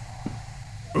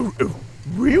 Ooh,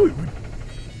 really?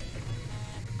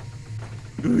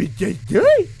 Wait,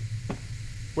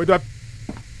 do I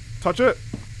touch it?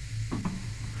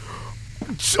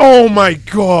 Oh my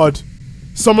god!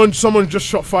 Someone just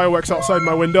shot fireworks outside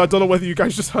my window. I don't know whether you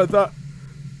guys just heard that.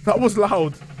 That was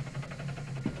loud.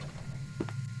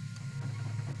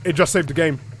 It just saved the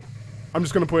game. I'm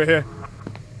just gonna put it here.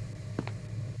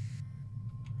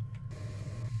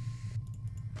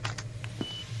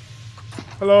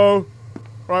 Hello?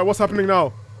 Alright, what's happening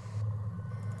now?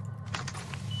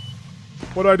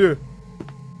 What do I do?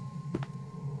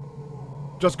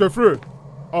 Just go through?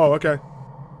 Oh, okay.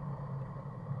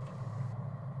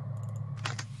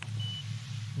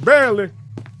 Barely.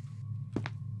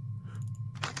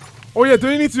 Oh yeah,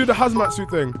 do you need to do the hazmat suit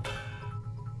thing?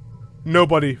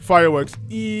 Nobody. Fireworks.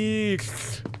 Eek.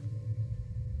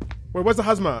 Wait, where's the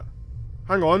hazmat?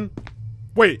 Hang on.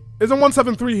 Wait, isn't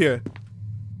 173 here?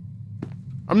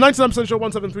 I'm 99% sure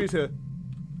 173 is here.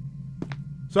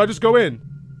 So I just go in.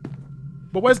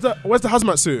 But where's the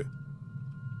hazmat suit?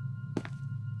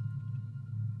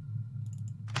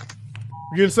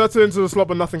 You insert it into the slot,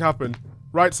 but nothing happened.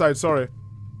 Right side, sorry.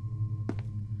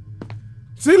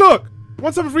 See, look!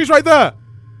 173's right there!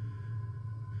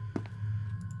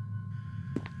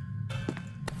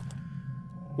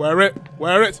 Wear it,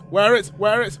 wear it, wear it,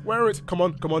 wear it, wear it. Come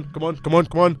on, come on, come on, come on,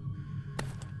 come on.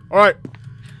 Alright.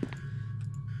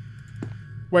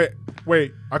 Wait,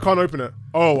 I can't open it.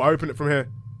 Oh, I open it from here.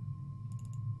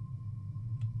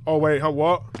 Oh, wait,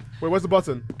 what? Wait, where's the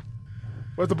button?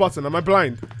 Where's the button? Am I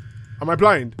blind? Am I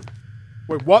blind?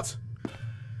 Wait, what?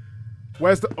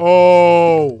 Where's the...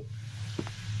 Oh!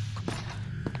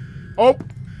 Oh!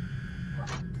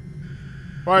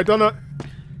 Alright, done it.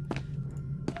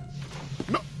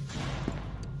 No!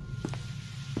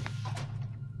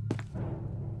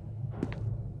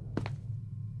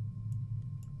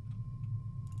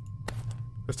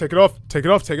 Let's take it off. Take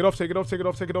it off, take it off, take it off, take it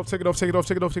off, take it off, take it off, take it off,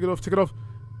 take it off, take it off, take it off.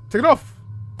 Take it off!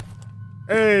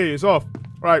 Hey, it's off.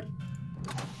 Right.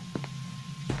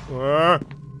 Alright,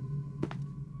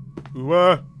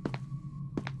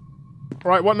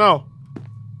 what now?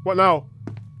 What now?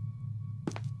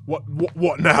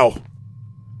 What now?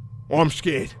 Oh, I'm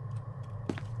scared.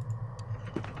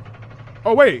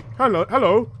 Oh, wait. Hello.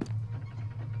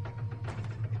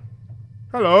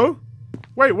 Hello?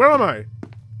 Wait, where am I?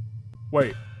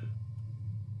 Wait.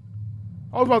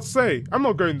 I was about to say, I'm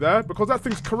not going there because that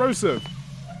thing's corrosive.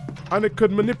 And it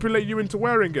could manipulate you into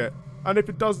wearing it. And if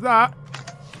it does that,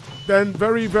 then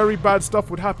very, very bad stuff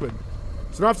would happen.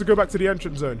 So I have to go back to the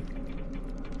entrance zone.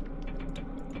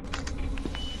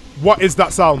 What is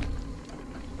that sound?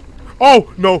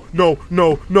 Oh, no.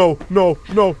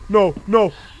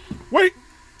 Wait.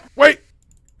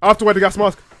 I have to wear the gas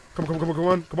mask. Come on. Come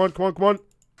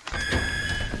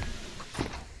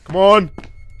on.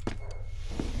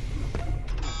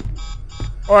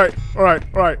 Alright.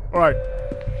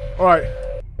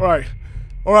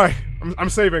 I'm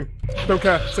saving. Don't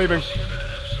care. Saving.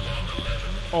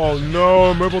 Oh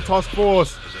no, mobile task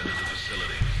force.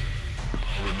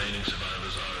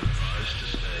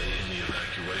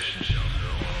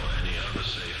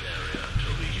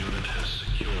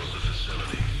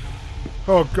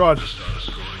 Oh god.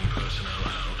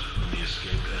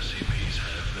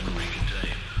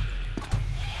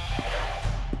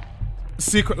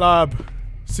 Secret lab.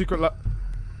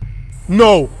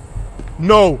 No.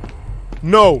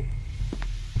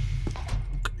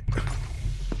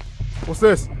 What's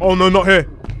this? Oh no, not here.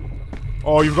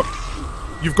 Oh, you've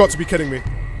got to be kidding me.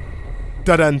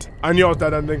 Dead end. I knew I was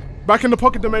dead ending. Back in the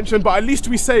pocket dimension, but at least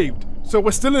we saved. So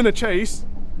we're still in a chase,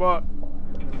 but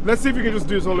let's see if we can just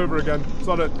do this all over again. It's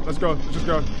not it. Let's go.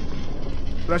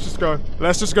 Let's just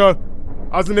go.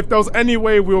 As in, if there was any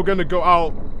way we were going to go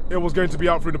out, it was going to be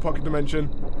out through the pocket dimension.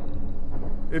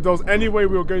 If there was any way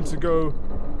we were going to go,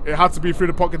 it had to be through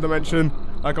the pocket dimension.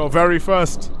 Like our very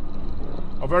first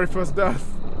death.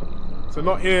 So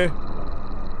not here.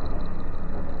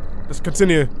 Let's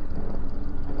continue.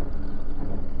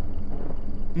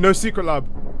 No secret lab.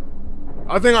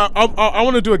 I think I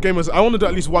want to do a game. I want to do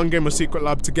at least one game of secret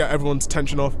lab to get everyone's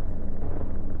tension off.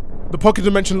 The pocket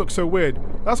dimension looks so weird.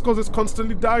 That's because it's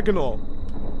constantly diagonal.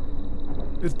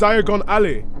 It's Diagon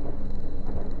Alley.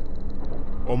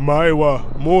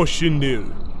 Omaiwa mo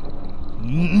shindil.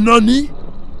 Nani?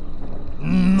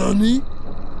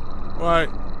 Right.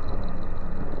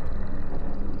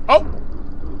 Oh!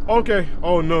 Okay.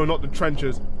 Oh no, not the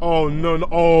trenches. Oh no,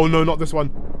 not this one.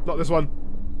 Not this one.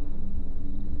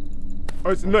 Oh,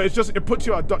 it's just, it puts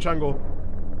you at a Dutch angle.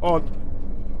 Oh,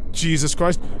 Jesus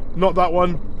Christ. Not that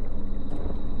one.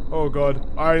 Oh god.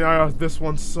 This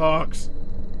one sucks.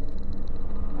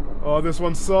 Oh, this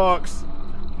one sucks.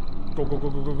 Go.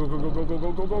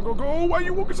 Why are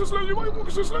you walking so slowly?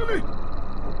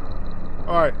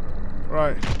 Alright.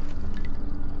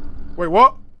 Wait,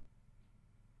 what?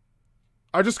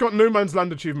 I just got No Man's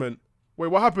Land achievement.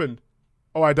 Wait, what happened?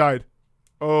 Oh, I died.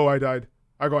 I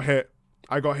got hit.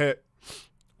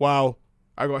 Wow.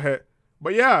 I got hit.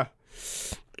 But yeah.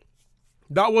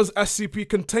 That was SCP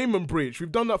Containment Breach.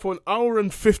 We've done that for 1 hour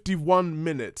and 51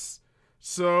 minutes.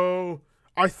 So,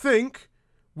 I think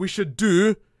we should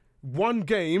do one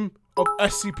game of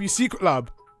SCP Secret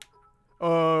Lab.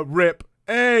 RIP.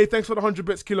 Hey, thanks for the 100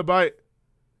 bits, Kilobyte.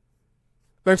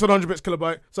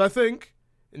 So I think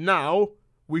now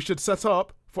we should set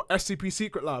up for SCP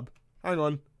Secret Lab. Hang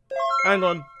on.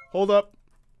 Hold up.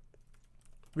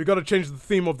 We gotta change the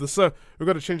theme of the we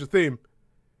gotta change the theme.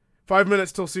 5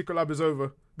 minutes till Secret Lab is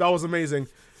over. That was amazing.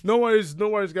 No worries,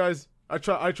 guys. I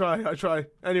try.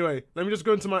 Anyway, let me just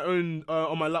go into my own,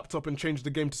 on my laptop and change the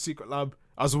game to Secret Lab.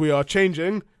 As we are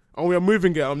changing, and we are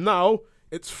moving it. Now,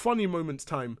 it's funny moments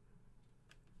time.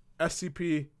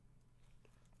 SCP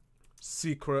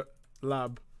Secret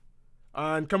Lab.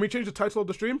 And can we change the title of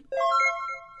the stream?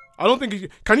 I don't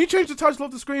think can you change the title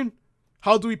of the screen?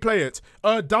 How do we play it?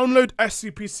 Download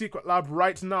SCP Secret Lab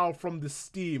right now from the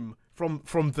Steam.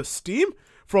 From the Steam?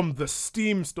 From the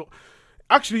Steam store.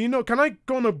 Actually, you know, can I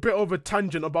go on a bit of a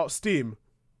tangent about Steam?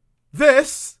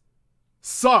 This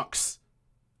sucks.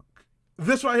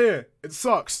 This right here, it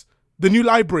sucks. The new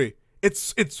library.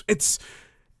 It's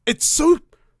so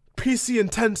PC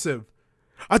intensive.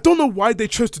 I don't know why they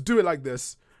chose to do it like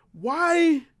this.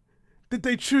 Why did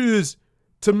they choose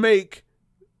to make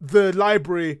the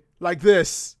library like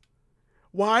this?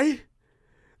 Why?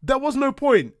 There was no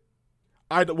point.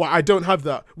 I don't have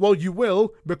that. Well, you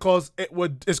will, because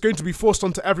it's going to be forced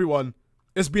onto everyone.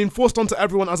 It's being forced onto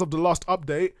everyone as of the last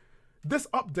update. This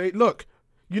update, look,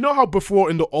 you know how before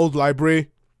in the old library,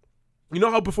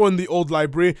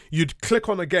 you'd click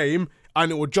on a game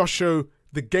and it would just show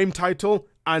the game title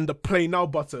and the play now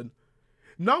button.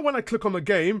 Now when I click on the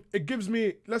game, it gives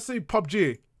me, let's say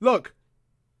PUBG. Look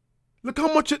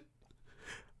how much it...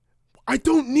 I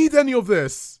don't need any of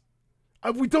this.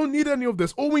 We don't need any of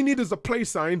this. All we need is a play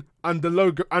sign and the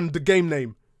logo and the game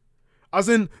name. As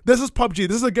in, this is PUBG.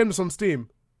 This is a game that's on Steam.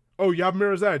 Oh, you have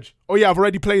Mirror's Edge. Oh yeah, I've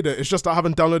already played it. It's just I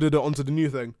haven't downloaded it onto the new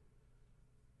thing.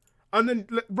 And then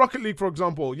Rocket League, for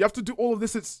example, you have to do all of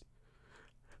this.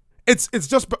 It's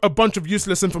just a bunch of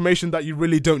useless information that you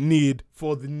really don't need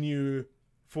for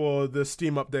the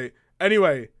Steam update.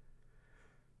 Anyway.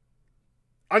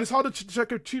 And it's harder to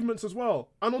check achievements as well.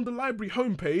 And on the library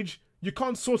homepage, you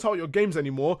can't sort out your games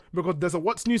anymore because there's a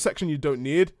what's new section you don't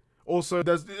need. Also,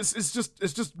 it's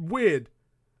just weird.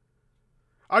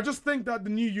 I just think that the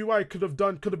new UI could have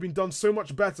been done so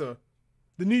much better.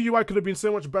 The new UI could have been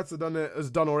so much better than it has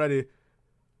done already.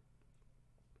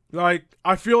 Like,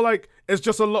 I feel like it's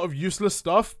just a lot of useless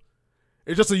stuff.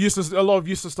 It's just a lot of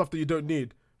useless stuff that you don't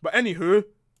need. But anywho,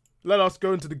 let us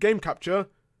go into the game capture.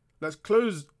 Let's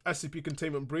close SCP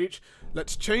Containment Breach.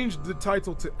 Let's change the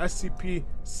title to SCP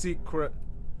Secret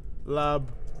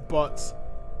Lab, but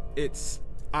it's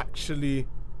actually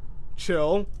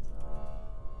chill.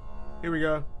 Here we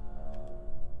go.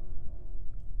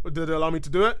 Did it allow me to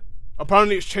do it?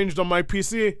 Apparently it's changed on my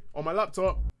PC, on my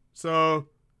laptop. So,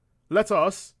 let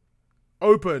us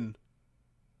open.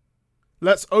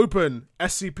 Let's open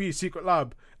SCP Secret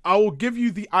Lab. I will give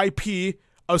you the IP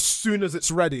as soon as it's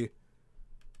ready.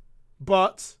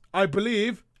 But I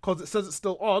believe, because it says it's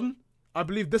still on, I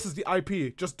believe this is the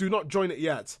IP. Just do not join it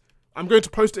yet. I'm going to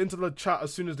post it into the chat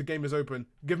as soon as the game is open.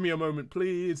 Give me a moment,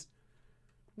 please.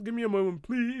 Give me a moment,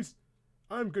 please.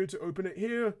 I'm going to open it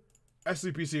here.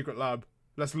 SCP Secret Lab.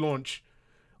 Let's launch.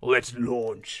 Let's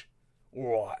launch.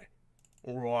 Alright.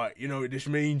 Alright, you know what this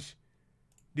means?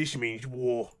 This means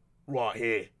war. Right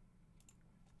here.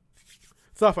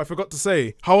 Thaf, I forgot to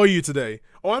say, how are you today?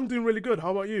 Oh, I'm doing really good.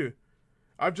 How about you?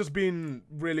 I've just been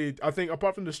really, I think,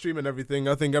 apart from the stream and everything,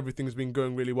 I think everything's been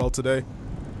going really well today.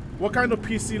 What kind of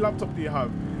PC laptop do you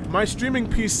have? My streaming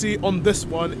PC on this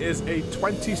one is a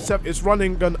 27, it's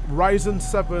running an Ryzen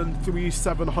 7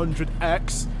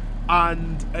 3700X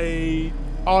and a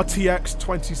RTX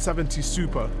 2070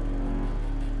 Super.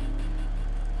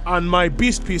 And my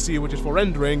Beast PC, which is for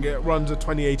rendering, it runs a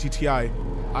 2080 Ti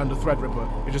and a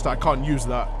Threadripper. It's just that I can't use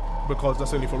that because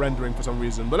that's only for rendering for some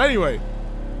reason. But anyway.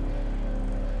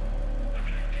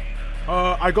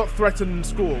 I got threatened in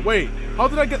school. Wait, how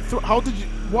did I get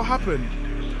what happened?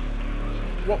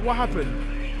 What happened?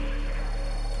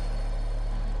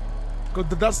 God,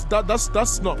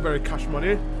 that's not very cash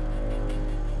money.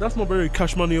 That's not very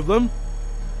cash money of them.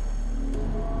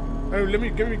 Oh, give me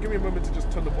a moment to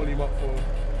just turn the volume up for.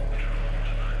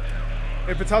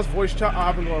 If it has voice chat, I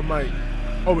haven't got a mic.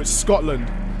 Oh, it's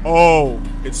Scotland. Oh,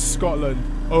 it's Scotland.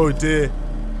 Oh dear.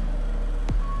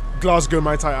 Glasgow,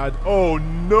 might I add. Oh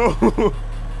no!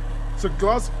 So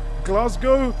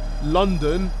Glasgow,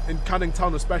 London, and Canning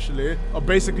Town especially, are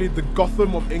basically the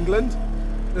Gotham of England.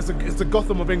 It's the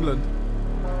Gotham of England.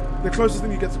 The closest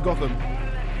thing you get to Gotham.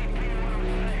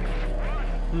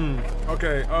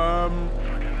 Okay,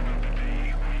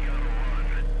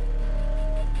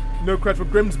 no cred for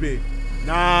Grimsby.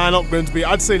 Nah, not Grimsby.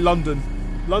 I'd say London.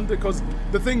 London, because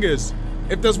the thing is,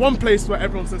 if there's one place where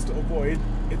everyone says to avoid,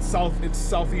 it's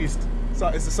southeast. So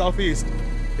it's the southeast.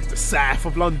 It's the south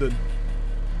of London.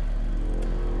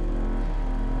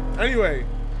 Anyway,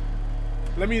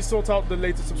 let me sort out the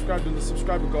latest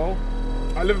subscriber goal.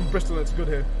 I live in Bristol and it's good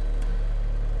here.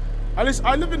 At least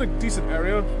I live in a decent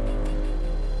area.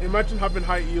 Imagine having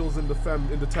high eels in the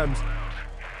Thames.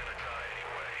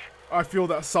 I feel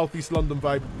that southeast London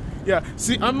vibe. Yeah,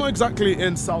 see, I'm not exactly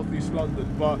in Southeast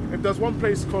London, but if there's one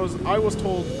place, because I was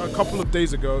told a couple of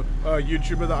days ago, a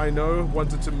YouTuber that I know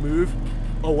wanted to move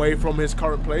away from his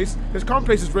current place. His current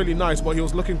place is really nice, but he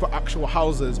was looking for actual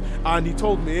houses, and he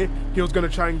told me he was going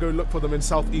to try and go look for them in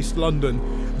Southeast London.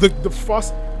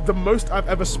 The most I've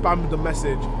ever spammed the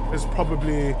message is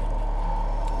probably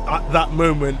at that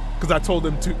moment, because I told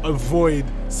him to avoid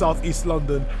Southeast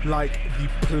London like the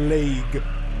plague.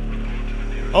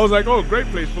 I was like, oh, great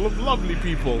place full of lovely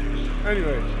people.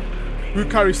 Anyway, who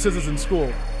carries scissors in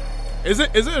school? Is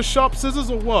it a sharp scissors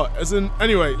or what? As in,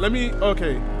 anyway, let me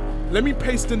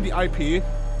paste in the IP.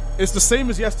 It's the same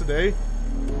as yesterday.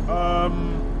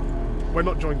 We're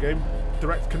not join game,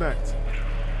 direct connect.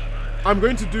 I'm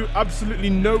going to do absolutely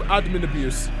no admin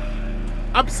abuse.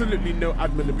 Absolutely no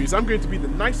admin abuse. I'm going to be the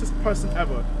nicest person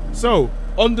ever. So,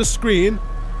 on the screen,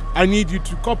 I need you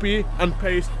to copy and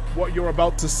paste what you're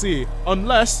about to see.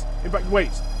 Unless, in fact,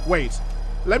 wait.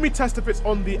 Let me test if it's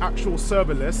on the actual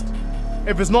server list.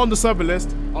 If it's not on the server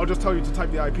list, I'll just tell you to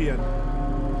type the IP in.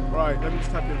 Right, let me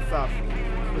just type in Thaf.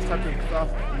 Let's type in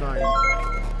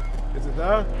Thafnine. Is it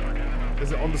there?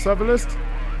 Is it on the server list?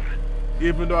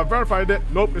 Even though I verified it,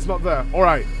 nope, it's not there.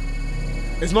 Alright.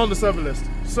 It's not on the server list.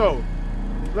 So,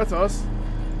 let us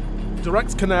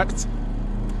direct connect,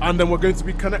 and then we're going to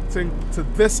be connecting to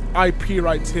this IP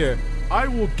right here.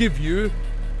 I'm going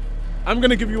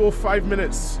to give you all 5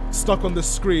 minutes stuck on the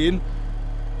screen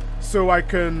so I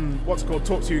can,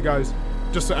 talk to you guys,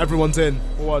 just so everyone's in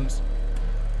for once.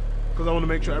 Because I want to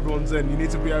make sure everyone's in. We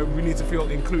need to feel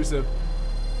inclusive.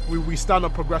 We stand a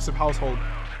progressive household.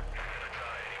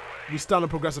 We stand a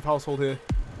progressive household here.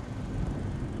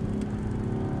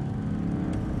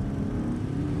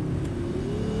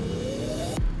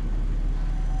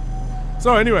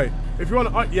 So anyway, if you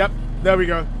want to, yep, there we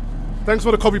go. Thanks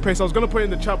for the copy paste. I was gonna put it in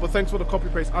the chat, but thanks for the copy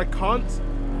paste. I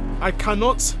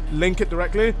cannot link it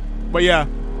directly, but yeah,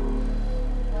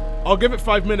 I'll give it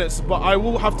 5 minutes. But I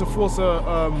will have to force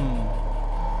a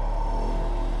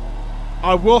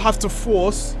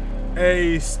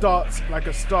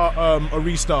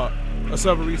restart, a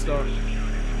server restart.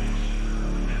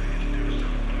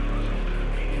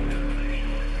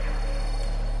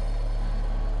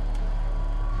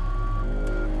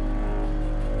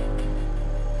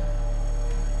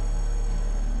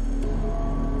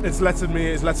 It's letting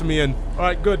me in.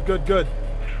 Alright, good.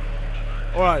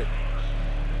 Alright.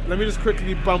 Let me just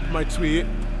quickly bump my tweet.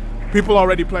 People are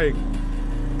already playing.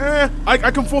 I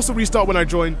can force a restart when I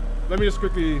join. Let me just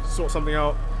quickly sort something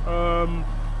out.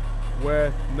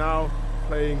 We're now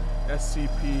playing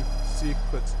SCP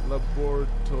Secret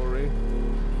Laboratory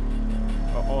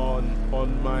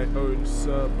on my own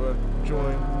server.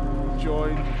 Join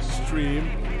stream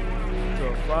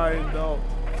to find out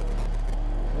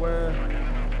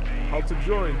how to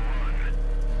join.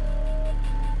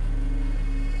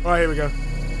 Alright, here we go.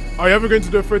 Are you ever going to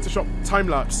do a Photoshop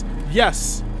time-lapse?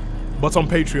 Yes, but on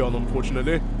Patreon,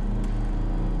 unfortunately.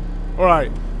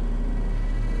 Alright,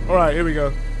 here we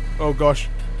go. Oh gosh.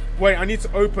 Wait, I need to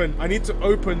open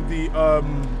the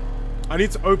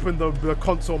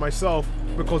console myself,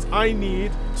 because I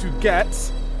need to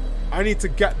get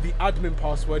the admin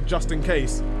password just in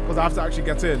case, because I have to actually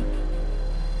get in.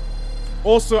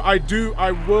 Also, I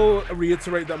will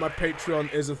reiterate that my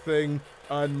Patreon is a thing,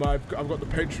 and I've got the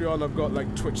Patreon, I've got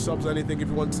like Twitch subs, anything if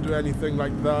you want to do anything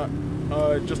like that,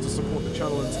 just to support the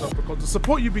channel and stuff, because the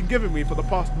support you've been giving me for the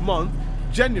past month,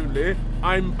 genuinely,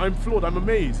 I'm floored, I'm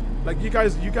amazed. Like, you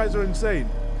guys are insane.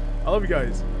 I love you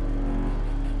guys.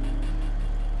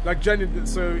 Like, genuinely,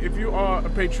 so if you are a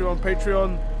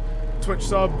Patreon, Twitch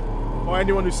sub, or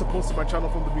anyone who supports my channel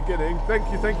from the beginning,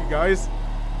 thank you guys.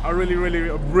 I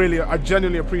really, I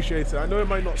genuinely appreciate it. I know it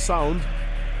might not sound,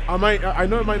 I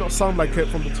know it might not sound like it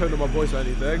from the tone of my voice or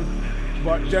anything,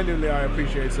 but genuinely I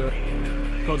appreciate it,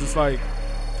 because it's like,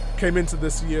 came into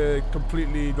this year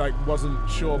completely like wasn't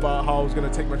sure about how I was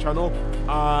gonna take my channel,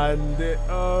 and it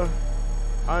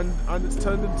and it's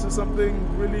turned into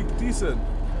something really decent.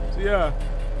 So yeah,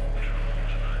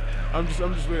 I'm just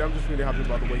really happy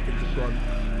about the way things have gone,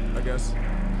 I guess.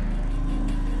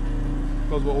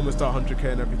 Because we're almost at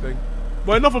 100k and everything.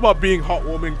 But enough about being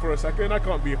heartwarming for a second. I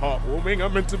can't be heartwarming.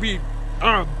 I'm meant to be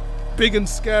big and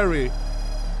scary.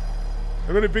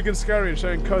 I'm going to be big and scary and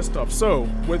sharing curse stuff. So,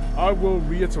 I will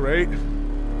reiterate.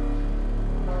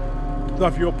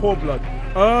 Stuff, your poor blood.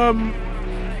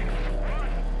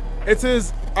 It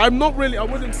is. I'm not really. I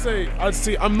wouldn't say.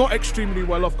 I'm not extremely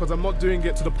well off, because I'm not doing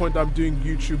it to the point that I'm doing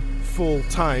YouTube full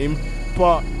time.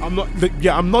 But I'm not.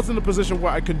 Yeah, I'm not in a position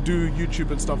where I can do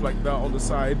YouTube and stuff like that on the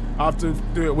side. I have to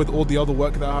do it with all the other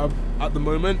work that I have at the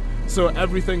moment. So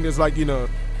everything is like, you know,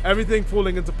 Everything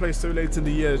falling into place so late in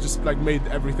the year just like made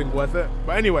everything worth it.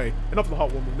 But anyway, enough of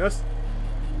the heartwarmingness.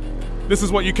 This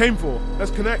is what you came for.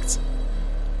 Let's connect.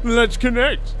 Let's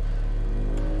connect.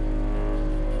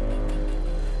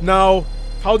 Now,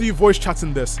 how do you voice chat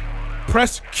in this?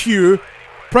 Press Q,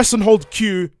 press and hold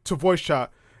Q to voice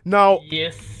chat. Now,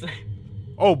 Yes.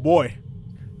 oh boy.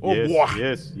 Oh yes,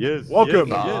 boy. Yes. Welcome.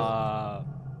 Yes.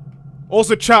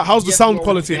 Also, chat, how's the Yes, sound we're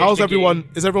quality? finished How's the everyone?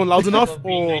 game. Is everyone loud enough?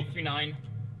 Or Thafnine.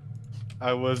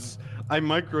 I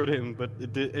microed him, but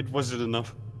it wasn't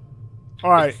enough.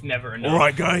 alright. It's never enough.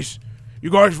 Alright guys. You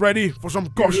guys ready for some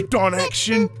gosh darn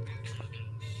action?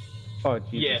 Oh,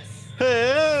 Jesus. Yes.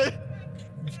 Hey!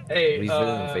 Hey, Please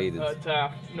don't invade us.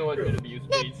 Thaf, no admin abuse,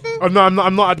 please. Oh no, I'm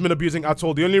not admin abusing at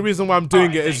all. The only reason why I'm doing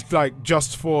Alright, it is thanks. like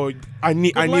just for I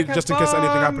need just in case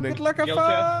anything happening. Good luck, have Guilty.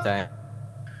 fun. Damn.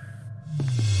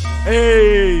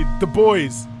 Hey, the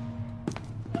boys.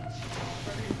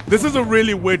 This is a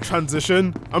really weird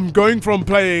transition. I'm going from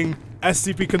playing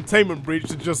SCP Containment Breach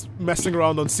to just messing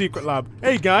around on Secret Lab.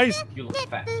 Hey guys. You look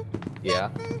fat. Yeah.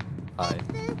 Hi.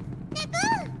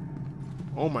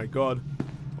 Oh my god.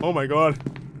 Oh my god.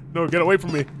 No, get away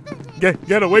from me.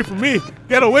 Get away from me.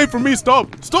 Get away from me.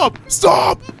 Stop. Stop.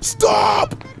 Stop.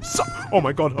 Stop. Stop. Oh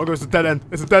my god. Oh, it's a dead end.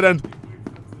 It's a dead end.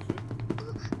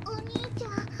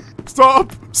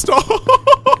 Stop. Stop.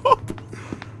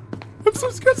 I'm so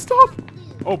scared. Stop.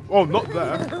 Oh, not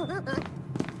there.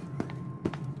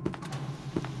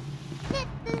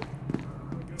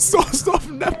 Stop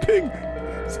napping.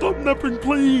 Stop napping,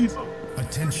 please.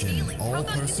 Attention, all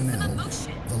personnel.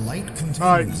 The light containment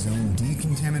Alright. zone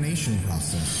decontamination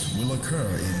process will occur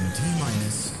in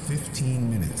T-minus 15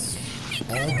 minutes.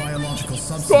 All biological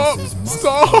substances must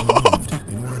Stop. be removed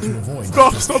in order to avoid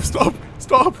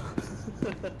Stop.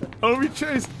 I'll be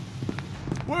chased.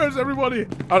 Where is everybody?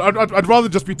 I'd rather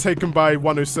just be taken by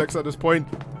 106 at this point.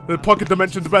 The pocket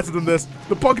dimension's better than this.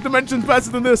 The pocket dimension's better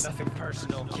than this. Nothing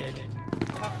personal, kid.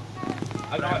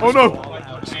 Oh no.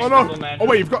 Oh no. Oh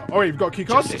wait, you've got a key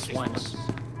card? This once.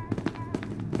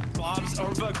 Bob's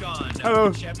overgone. Hello.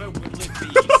 Whichever will it be?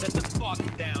 Set the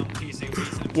fuck down,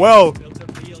 PC. Well. Build a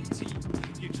real team.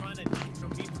 You're trying to take from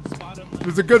me from bottom.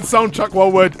 There's a good soundtrack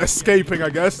while we're escaping, I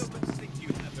guess.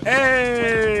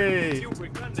 Hey!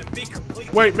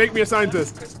 Wait, make me a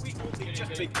scientist.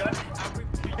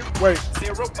 Wait.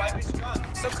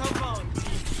 So come on,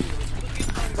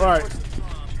 Alright.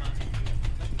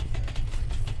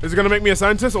 Is it gonna make me a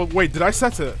scientist? Or wait, did I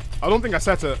set it? I don't think I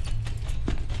set it.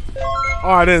 Oh,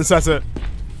 I didn't set it.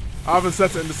 I haven't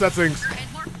set it in the settings.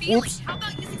 Oops.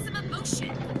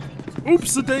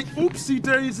 Oopsie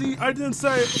daisy, I didn't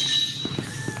say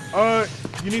it.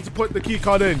 You need to put the key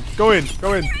card in. Go in.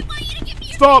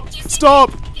 Stop!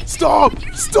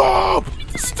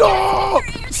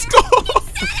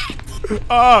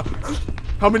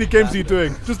 How many games are you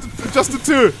doing? Just the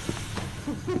two.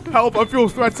 Help, I feel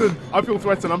threatened.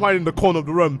 I'm hiding in the corner of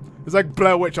the room. It's like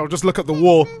Blair Witch, I'll just look at the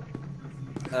wall.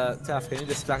 Thaf, can you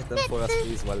distract them for us,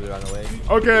 please, while we run away?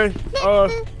 Okay,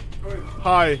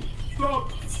 hi.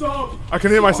 Stop! I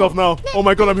can hear myself now. Oh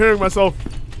my god, I'm hearing myself.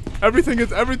 Everything is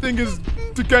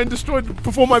getting destroyed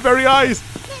before my very eyes.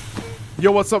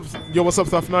 Yo, what's up,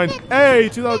 Thafnine? Hey,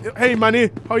 2000, hey,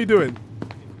 Manny, how you doing?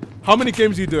 How many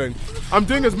games are you doing? I'm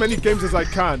doing as many games as I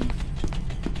can.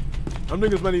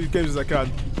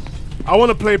 I want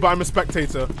to play, but I'm a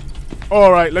spectator.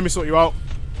 Alright, let me sort you out.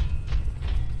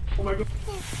 Oh my god.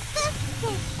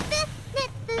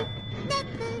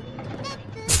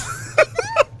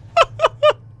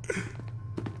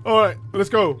 Alright, let's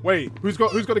go. Wait, who's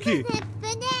got a key?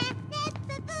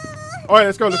 Alright,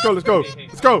 let's go.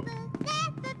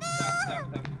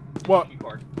 What?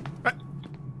 Hey,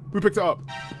 who picked it up?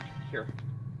 Here.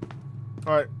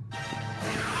 Alright.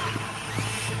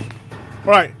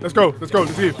 Alright, let's go. Let's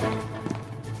leave.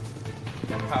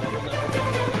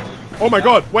 Oh my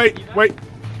god, wait.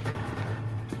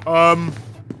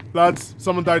 Lads,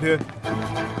 someone died here.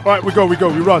 Alright, we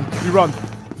run.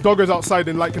 Doggo's outside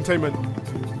in light containment.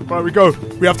 Alright, we go.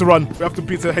 We have to run. We have to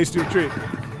beat a hasty retreat.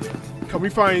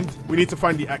 We need to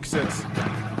find the exits.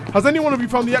 Has any one of you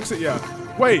found the exit yet?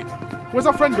 Wait, where's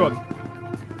our friend gone?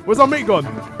 Where's our mate gone?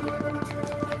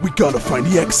 We gotta find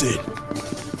the exit.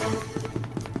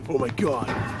 Oh my god.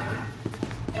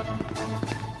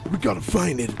 We gotta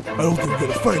find it. I don't think we're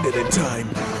gonna find it in time.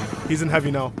 He's in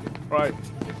heavy now. Alright.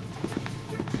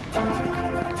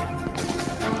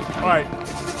 Alright.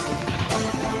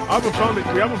 I haven't found it.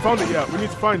 We haven't found it yet. We need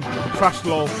to find it. We crashed,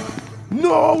 lol.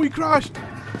 No, we crashed!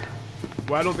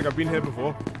 Well, I don't think I've been here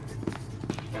before.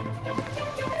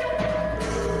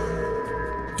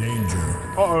 Danger.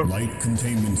 Uh-oh. Light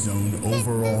containment zone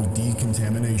overall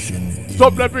decontamination.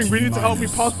 Stop lepping, we need to help me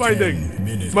pathfinding. 10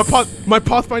 minutes. My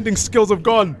pathfinding skills have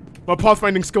gone. My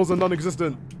pathfinding skills are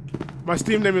non-existent. My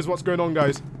Steam name is what's going on,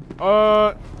 guys.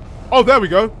 Oh, there we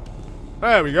go.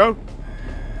 There we go.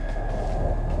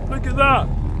 Look at that.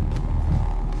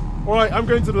 Alright, I'm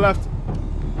going to the left.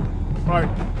 Alright.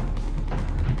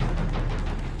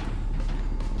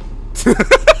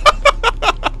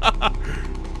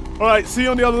 Alright, see you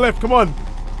on the other left. Come on.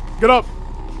 Get up.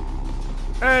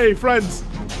 Hey, friends.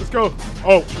 Let's go.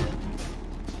 Oh.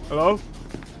 Hello?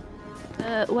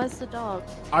 Where's the dog?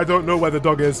 I don't know where the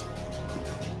dog is.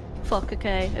 Fuck,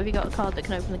 okay. Have you got a card that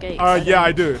can open the gate? Yeah,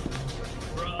 I do.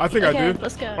 I think I do.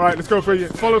 Let's go. Alright, let's go for you.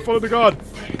 Follow the guard.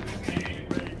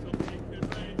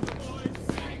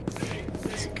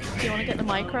 Do you want to get the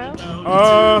micro?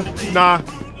 Nah.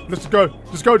 Let's go.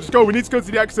 Just go. We need to go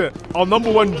to the exit. Our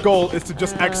number one goal is to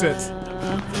just exit.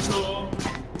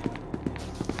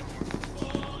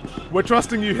 We're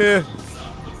trusting you here.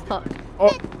 Fuck.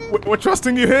 Oh, we're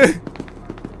trusting you here.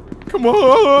 Come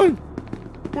on.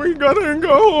 We gotta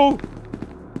go.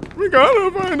 We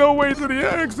gotta find our way to the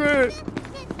exit.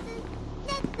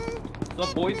 What's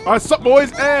up, boys? Sup,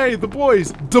 boys. Hey, the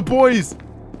boys. The boys.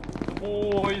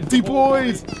 Boys. The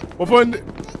boys.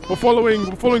 We're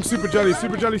following Super Jelly.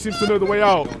 Super Jelly seems to know the way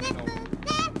out.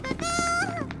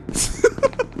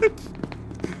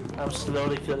 I'm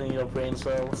slowly killing your brain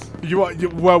cells.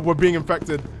 Well, we're being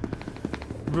infected.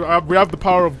 We have the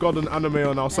power of God and anime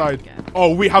on our side.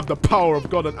 Oh, we have the power of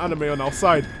God and anime on our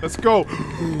side. Let's go.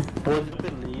 Would you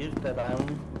believe that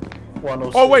I'm one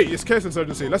of... Oh wait, it's Chaos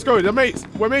Insurgency. Let's go. They're mates.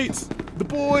 We're mates. The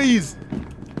boys.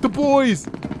 The boys.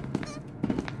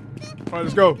 Alright,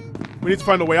 let's go. We need to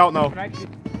find a way out now. Can I keep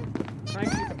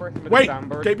the person with Wait, the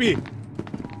soundboard? Gate B.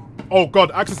 Oh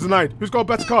god, access denied. Who's got a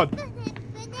better card?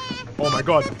 Oh my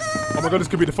god. Oh my god, this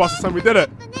could be the fastest time we did it.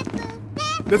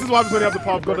 This is what happens when you have the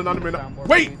power of God and anime now.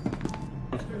 Wait!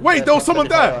 Wait, there was someone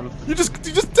there! You just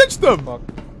ditched them! Fuck.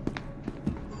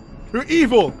 You're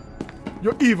evil!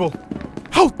 You're evil!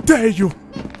 How dare you!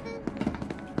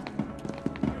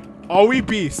 Are we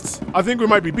beasts? I think we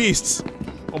might be beasts.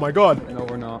 Oh my god. No,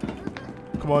 we're not.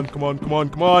 Come on, come on, come on,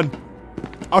 come on.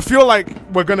 I feel like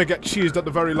we're gonna get cheesed at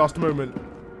the very last moment.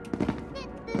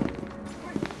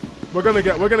 We're gonna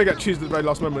get cheesed at the very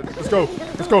last moment. Let's go.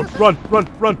 Let's go. Run, run,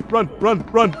 run, run, run,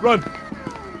 run, run.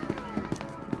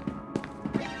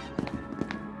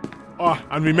 Ah,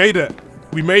 and we made it.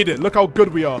 We made it. Look how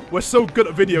good we are. We're so good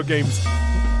at video games.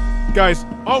 Guys,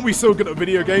 aren't we so good at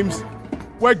video games?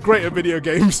 We're great at video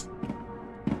games.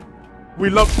 We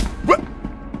love... What?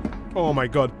 Oh my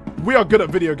god. We are good at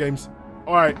video games.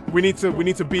 Alright, we need to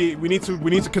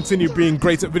continue being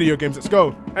great at video games. Let's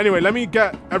go. Anyway, let me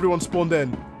get everyone spawned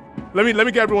in. Let me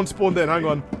get everyone spawned in. Hang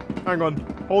on. Hang on.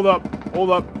 Hold up.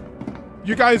 Hold up.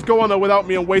 You guys go on there without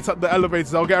me and wait at the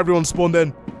elevators. I'll get everyone spawned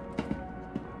in.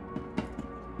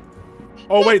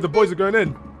 Oh wait, the boys are going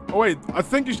in. Oh wait, I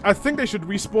think they should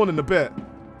respawn in a bit.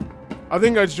 I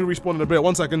think I should respawn in a bit.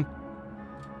 1 second.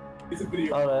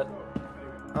 Alright.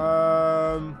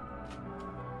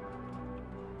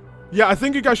 Yeah, I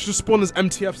think you guys should spawn as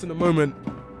MTFs in a moment.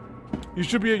 You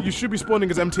should be spawning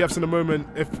as MTFs in a moment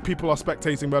if people are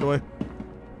spectating, by the way.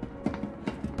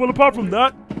 But apart from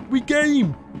that, we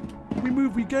game. We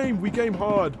move, we game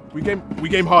hard. We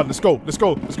game hard. Let's go. Let's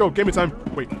go. Let's go. Game it time.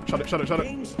 Wait, shut it.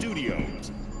 Game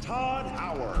Studios, Todd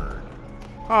Howard.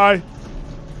 Hi.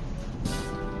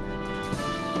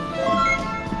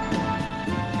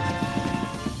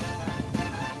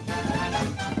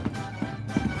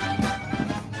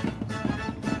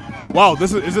 Wow,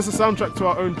 is this a soundtrack to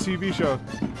our own TV show?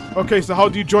 Okay, so how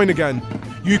do you join again?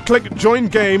 You click join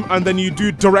game and then you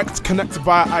do direct connect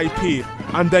via IP.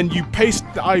 And then you paste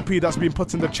the IP that's been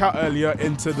put in the chat earlier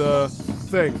into the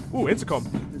thing. Ooh, intercom.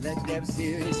 The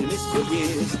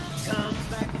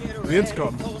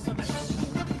intercom.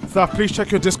 Thaf, please check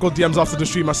your Discord DMs after the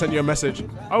stream. I sent you a message.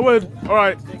 I would.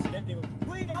 Alright.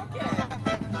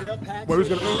 Wait, who's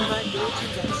gonna...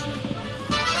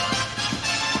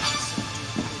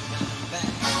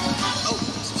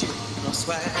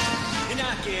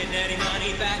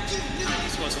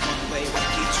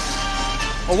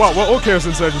 Oh wow, we're all Chaos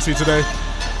Insurgency today.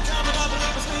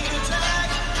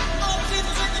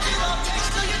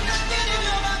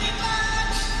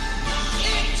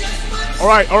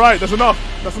 Alright, that's enough.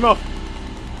 That's enough.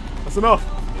 That's enough.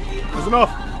 That's enough.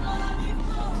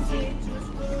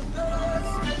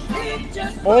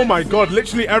 Oh my god,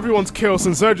 literally everyone's Chaos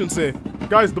Insurgency.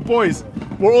 Guys, the boys,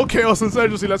 we're all Chaos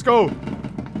Insurgency. Let's go.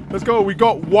 Let's go. We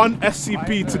got one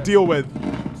SCP to deal with.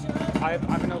 I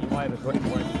have no light.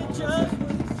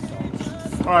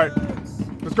 All right,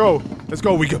 let's go. Let's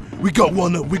go. We got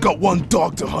one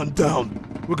dog to hunt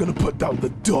down. We're gonna put down the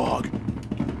dog.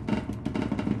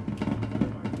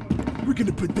 We're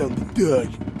gonna put down the dog.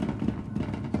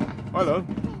 Hello.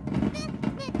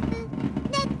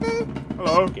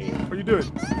 Hello. What are you doing?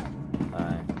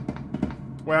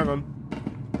 Wait, hang on.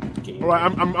 All right,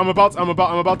 I'm about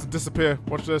to disappear.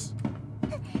 Watch this.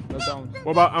 No, don't.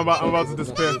 What about I'm about to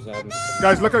disappear.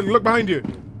 Guys, look behind you.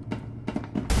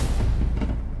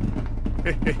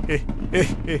 Wait.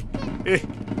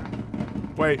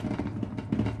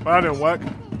 Well, that didn't work.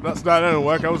 That didn't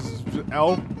work. That was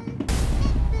L.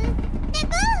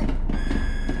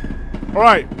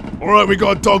 Alright, we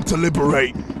got a dog to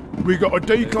liberate. We got a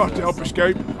D-class to help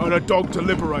escape and a dog to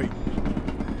liberate.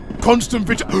 Constant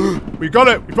vigil. We got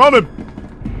it. We found him.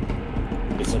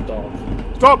 It's a dog.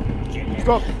 Stop.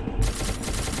 Stop.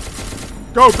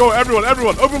 Go, everyone.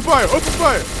 Open fire.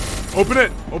 Open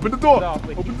it. Open the door.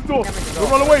 Open the door.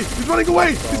 Don't run away. He's running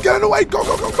away. He's getting away. Go.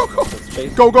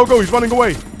 Go. He's running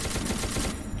away.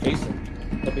 Jason,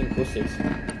 stop being pussies.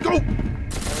 Go.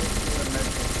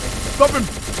 Stop him.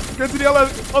 Get to the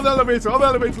other elevator.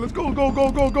 Let's go.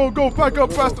 Back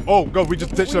up fast. Oh, God, we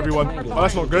just ditched everyone. Oh,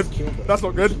 that's not good. That's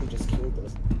not good. Go.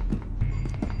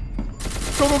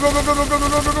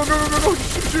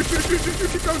 Shoot.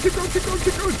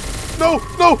 Keep going. No.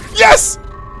 Yes!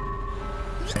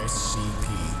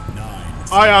 SCP-9.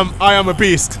 I am a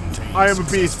beast.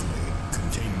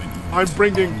 I'm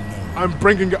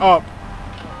bringing it up.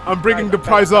 I'm bringing the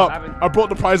prize up. I brought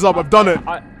the prize up. I've done it.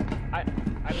 I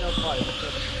have no prize.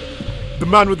 The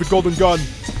man with the golden gun.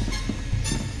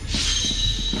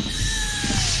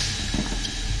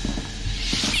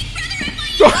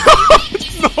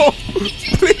 No!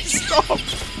 Please stop!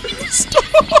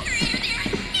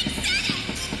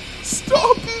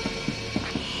 Stop!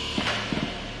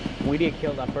 We need to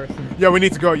kill that person. Yeah, we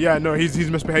need to go. Yeah, no,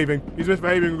 he's misbehaving. We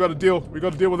got to deal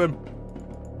with him.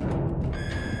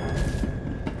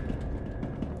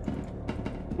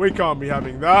 We can't be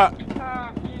having that.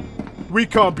 We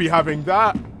can't be having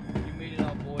that. You made it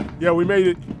up, boy. Yeah, we made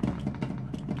it.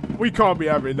 We can't be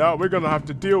having that. We're gonna have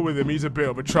to deal with him. He's a bit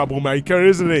of a troublemaker,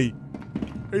 isn't he?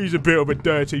 He's a bit of a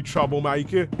dirty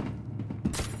troublemaker.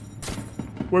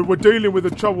 We're dealing with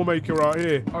a troublemaker right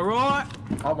here. Alright.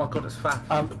 Oh my god, it's fat.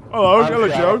 Hello,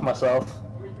 Joe. Myself.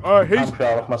 He's... I'm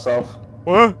proud of myself.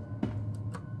 What?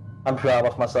 I'm proud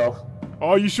of myself.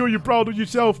 Are you sure you're proud of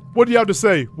yourself? What do you have to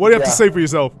say? What do you have to say for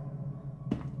yourself?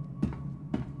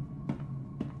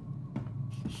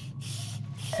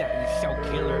 So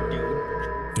killer,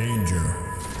 dude. Danger.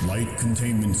 Light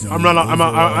containment zone. I'm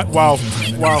running. Wow.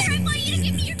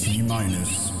 In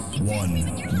T-minus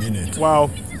 1 minute. Wow.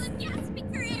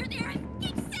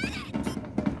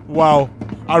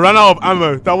 I ran out of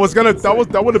ammo. That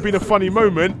would have been a funny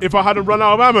moment if I hadn't run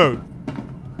out of ammo.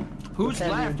 Who's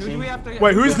left? Who do we have to?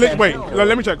 Wait,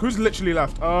 let me check. Who's literally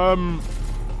left? You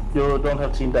don't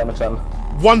have team damage on.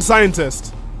 One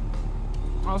scientist.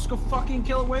 Oh, let's go fucking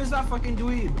kill it. Where's that fucking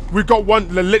dweeb? We've got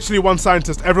literally one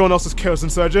scientist. Everyone else is Chaos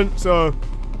Insurgent, so...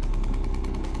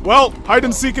 Well, hide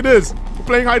and seek it is. We're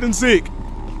playing hide and seek.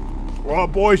 Oh,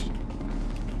 boy.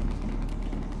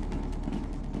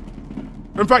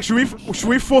 In fact, should we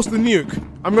force the nuke?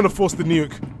 I'm gonna force the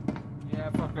nuke. Yeah,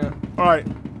 fuck it. Alright.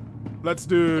 Let's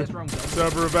do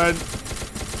server event.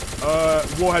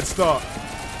 Warhead start.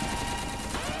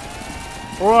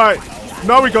 Alright.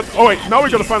 Now we got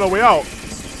to find our way out.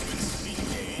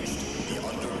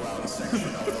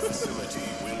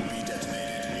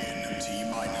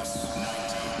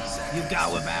 You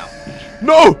go about.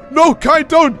 No, Kai,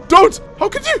 don't! How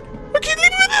could you leave me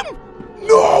with him?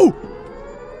 No!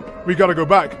 We gotta go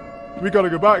back. We gotta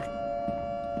go back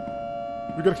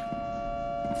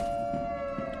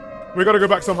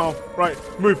somehow. Right,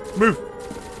 move.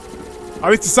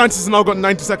 At least the scientist has now got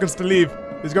 90 seconds to leave.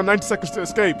 He's got 90 seconds to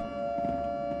escape.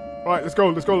 Right, let's go.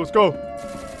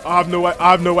 I have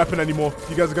no weapon anymore.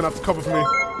 You guys are gonna have to cover for me.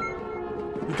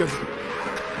 You guys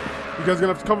are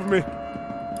gonna have to cover for me.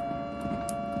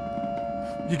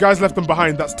 You guys left them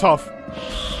behind. That's tough.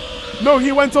 No,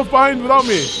 he went off behind without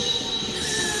me.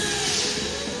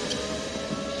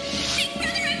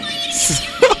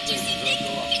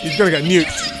 He's gonna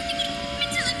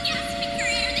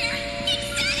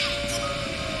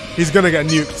get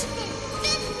nuked.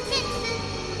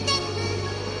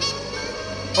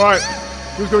 All right,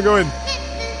 who's gonna go in?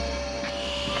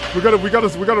 We gotta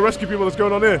rescue people that's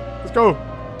going on here. Let's go.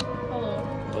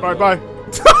 All right, bye.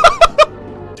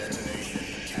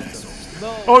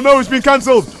 Oh no, it's been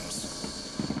cancelled.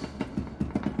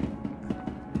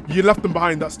 You left them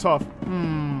behind. That's tough.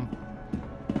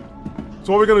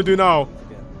 So what we're gonna do now?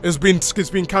 It's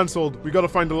been cancelled. We gotta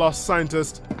find the last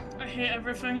scientist. I hate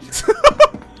everything.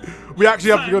 We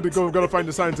actually have to go. We've gotta find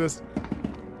the scientist.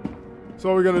 So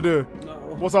what are we gonna do? No.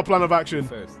 What's our plan of action?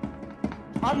 First.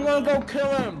 I'm gonna go kill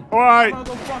him. All right. I'm gonna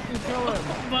go fucking kill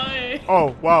him. Bye.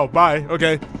 Oh wow. Bye.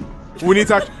 Okay. We need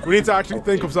to actually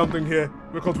think of something here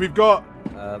because we've got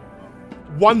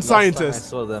one Last time I scientist.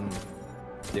 saw them,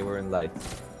 they were in light.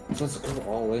 Let's go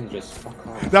all in, just fuck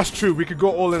off. That's true. We could go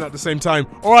all in at the same time.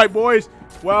 All right, boys.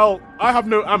 Well, I have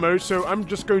no ammo, so I'm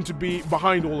just going to be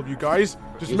behind all of you guys.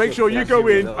 Just make sure you go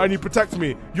in and you protect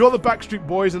me. You're the Backstreet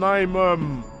Boys, and I'm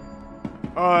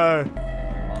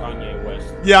Kanye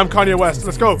West. Yeah, I'm Kanye West.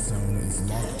 Let's go.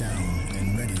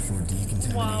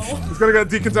 Wow. It's gonna get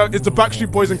decontaminated. It's the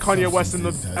Backstreet Boys and Kanye West in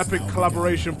the epic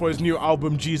collaboration for his new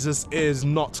album, Jesus Is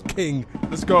Not King.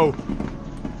 Let's go.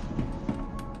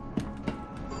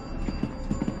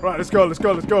 Right, let's go.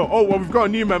 Oh, well, we've got a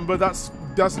new member. That's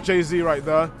Jay-Z right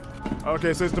there.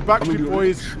 Okay, so it's the Backstreet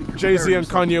Boys, Jay-Z, and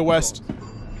Kanye West.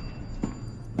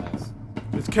 Nice.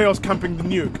 It's Chaos camping the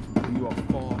nuke. You are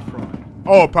far from.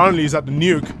 Oh, apparently he's at the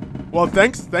nuke. Well,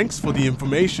 thanks for the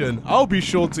information. I'll be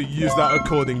sure to use that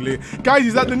accordingly. Guys,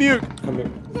 he's at the nuke.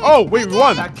 Oh, wait, we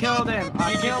won. I killed him.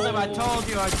 I told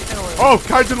you I'd kill him. Oh,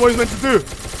 Kai did what he's meant to do.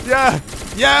 Yeah,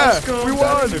 we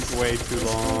won. That took way too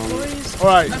long. All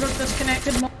right. I got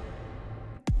disconnected.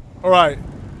 All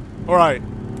right.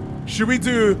 Should we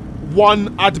do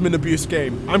one admin abuse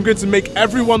game? I'm going to make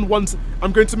everyone once.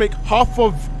 I'm going to make half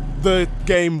of the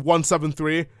game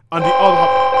 173 and the other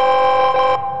half.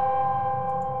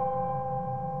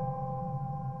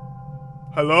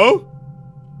 Hello?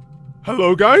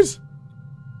 Hello, guys?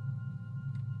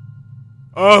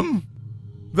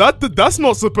 That's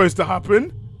not supposed to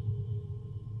happen.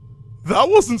 That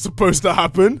wasn't supposed to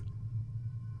happen.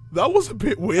 That was a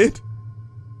bit weird.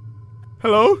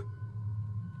 Hello?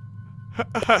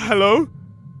 Hello?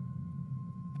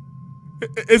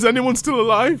 Is anyone still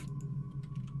alive?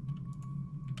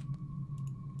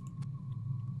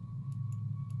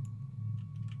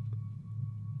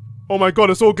 Oh my god,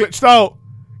 it's all glitched out.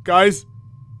 Guys,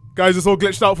 it's all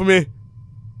glitched out for me.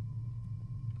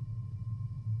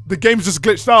 The game's just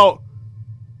glitched out.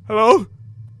 Hello?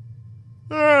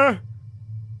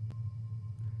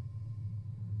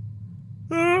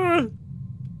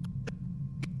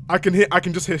 I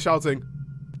can just hear shouting.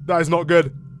 That is not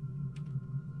good.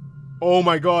 Oh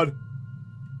my god.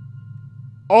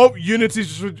 Oh,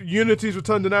 Unity's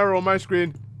returned an error on my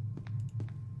screen.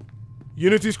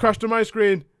 Unity's crashed on my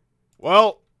screen.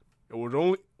 Well, it was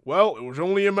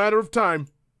only a matter of time.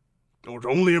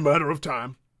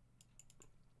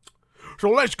 So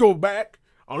let's go back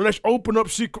and let's open up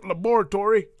secret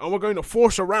laboratory and we're going to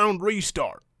force a round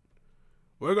restart.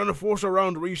 We're going to force a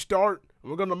round restart and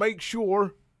we're going to make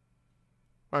sure.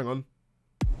 Hang on.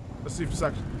 Let's see if this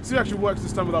actually works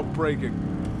this time without breaking.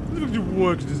 Let's see if it actually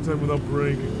works this time without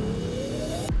breaking.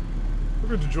 We're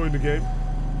going to join the game.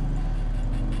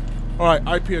 Alright,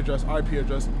 IP address.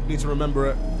 Need to remember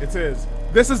it. It is.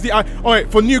 This is the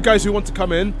alright, for new guys who want to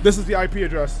come in, this is the IP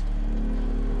address.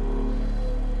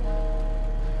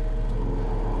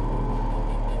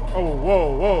 Oh,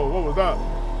 whoa, what was that?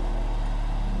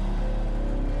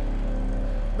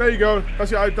 There you go.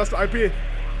 That's the IP.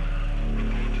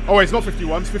 Oh wait, it's not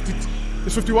 51, it's 50.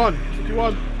 It's 51. It's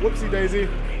 51. Whoopsie daisy.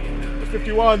 It's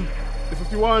 51. It's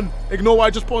 51. Ignore what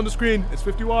I just put on the screen. It's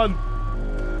 51.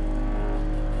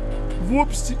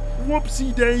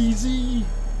 Whoopsie daisy.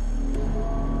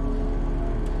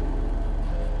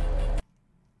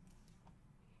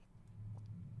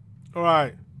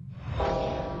 Alright.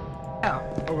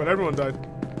 Oh god, everyone died.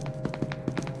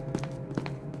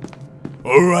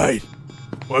 Alright.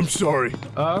 I'm sorry.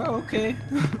 Oh, okay.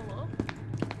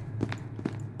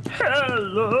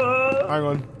 Hello. Hang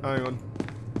on.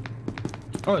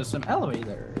 Oh, there's some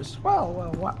elevators.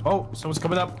 Wow. Oh, someone's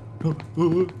coming up.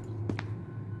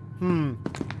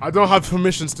 I don't have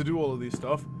permissions to do all of these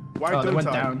stuff. Why they don't went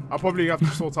I? down. I'll probably have to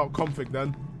sort out config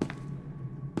then.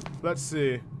 Let's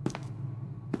see.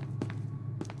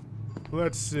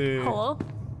 Hello.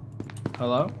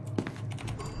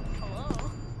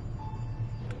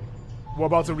 We're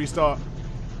about to restart.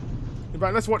 In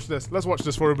fact, let's watch this. Let's watch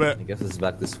this for a bit. I guess it's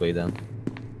back this way then.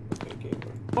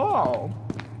 Oh.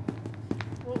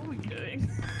 What are we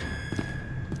doing?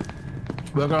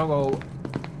 We're gonna go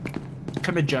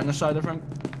commit genocide, I think.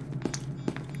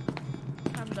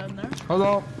 I'm done there.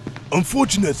 Hello.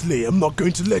 Unfortunately, I'm not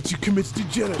going to let you commit to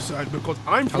genocide because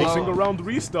I'm facing a round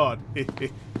restart.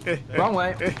 Wrong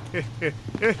way.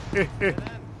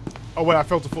 Oh wait, I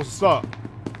failed to force a start.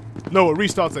 No, we're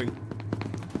restarting.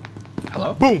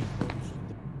 Hello. Boom.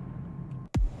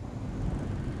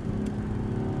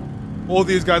 All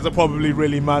these guys are probably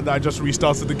really mad that I just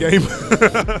restarted the game.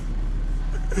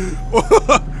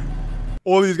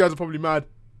 All these guys are probably mad.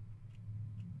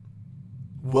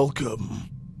 Welcome.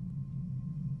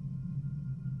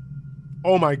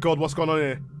 Oh my god, what's going on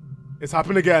here? It's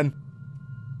happened again.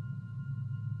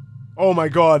 Oh my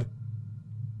god.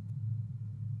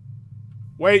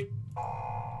 Wait.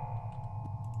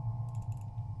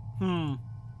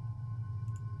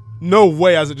 No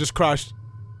way has it just crashed.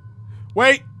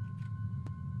 Wait.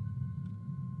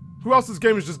 Who else's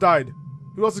game has just died?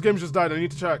 Who else's game has just died? I need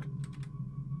to check.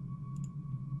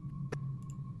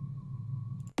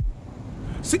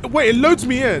 See, wait, it loads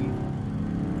me in.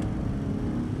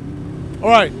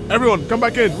 Alright, everyone, come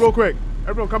back in, real quick.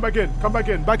 Everyone, come back in, back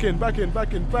in, back in,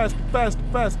 fast, fast,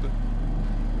 fast.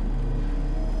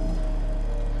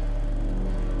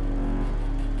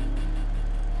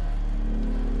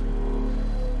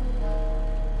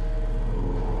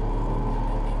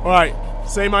 Alright,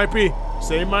 same IP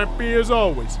as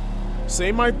always.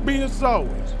 Same IP as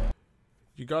always.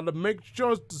 You gotta make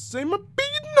sure it's the same IP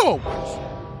as always.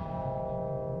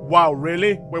 Wow,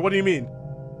 really? Wait, what do you mean?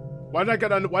 Why did I get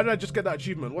that? Why did I just get that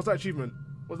achievement? What's that achievement?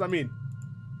 What does that mean?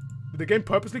 Did the game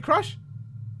purposely crash?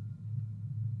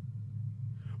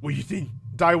 What do you think?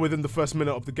 Die within the first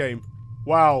minute of the game.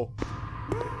 Wow.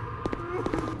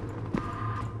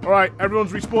 Alright,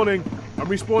 everyone's respawning. I'm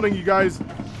respawning you guys.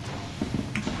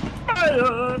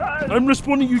 I'm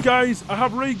respawning you guys. I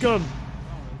have ray gun.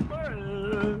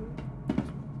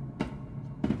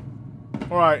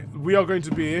 Alright, we are going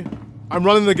to be... I'm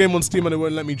running the game on Steam and it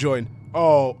won't let me join.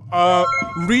 Oh,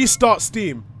 restart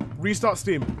Steam. Restart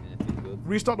Steam.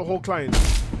 Restart the whole client.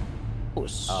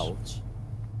 Ouch.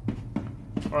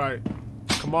 Alright.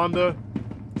 Commander.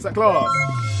 Set class.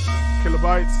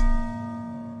 Kilobytes.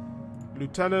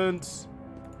 Lieutenant.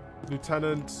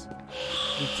 Lieutenant.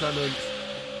 Lieutenant.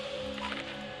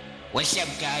 What's up,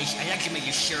 guys? I'd like to make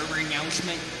a server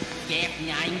announcement.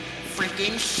 Thafnine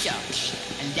freaking sucks.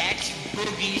 And that's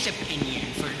Boogie's opinion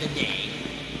for the day.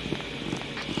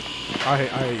 I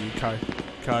hate you, Kai.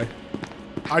 Kai.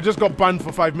 I just got banned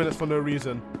for 5 minutes for no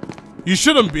reason. You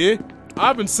shouldn't be. I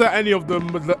haven't set any of the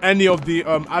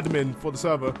admin for the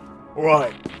server.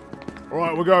 Alright.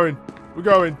 Alright, we're going. We're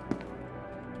going.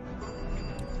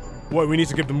 Wait, we need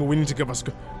to give them we need to give us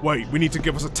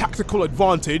a tactical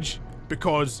advantage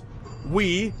because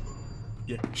we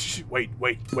wait.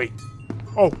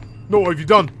 Oh, no, what have you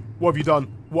done? What have you done?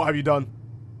 What have you done?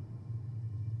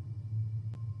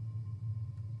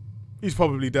 He's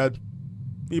probably dead.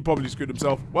 He probably screwed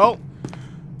himself. Well,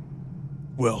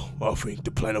 I think the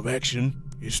plan of action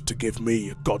is to give me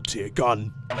a god tier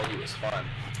gun. He was fun.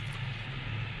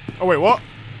 Oh wait, what?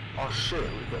 Oh shit,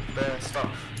 we got bare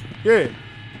stuff. Yeah.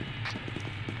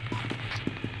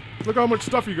 Look how much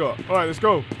stuff you got. Alright, let's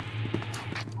go.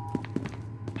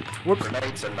 Whoops.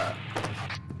 Grenades and that.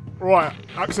 Right,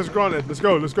 access granted. Let's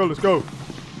go, let's go, let's go.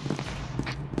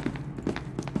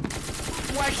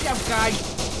 What's up,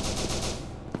 guys?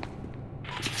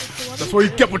 That's what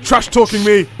you get for trash talking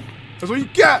me. That's what you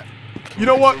get. You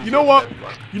know what? You know what?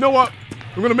 You know what?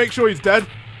 I'm gonna make sure he's dead.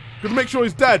 I'm gonna make sure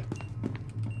he's dead.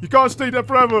 You can't stay there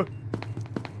forever.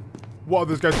 What are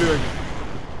these guys doing?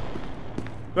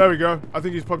 There we go. I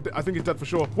think he's dead for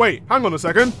sure. Wait, hang on a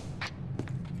second.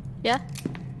 Yeah?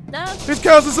 No. It's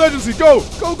chaos insurgency. Go!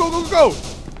 Go, go, go, go!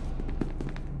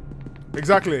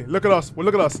 Exactly. Look at us. Well,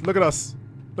 look at us. Look at us.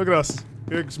 Look at us.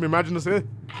 Here, can you imagine us here?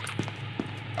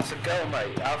 That's a girl,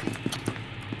 mate.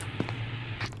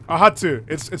 I had to.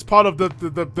 It's part of the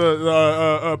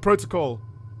protocol.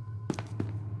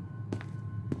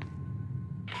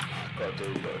 Gotta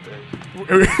do.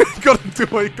 Gotta do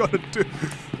what you gotta do.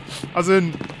 As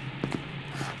in,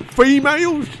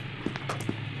 females?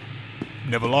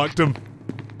 Never liked them.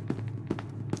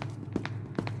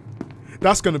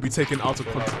 That's gonna be taken out of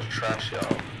context. Trash, yo.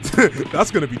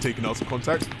 That's gonna be taken out of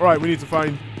context. All right, we need to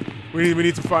find. We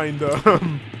need to find.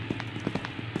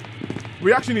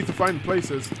 We actually need to find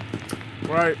places.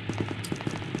 Right.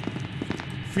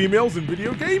 Females in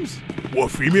video games?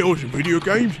 What, females in video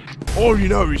games? All you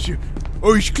know is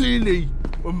it's clearly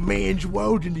a man's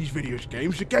world in these video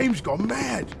games. The game's gone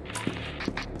mad.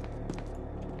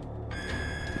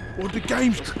 Well, the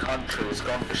game's... This country has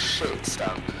gone for shit,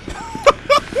 Stan.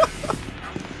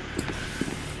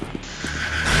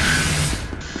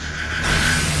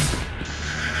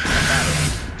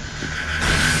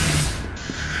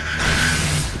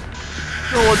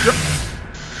 Go on,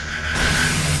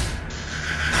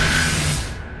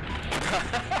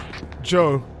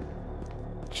 Joe.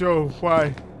 Joe,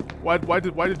 why? Why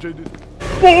did Joe do?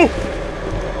 Oh!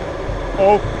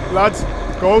 Oh, lads,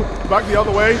 go back the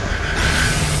other way.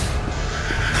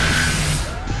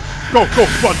 Go, go,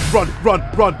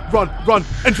 run.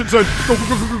 Entrance zone.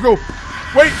 Go.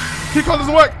 Wait, key card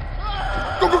doesn't work.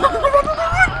 Go,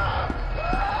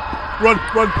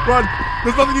 run.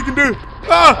 There's nothing you can do.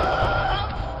 Ah!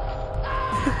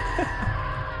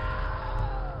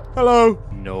 Hello.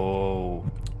 No.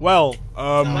 Well,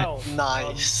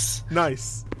 Nice.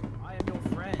 Nice. I am your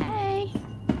friend. Hey.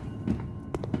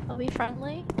 Are we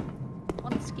friendly?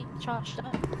 Want to keep charged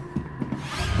up?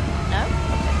 No?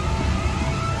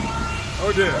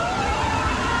 Oh dear.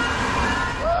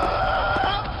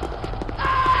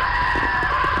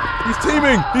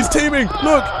 He's teaming.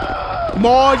 Look.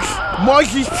 Marge,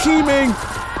 he's teaming.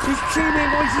 Look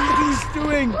what he's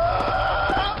doing.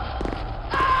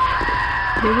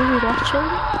 Who are we watching?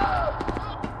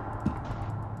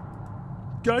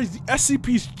 Guys, the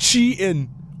SCP's cheating.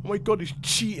 Oh my god, he's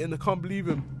cheating. I can't believe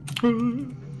him.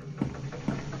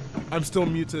 I'm still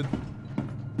muted.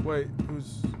 Wait,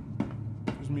 who's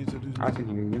muted? Who's muted? I can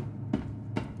hear you.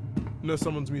 No,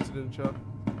 someone's muted in the chat.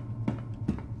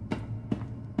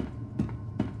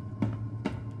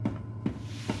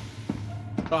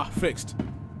 Ah, fixed.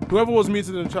 Whoever was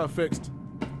muted in the chat, fixed.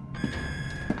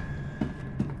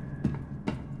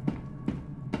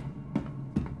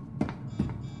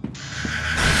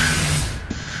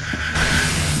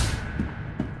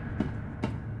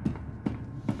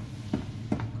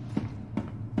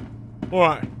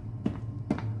 Alright.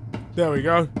 There we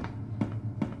go.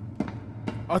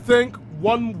 I think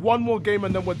one more game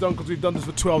and then we're done because we've done this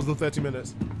for 2 hours and 30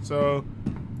 minutes. So,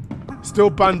 still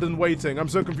banned and waiting. I'm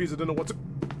so confused, I don't know what to...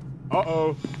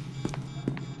 Uh-oh.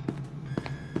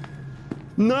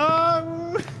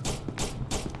 No!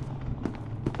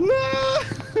 No!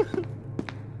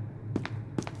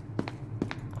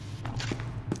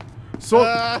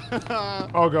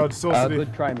 Oh god, Saucity.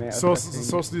 Good try, mate.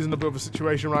 Saucity's in a bit of a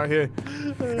situation right here.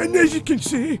 And as you can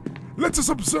see, let us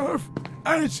observe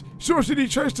as Saucity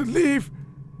tries to leave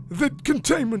the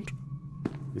containment.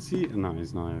 Is he? No,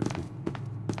 he's not. Okay.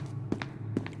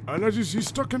 And as you see,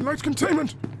 stuck in light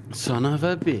containment. Son of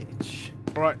a bitch.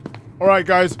 Alright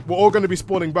guys, we're all going to be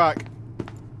spawning back.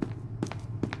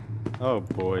 Oh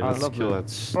boy, let's kill that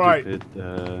stupid...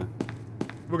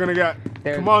 We're going to get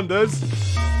commanders,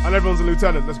 and everyone's a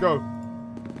lieutenant. Let's go.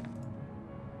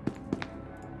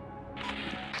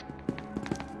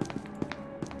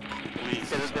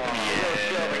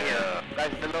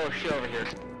 Guys, the little shit over here.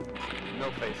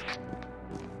 No face.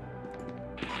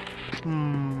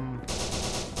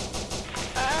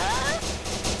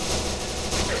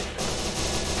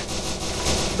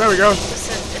 There we go.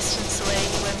 Distance away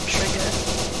when trigger.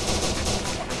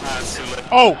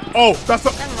 Oh, that's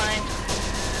the... Never mind.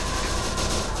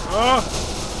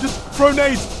 Just throw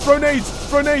nades.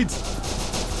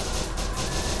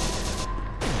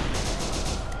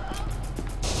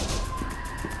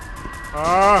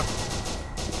 Oh,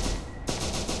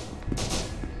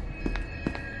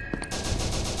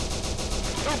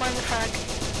 behind the frag.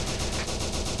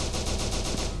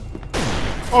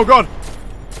 Oh god.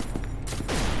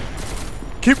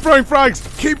 Keep throwing frags.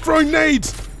 Keep throwing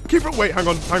nades. Wait, hang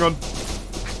on.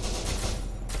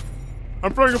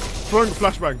 I'm throwing a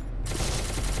flashbang.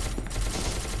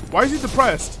 Why is he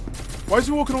depressed? Why is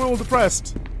he walking away all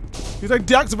depressed? He's like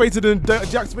deactivated and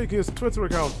deactivating his Twitter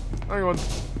account. Hang on.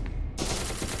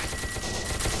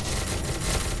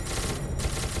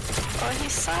 Oh,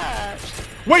 he's sad.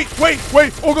 Wait!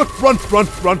 Oh god!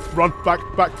 Run!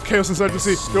 Back! Chaos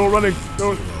insurgency! They're all running!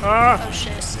 Oh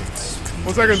shit.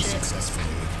 1 second. Successful.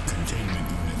 Containment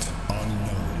unit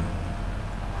unknown.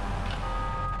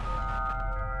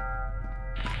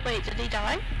 Wait, did he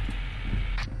die?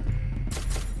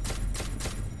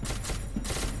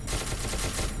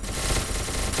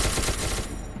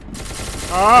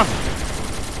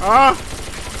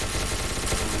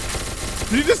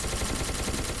 Did you just...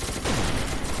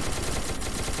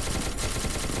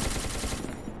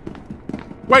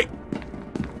 Wait,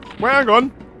 hang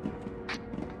on.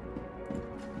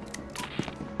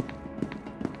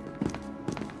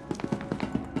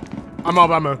 I'm out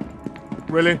of ammo.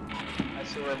 Really? I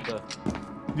surrender.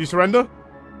 You surrender?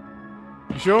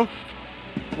 You sure?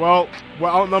 Well, we're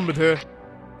outnumbered here.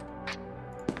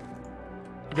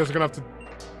 I guess we're gonna have to...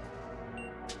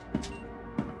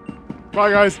 Bye,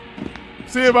 guys.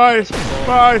 See you, bye.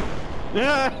 Bye.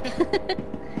 Yeah.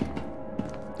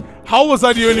 How was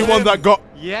I the only one that got...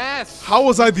 Yes. How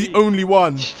was I the only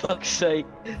one? Fuck's sake.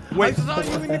 Wait. I saw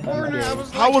you in the corner. I was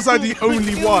How like, was I the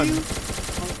only one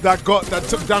that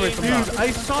took damage from Dude, that?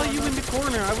 I saw you in the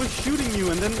corner. I was shooting you,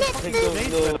 and then fucking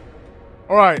grenade.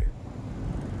 All right.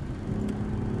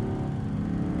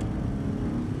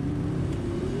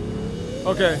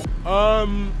 Okay.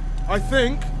 I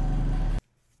think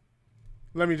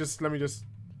Let me just.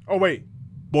 Oh wait,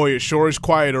 boy, it sure is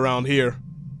quiet around here.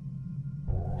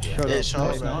 Yeah, it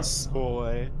sure is nice.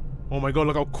 Boy. Oh my god,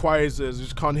 look how quiet it is. I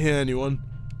just can't hear anyone.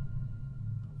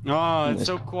 Oh, it's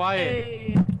so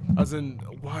quiet. As in,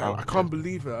 why? I can't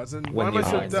believe it. As in, why am I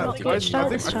so deaf? glitched out I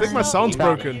this think my sound's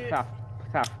broken.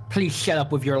 Please shut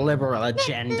up with your liberal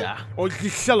agenda. Oh, you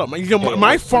shut up, man. You know,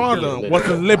 my father was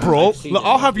a liberal. Look,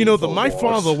 I'll have you know that my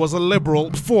father was a liberal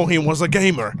before he was a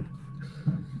gamer.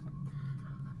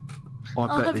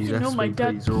 I bet these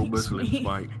SCPs are all Muslims,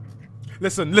 mate.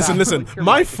 Listen.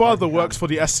 My father works for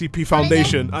the SCP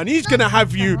Foundation, and he's gonna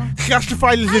have you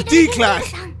classified as a D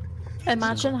class.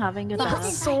 Imagine having a dad.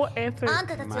 That's so epic.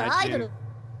 Imagine.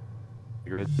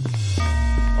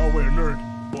 Oh, we're a nerd.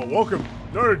 Well, welcome,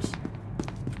 nerds.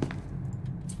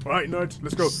 All right, nerds,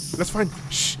 let's go. Let's find.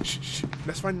 Shh.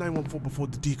 Let's find 914 before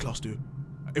the D class do.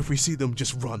 If we see them,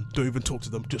 just run. Don't even talk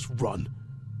to them. Just run.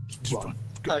 Just run.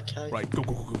 Go. Okay. Right. Go.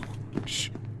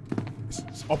 Shh.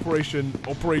 It's Operation.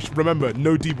 Remember,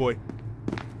 no D-boy.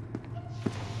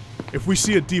 If we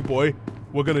see a D-boy,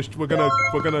 we're gonna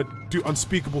do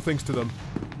unspeakable things to them.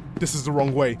 This is the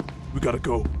wrong way. We gotta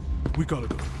go. We gotta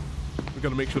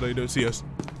make sure they don't see us.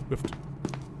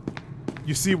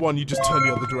 You see one, you just turn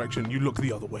the other direction. You look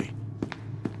the other way.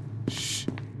 Shh.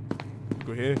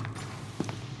 Go here.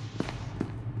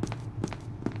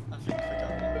 I think we're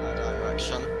going in that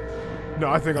direction. No,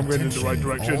 I think I'm going in the right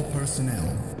direction. All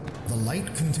personnel. The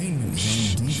light containment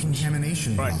zone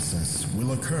decontamination process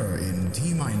will occur in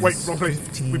T-minus. Wait, wrong place.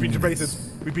 15 We've been debated. minutes.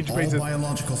 We've been debated. All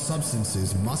biological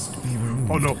substances must be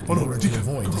removed. Oh no! in order to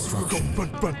avoid destruction.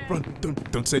 Run!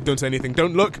 Don't say anything.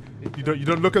 Don't look. You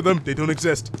don't look at them. They don't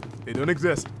exist.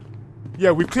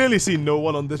 Yeah, we've clearly seen no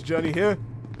one on this journey here.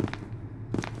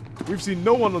 We've seen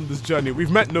no one on this journey.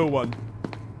 We've met no one.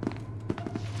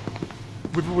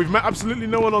 We've met absolutely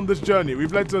no one on this journey.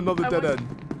 We've led to another dead end.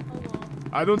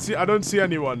 I don't see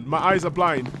anyone. My eyes are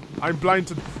blind. I'm blind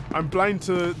to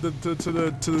the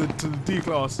D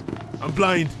class. I'm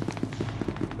blind.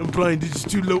 It's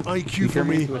too low IQ for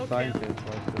me.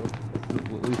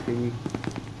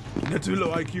 They're too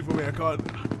low IQ for me. I can't.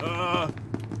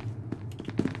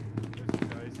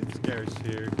 Guys, it's scarce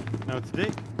here. Now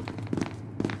today,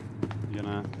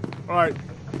 All right,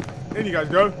 in you guys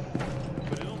go.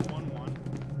 Put it on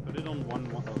 1-1. Put it on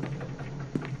 1-1.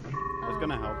 That's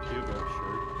gonna help you, but sure.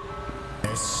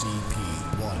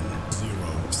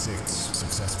 SCP-106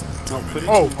 successfully.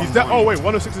 Oh, he's dead. Oh wait,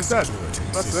 106 is dead.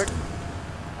 That's sick.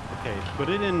 Okay, put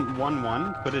it in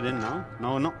 1-1. Put it in now.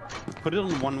 No. Put it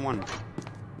on 1-1.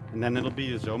 And then it'll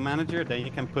be a zone manager. Then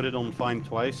you can put it on find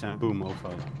twice and boom,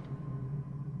 OFO.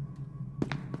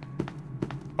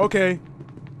 Okay.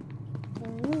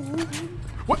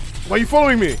 What? Why are you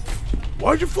following me?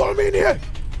 Why did you follow me in here?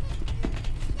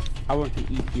 I want to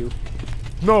eat you.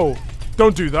 No,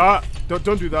 don't do that.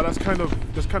 Don't do that. That's kind of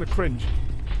cringe.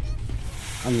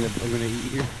 I'm gonna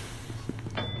eat you.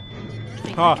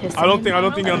 I don't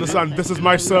think you understand. This is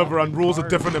my server and rules are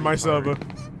different in my server.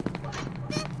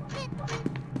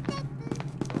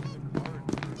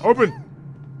 Open.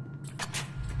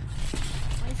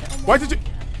 Why did you?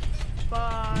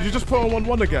 Did you just put on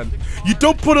 1-1 again? You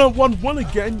don't put on 1-1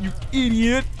 again, you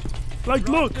idiot! Like,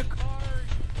 look.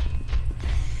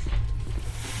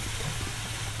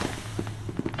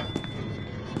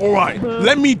 All right,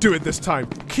 let me do it this time.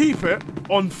 Keep it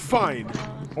on fine.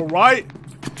 All right.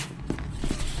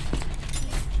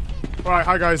 All right,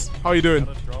 hi guys. How you doing?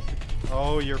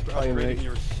 Oh, you're upgrading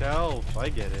yourself. I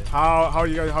get it. How are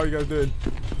you guys doing?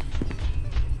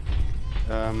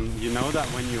 You know that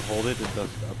when you hold it, it does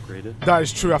upgrade it. That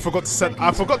is true. I forgot to set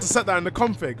that in the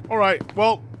config. All right.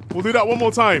 Well, we'll do that one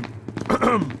more time.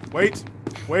 Wait.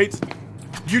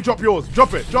 You drop yours.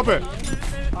 Drop it.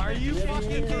 Are you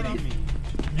fucking kidding me?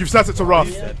 You've set it to rough.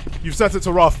 You've set it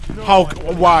to rough. How?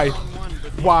 Why?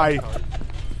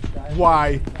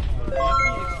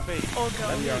 Oh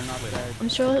god. I'm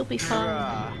sure he'll be fine.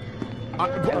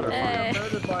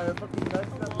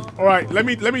 All right, let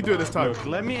me do it this time. Look,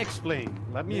 let me explain.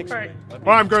 All right,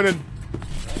 I'm going in.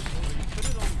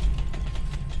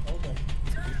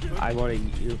 I want to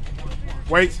eat you.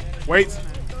 Wait.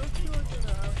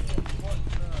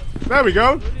 There we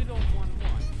go.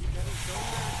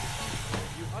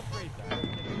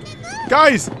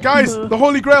 Guys, the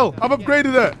Holy Grail. I've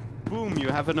upgraded it. Boom, you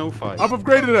have an O5. I've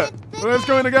upgraded it. Let's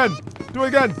go in again. Do it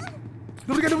again.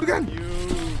 Do it again. You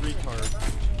retard.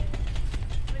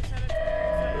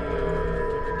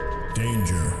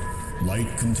 Danger.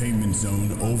 Light containment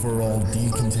zone overall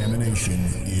decontamination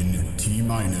in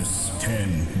T-minus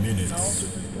 10 minutes.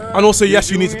 And also,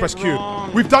 yes, you need to press Q.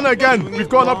 We've done it again. We've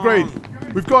got an upgrade.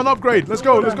 Let's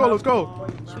go.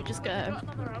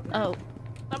 Oh.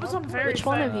 That was on very Which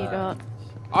one have you got?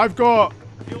 I've got.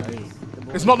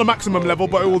 It's not the maximum level,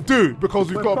 but it will do because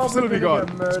we've got a facility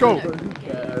guard. Let's go.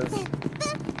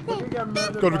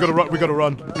 God, we gotta run. We gotta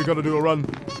run. We gotta do a run.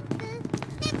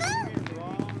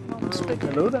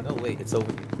 Hello there. No, wait, it's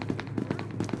over here.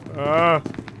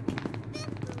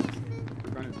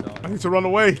 I need to run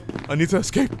away. I need to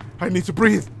escape. I need to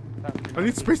breathe. I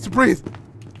need space to breathe.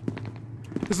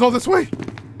 It's not this way.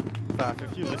 Thaf,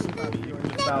 if you listen to me, you can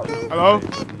just out. Hello?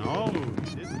 No, you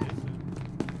didn't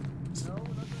listen.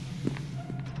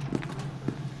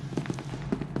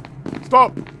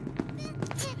 Stop!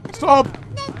 Stop!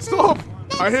 Stop!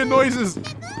 I hear noises.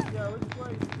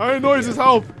 I hear noises.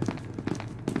 Help!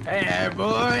 Hey,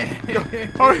 boy!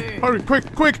 Hurry! Hurry!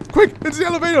 Quick! Quick! Quick! Into the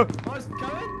elevator!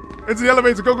 Into the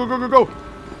elevator! Go! Go! Go! Go! Go!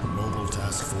 Mobile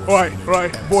task force. All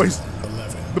right, boys.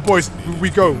 The boys. We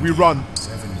go. We run.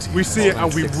 We see it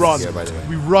and we run.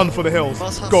 We run for the hills.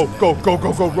 Go! Go! Go!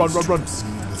 Go! Go! Run! Run! Run! With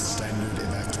standard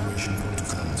evacuation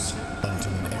protocols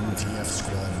until an MTF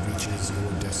squad reaches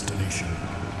your destination.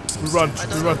 We run.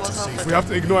 We run. We have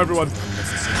to ignore everyone.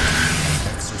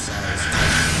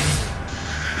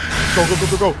 Go! Go! Go!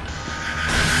 Go! Go!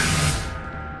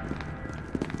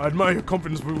 I admire your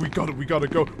confidence, but we gotta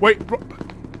go. Wait!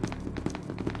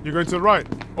 You're going to the right.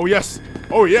 Oh yes!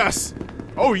 Oh yes!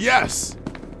 Oh yes!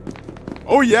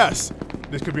 Oh yes!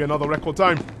 This could be another record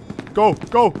time. Go!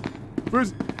 Go!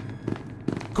 Where's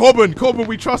Corbin? Corbin,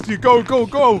 we trust you. Go! Go!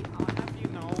 Go!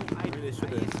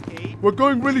 We're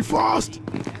going really fast.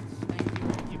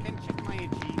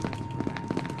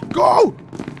 Go!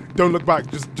 Don't look back.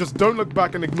 Just don't look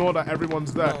back and ignore that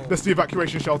everyone's there. No. That's the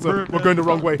evacuation shelter. We're going the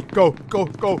wrong way. Go! Go!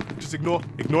 Go! Just ignore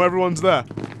everyone's there.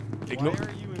 Ignore. Why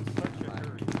are you in such a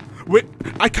hurry? Wait,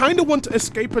 I kind of want to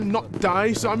escape and not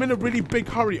die, so I'm in a really big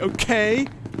hurry. Okay?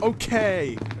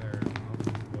 Okay. Fair enough,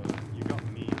 but you got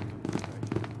me.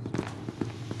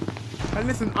 And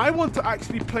listen, I want to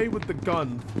actually play with the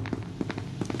gun.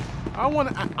 I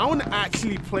want to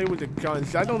actually play with the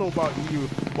guns. I don't know about you,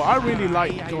 but I really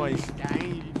like guns.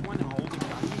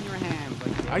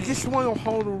 I just want to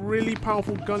hold a really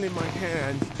powerful gun in my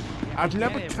hand. I've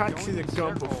never touched a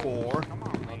gun before.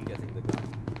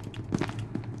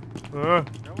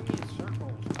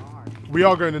 We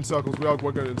are going in circles.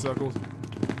 We're going in circles.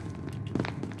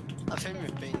 I think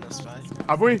we've been this way.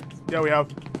 Have we? Yeah, we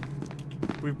have.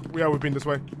 We've been this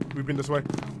way. We've been this way.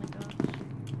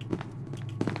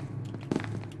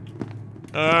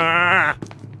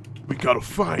 We gotta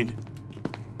find.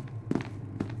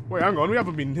 Wait, hang on. We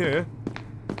haven't been here.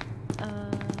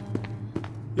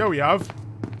 Yeah, we have.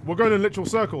 We're going in literal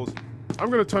circles. I'm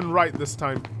gonna turn right this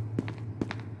time.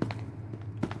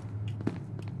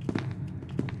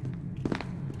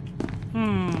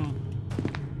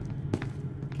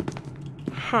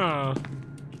 Huh.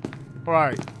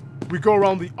 Alright. We go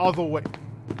around the other way.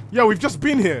 Yeah, we've just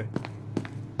been here.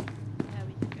 Yeah,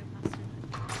 we can go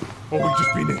past it. Oh, we've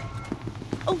just been here.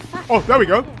 Oh, fuck. Oh, there we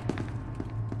go.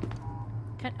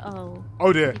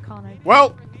 Oh dear. you can't open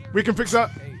Well, we can fix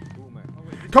that.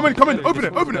 Come in, come in. Open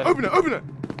it, open it, open it, open it.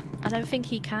 I don't think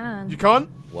he can. You can't?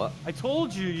 What? I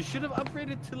told you, you should have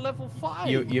upgraded to level 5.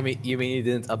 You mean you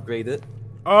didn't upgrade it?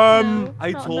 No,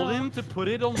 I told him to put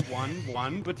it on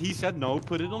 1, but he said no,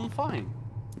 put it on fine.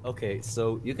 Okay,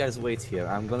 so you guys wait here.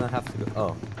 I'm gonna have to go.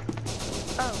 Oh.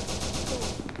 Oh,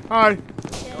 cool. Hi. Yay,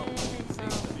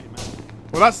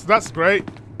 Well, that's great.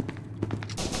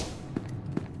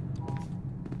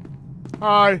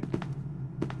 Hi.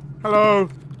 Hello.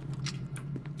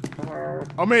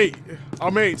 Our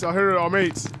mates. I hear our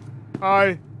mates.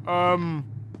 Hi. 1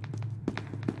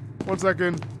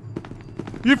 second.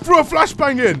 You threw a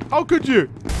flashbang in. How could you?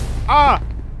 Ah.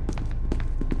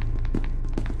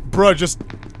 Bruh, just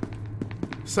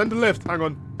send a lift. Hang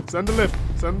on. Send a lift.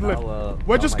 Send a lift.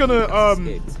 We're just gonna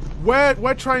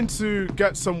we're trying to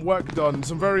get some work done,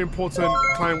 some very important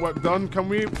client work done. Can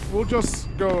we? We'll just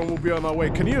go and we'll be on our way.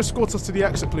 Can you escort us to the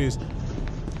exit, please?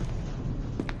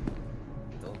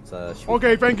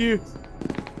 Okay, thank you.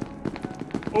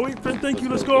 Oh, thank you.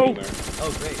 Let's go.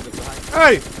 Oh, great. Look behind.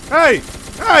 Hey, hey,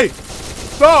 hey!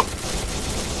 Stop!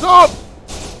 Stop!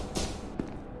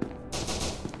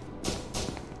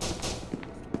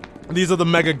 These are the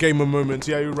mega gamer moments.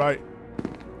 Yeah, you're right.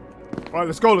 Right,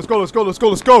 let's go. Let's go. Let's go. Let's go.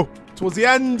 Let's go. Towards the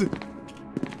end.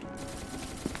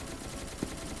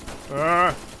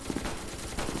 Oh,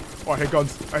 I hear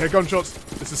guns. I hear gunshots.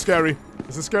 This is scary.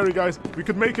 This is scary, guys. We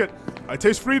could make it. I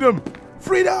taste freedom.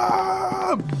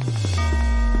 Freedom!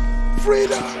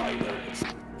 Freedom!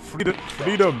 Freedom.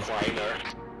 Freedom.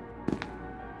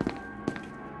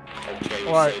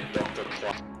 Alright.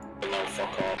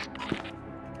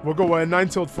 We'll go a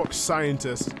nine-tailed fox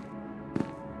scientist.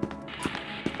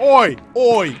 Oi!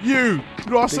 Oi! You!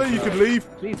 Did I say you could leave?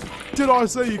 Please. Did I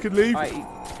say you could leave?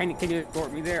 Can you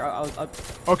escort me there? I'll...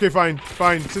 Okay, fine.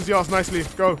 Fine. Since you asked nicely.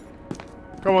 Go.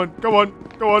 Come on. Come on.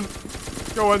 Go on.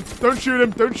 Go on. Don't shoot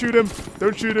him. Don't shoot him.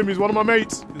 Don't shoot him. He's one of my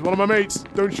mates. He's one of my mates.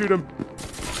 Don't shoot him.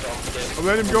 I'll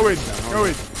let him go in. Go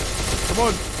in. Come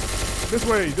on. This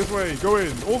way. This way. Go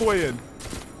in. All the way in.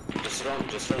 Just run.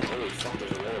 Holy fuck,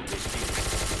 there's a lot of these people.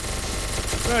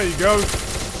 There you go.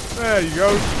 There you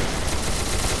go.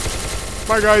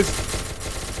 Bye, guys.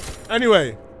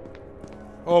 Anyway.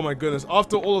 Oh my goodness.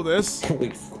 After all of this.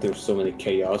 There's so many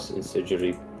chaos and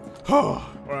surgery.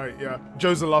 Alright, yeah.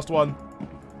 Joe's the last one.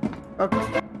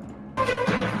 Okay.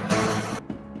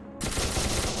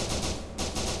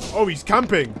 Oh, he's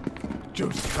camping.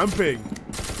 Joe's camping.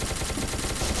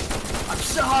 I'm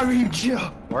sorry,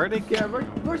 Joe. Where are they? Yeah,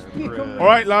 where's Pico?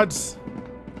 Alright, lads.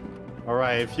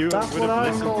 Alright, if you That's would what have I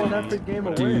listened call an to epic game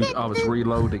of Dude, win. I was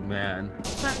reloading, man.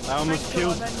 I almost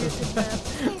killed.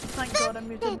 Thank God I'm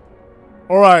muted.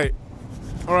 Alright.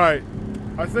 Alright.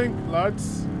 I think,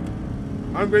 lads,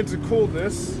 I'm going to call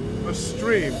this a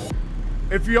stream.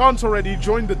 If you aren't already,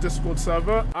 join the Discord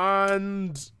server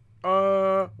and,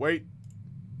 wait.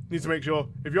 Need to make sure.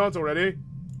 If you aren't already,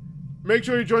 make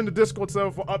sure you join the Discord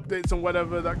server for updates and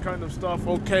whatever, that kind of stuff.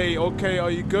 Okay, okay,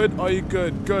 are you good? Are you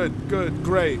good? Good, good,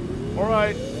 great.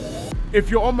 Alright. If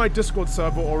you're on my Discord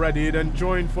server already, then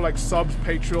join for like subs,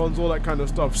 Patreons, all that kind of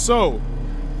stuff. So,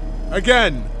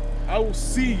 again, I will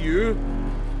see you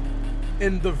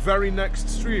in the very next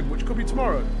stream, which could be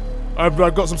tomorrow. I've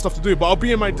got some stuff to do, but I'll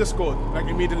be in my Discord like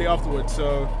immediately afterwards.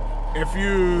 So if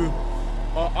you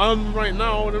are on right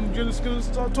now, I'm just gonna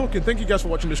start talking. Thank you guys for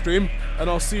watching the stream, and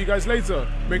I'll see you guys later.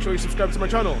 Make sure you subscribe to my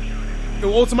channel. It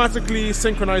will automatically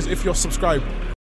synchronize if you're subscribed.